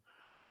discussion,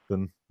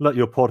 then let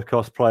your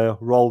podcast player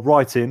roll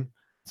right in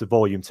to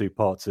Volume 2,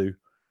 Part 2,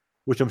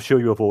 which I'm sure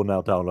you have all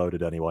now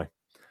downloaded anyway.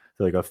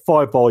 There you go.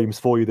 5 volumes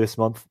for you this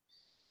month.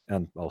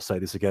 And I'll say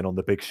this again on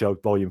the big show,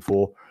 Volume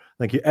 4.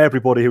 Thank you,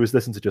 everybody who has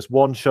listened to just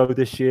one show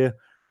this year,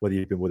 whether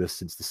you've been with us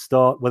since the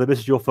start, whether this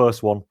is your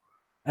first one.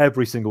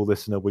 Every single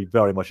listener, we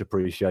very much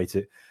appreciate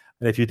it.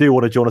 And if you do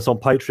want to join us on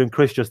Patreon,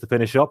 Chris, just to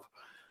finish up,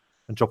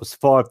 and drop us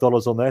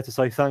 $5 on there to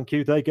say thank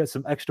you, they get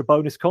some extra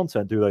bonus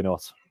content, do they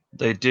not?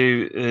 They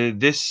do.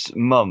 This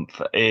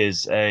month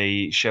is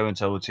a Show and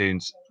Tell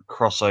Tunes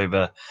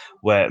crossover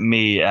where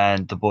me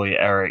and the boy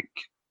Eric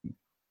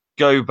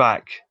go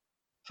back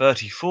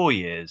 34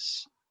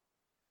 years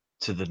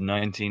to the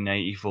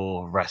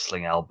 1984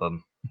 wrestling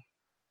album.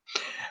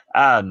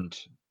 And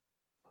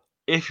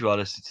if you are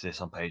listening to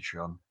this on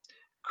Patreon,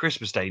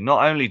 Christmas Day,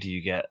 not only do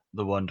you get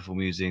the wonderful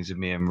musings of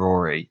me and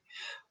Rory,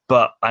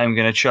 but I'm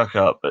going to chuck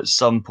up at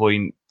some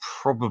point,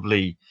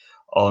 probably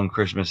on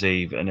Christmas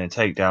Eve, and then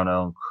take down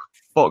on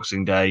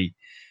Boxing Day.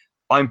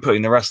 I'm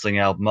putting the wrestling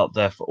album up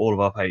there for all of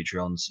our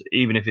Patreons.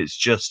 Even if it's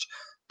just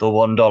the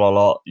 $1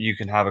 lot, you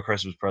can have a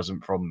Christmas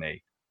present from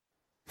me.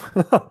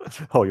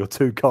 Oh, you're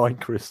too kind,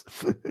 Chris.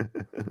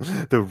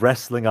 The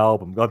wrestling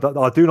album.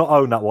 I do not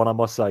own that one, I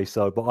must say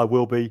so, but I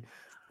will be.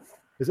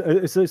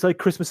 Is it say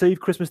Christmas Eve,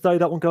 Christmas Day,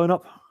 that one going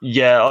up?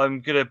 Yeah, I'm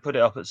going to put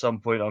it up at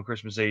some point on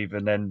Christmas Eve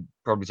and then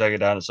probably take it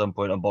down at some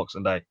point on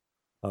Boxing Day.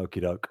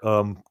 Okie doke.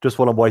 Just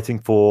while I'm waiting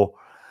for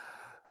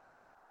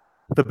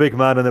the big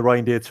man and the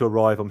reindeer to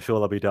arrive, I'm sure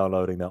they'll be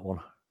downloading that one.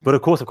 But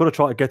of course, I've got to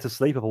try to get to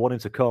sleep if I want him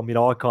to come. You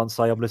know, I can't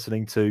say I'm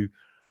listening to,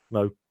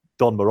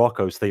 Don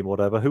Morocco's theme or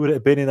whatever. Who would it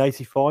have been in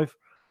 '85?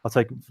 I'll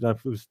take.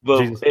 It was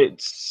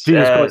Jesus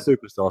Christ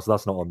Superstar, so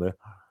that's not on there.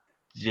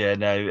 Yeah,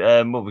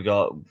 no. What we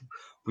got?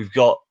 We've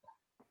got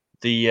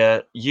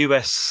the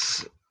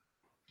US.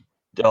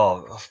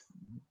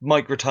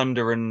 Mike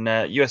Rotunda and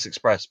US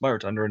Express, Mike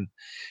Rotunda and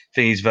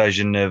Thingy's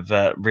version of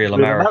Real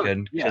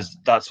American, because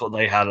that's what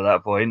they had at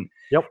that point.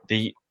 Yep.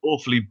 The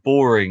awfully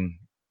boring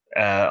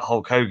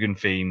Hulk Hogan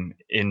theme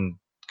in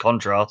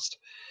contrast,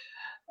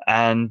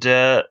 and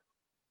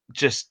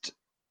just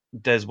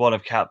there's one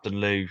of Captain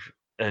Lou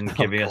and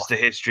giving us the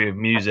history of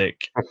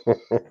music,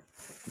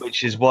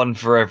 which is one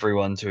for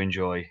everyone to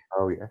enjoy.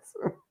 Oh, yes.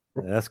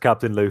 That's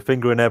Captain Lou,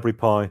 finger in every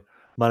pie.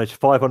 Managed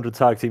 500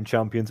 tag team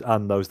champions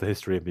and knows the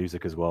history of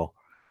music as well.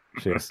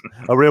 Cheers.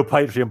 A real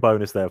Patreon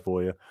bonus there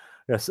for you.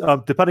 Yes,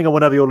 depending on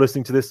whenever you're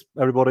listening to this,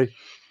 everybody,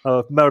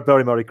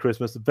 very Merry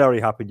Christmas, very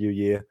Happy New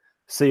Year.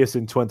 See us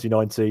in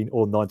 2019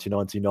 or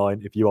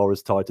 1999 if you are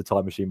as tied to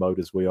Time Machine Mode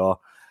as we are.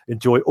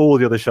 Enjoy all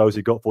the other shows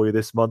we've got for you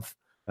this month.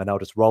 And now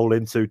just roll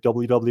into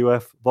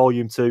WWF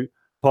Volume 2,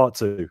 Part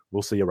 2.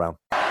 We'll see you around.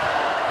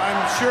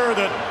 I'm sure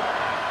that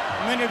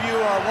many of you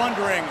are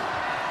wondering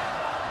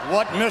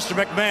what Mr.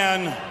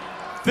 McMahon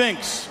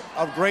thinks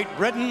of Great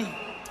Britain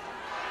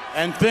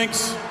and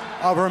thinks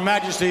of Her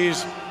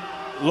Majesty's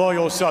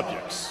loyal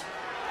subjects.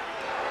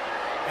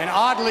 And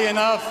oddly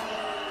enough,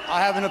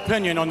 I have an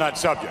opinion on that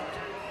subject.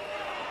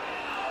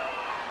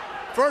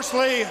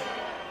 Firstly,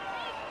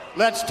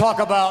 let's talk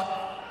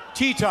about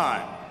tea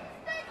time.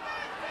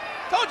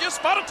 Told you,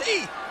 spot of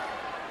tea.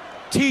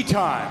 Tea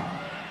time.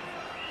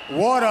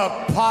 What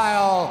a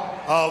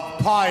pile of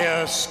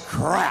pious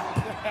crap.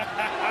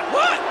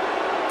 What?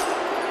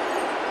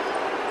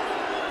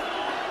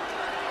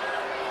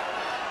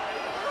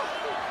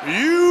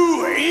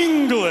 You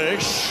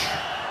English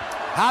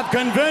have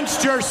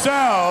convinced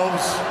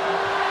yourselves.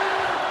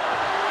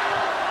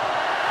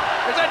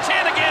 There's that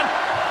chant again.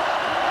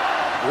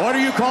 What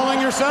are you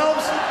calling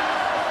yourselves?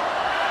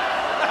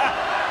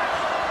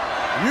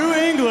 You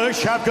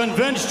English have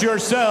convinced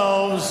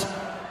yourselves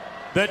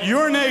that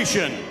your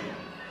nation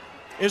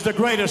is the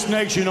greatest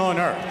nation on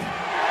earth.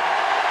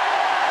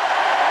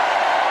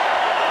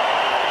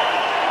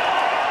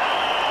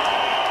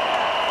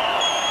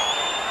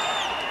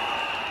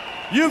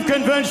 You've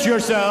convinced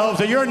yourselves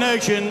that your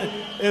nation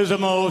is the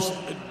most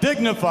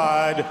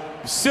dignified,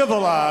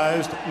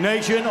 civilized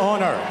nation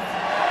on earth.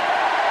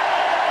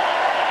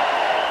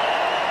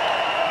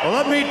 Well,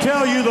 let me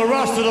tell you, the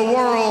rest of the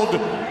world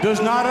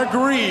does not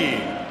agree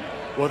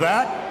with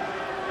that.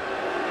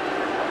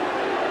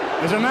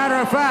 As a matter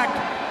of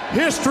fact,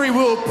 history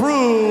will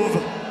prove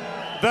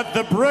that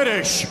the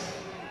British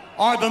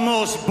are the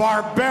most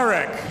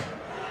barbaric,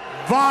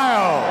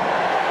 vile,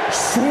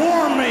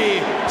 swarmy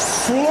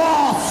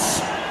sloths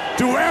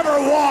to ever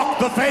walk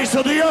the face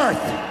of the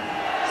earth.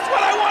 That's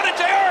what I wanted,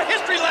 JR, a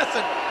history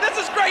lesson. This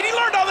is great. He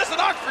learned all this at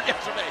Oxford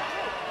yesterday.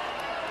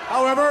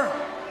 However,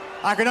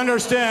 I can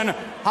understand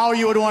how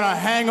you would want to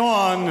hang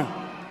on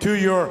to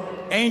your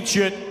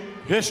ancient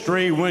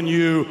history when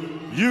you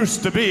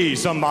used to be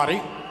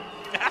somebody.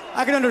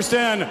 I can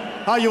understand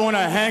how you want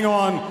to hang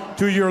on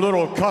to your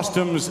little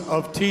customs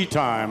of tea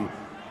time.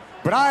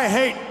 But I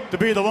hate to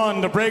be the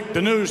one to break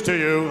the news to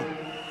you,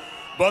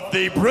 but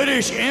the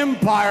British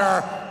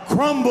Empire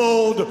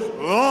crumbled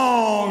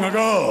long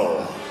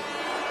ago.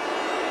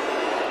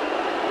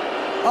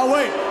 Oh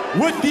wait,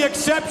 with the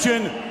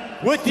exception,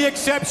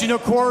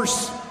 of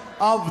course,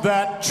 of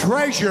that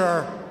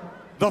treasure,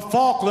 the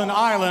Falkland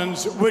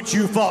Islands, which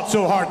you fought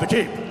so hard to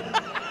keep.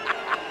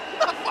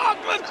 The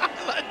Falkland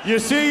Islands. You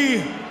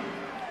see,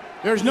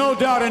 there's no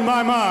doubt in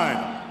my mind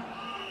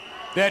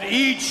that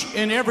each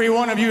and every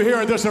one of you here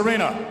at this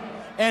arena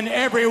and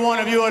every one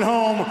of you at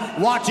home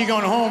watching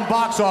on home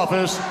box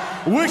office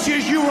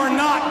wishes you were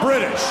not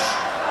British.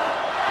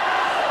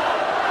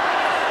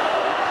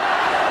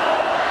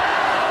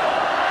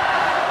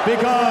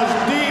 Because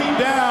deep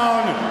down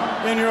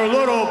in your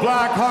little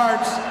black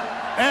hearts,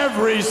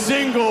 every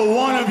single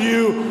one of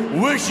you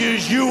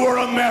wishes you were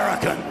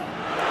American.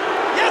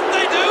 Yes,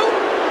 they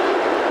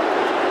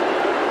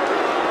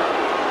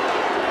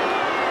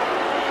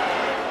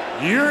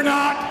do. You're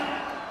not,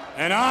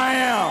 and I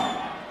am.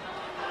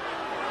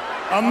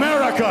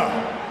 America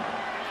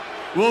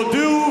will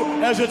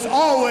do as it's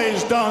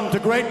always done to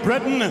Great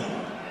Britain.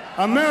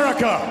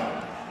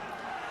 America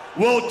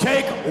will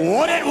take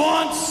what it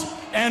wants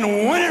and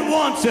when it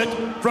wants it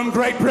from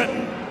Great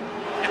Britain.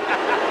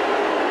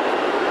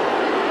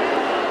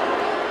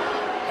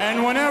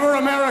 And whenever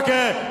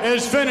America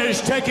is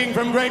finished taking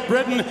from Great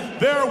Britain,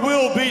 there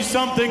will be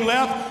something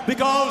left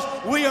because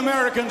we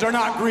Americans are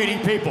not greedy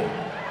people.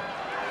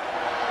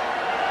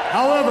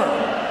 However,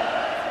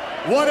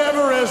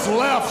 whatever is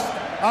left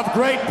of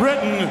Great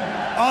Britain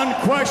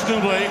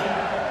unquestionably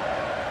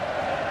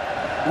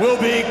will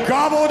be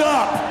gobbled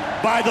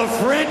up by the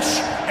French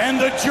and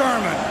the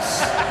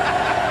Germans.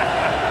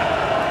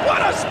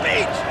 What a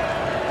speech!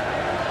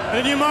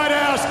 And you might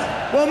ask,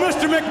 well,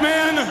 Mr.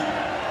 McMahon,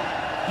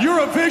 you're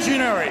a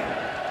visionary.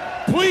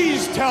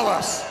 Please tell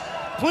us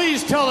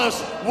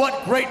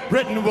what Great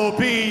Britain will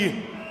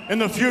be in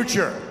the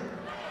future.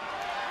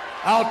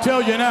 I'll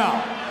tell you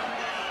now.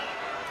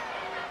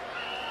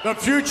 The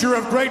future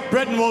of Great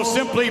Britain will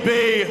simply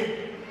be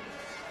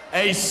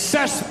a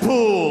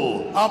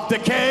cesspool of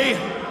decay,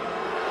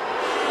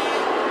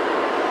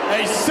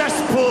 a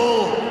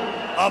cesspool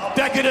of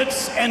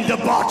decadence and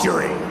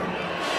debauchery.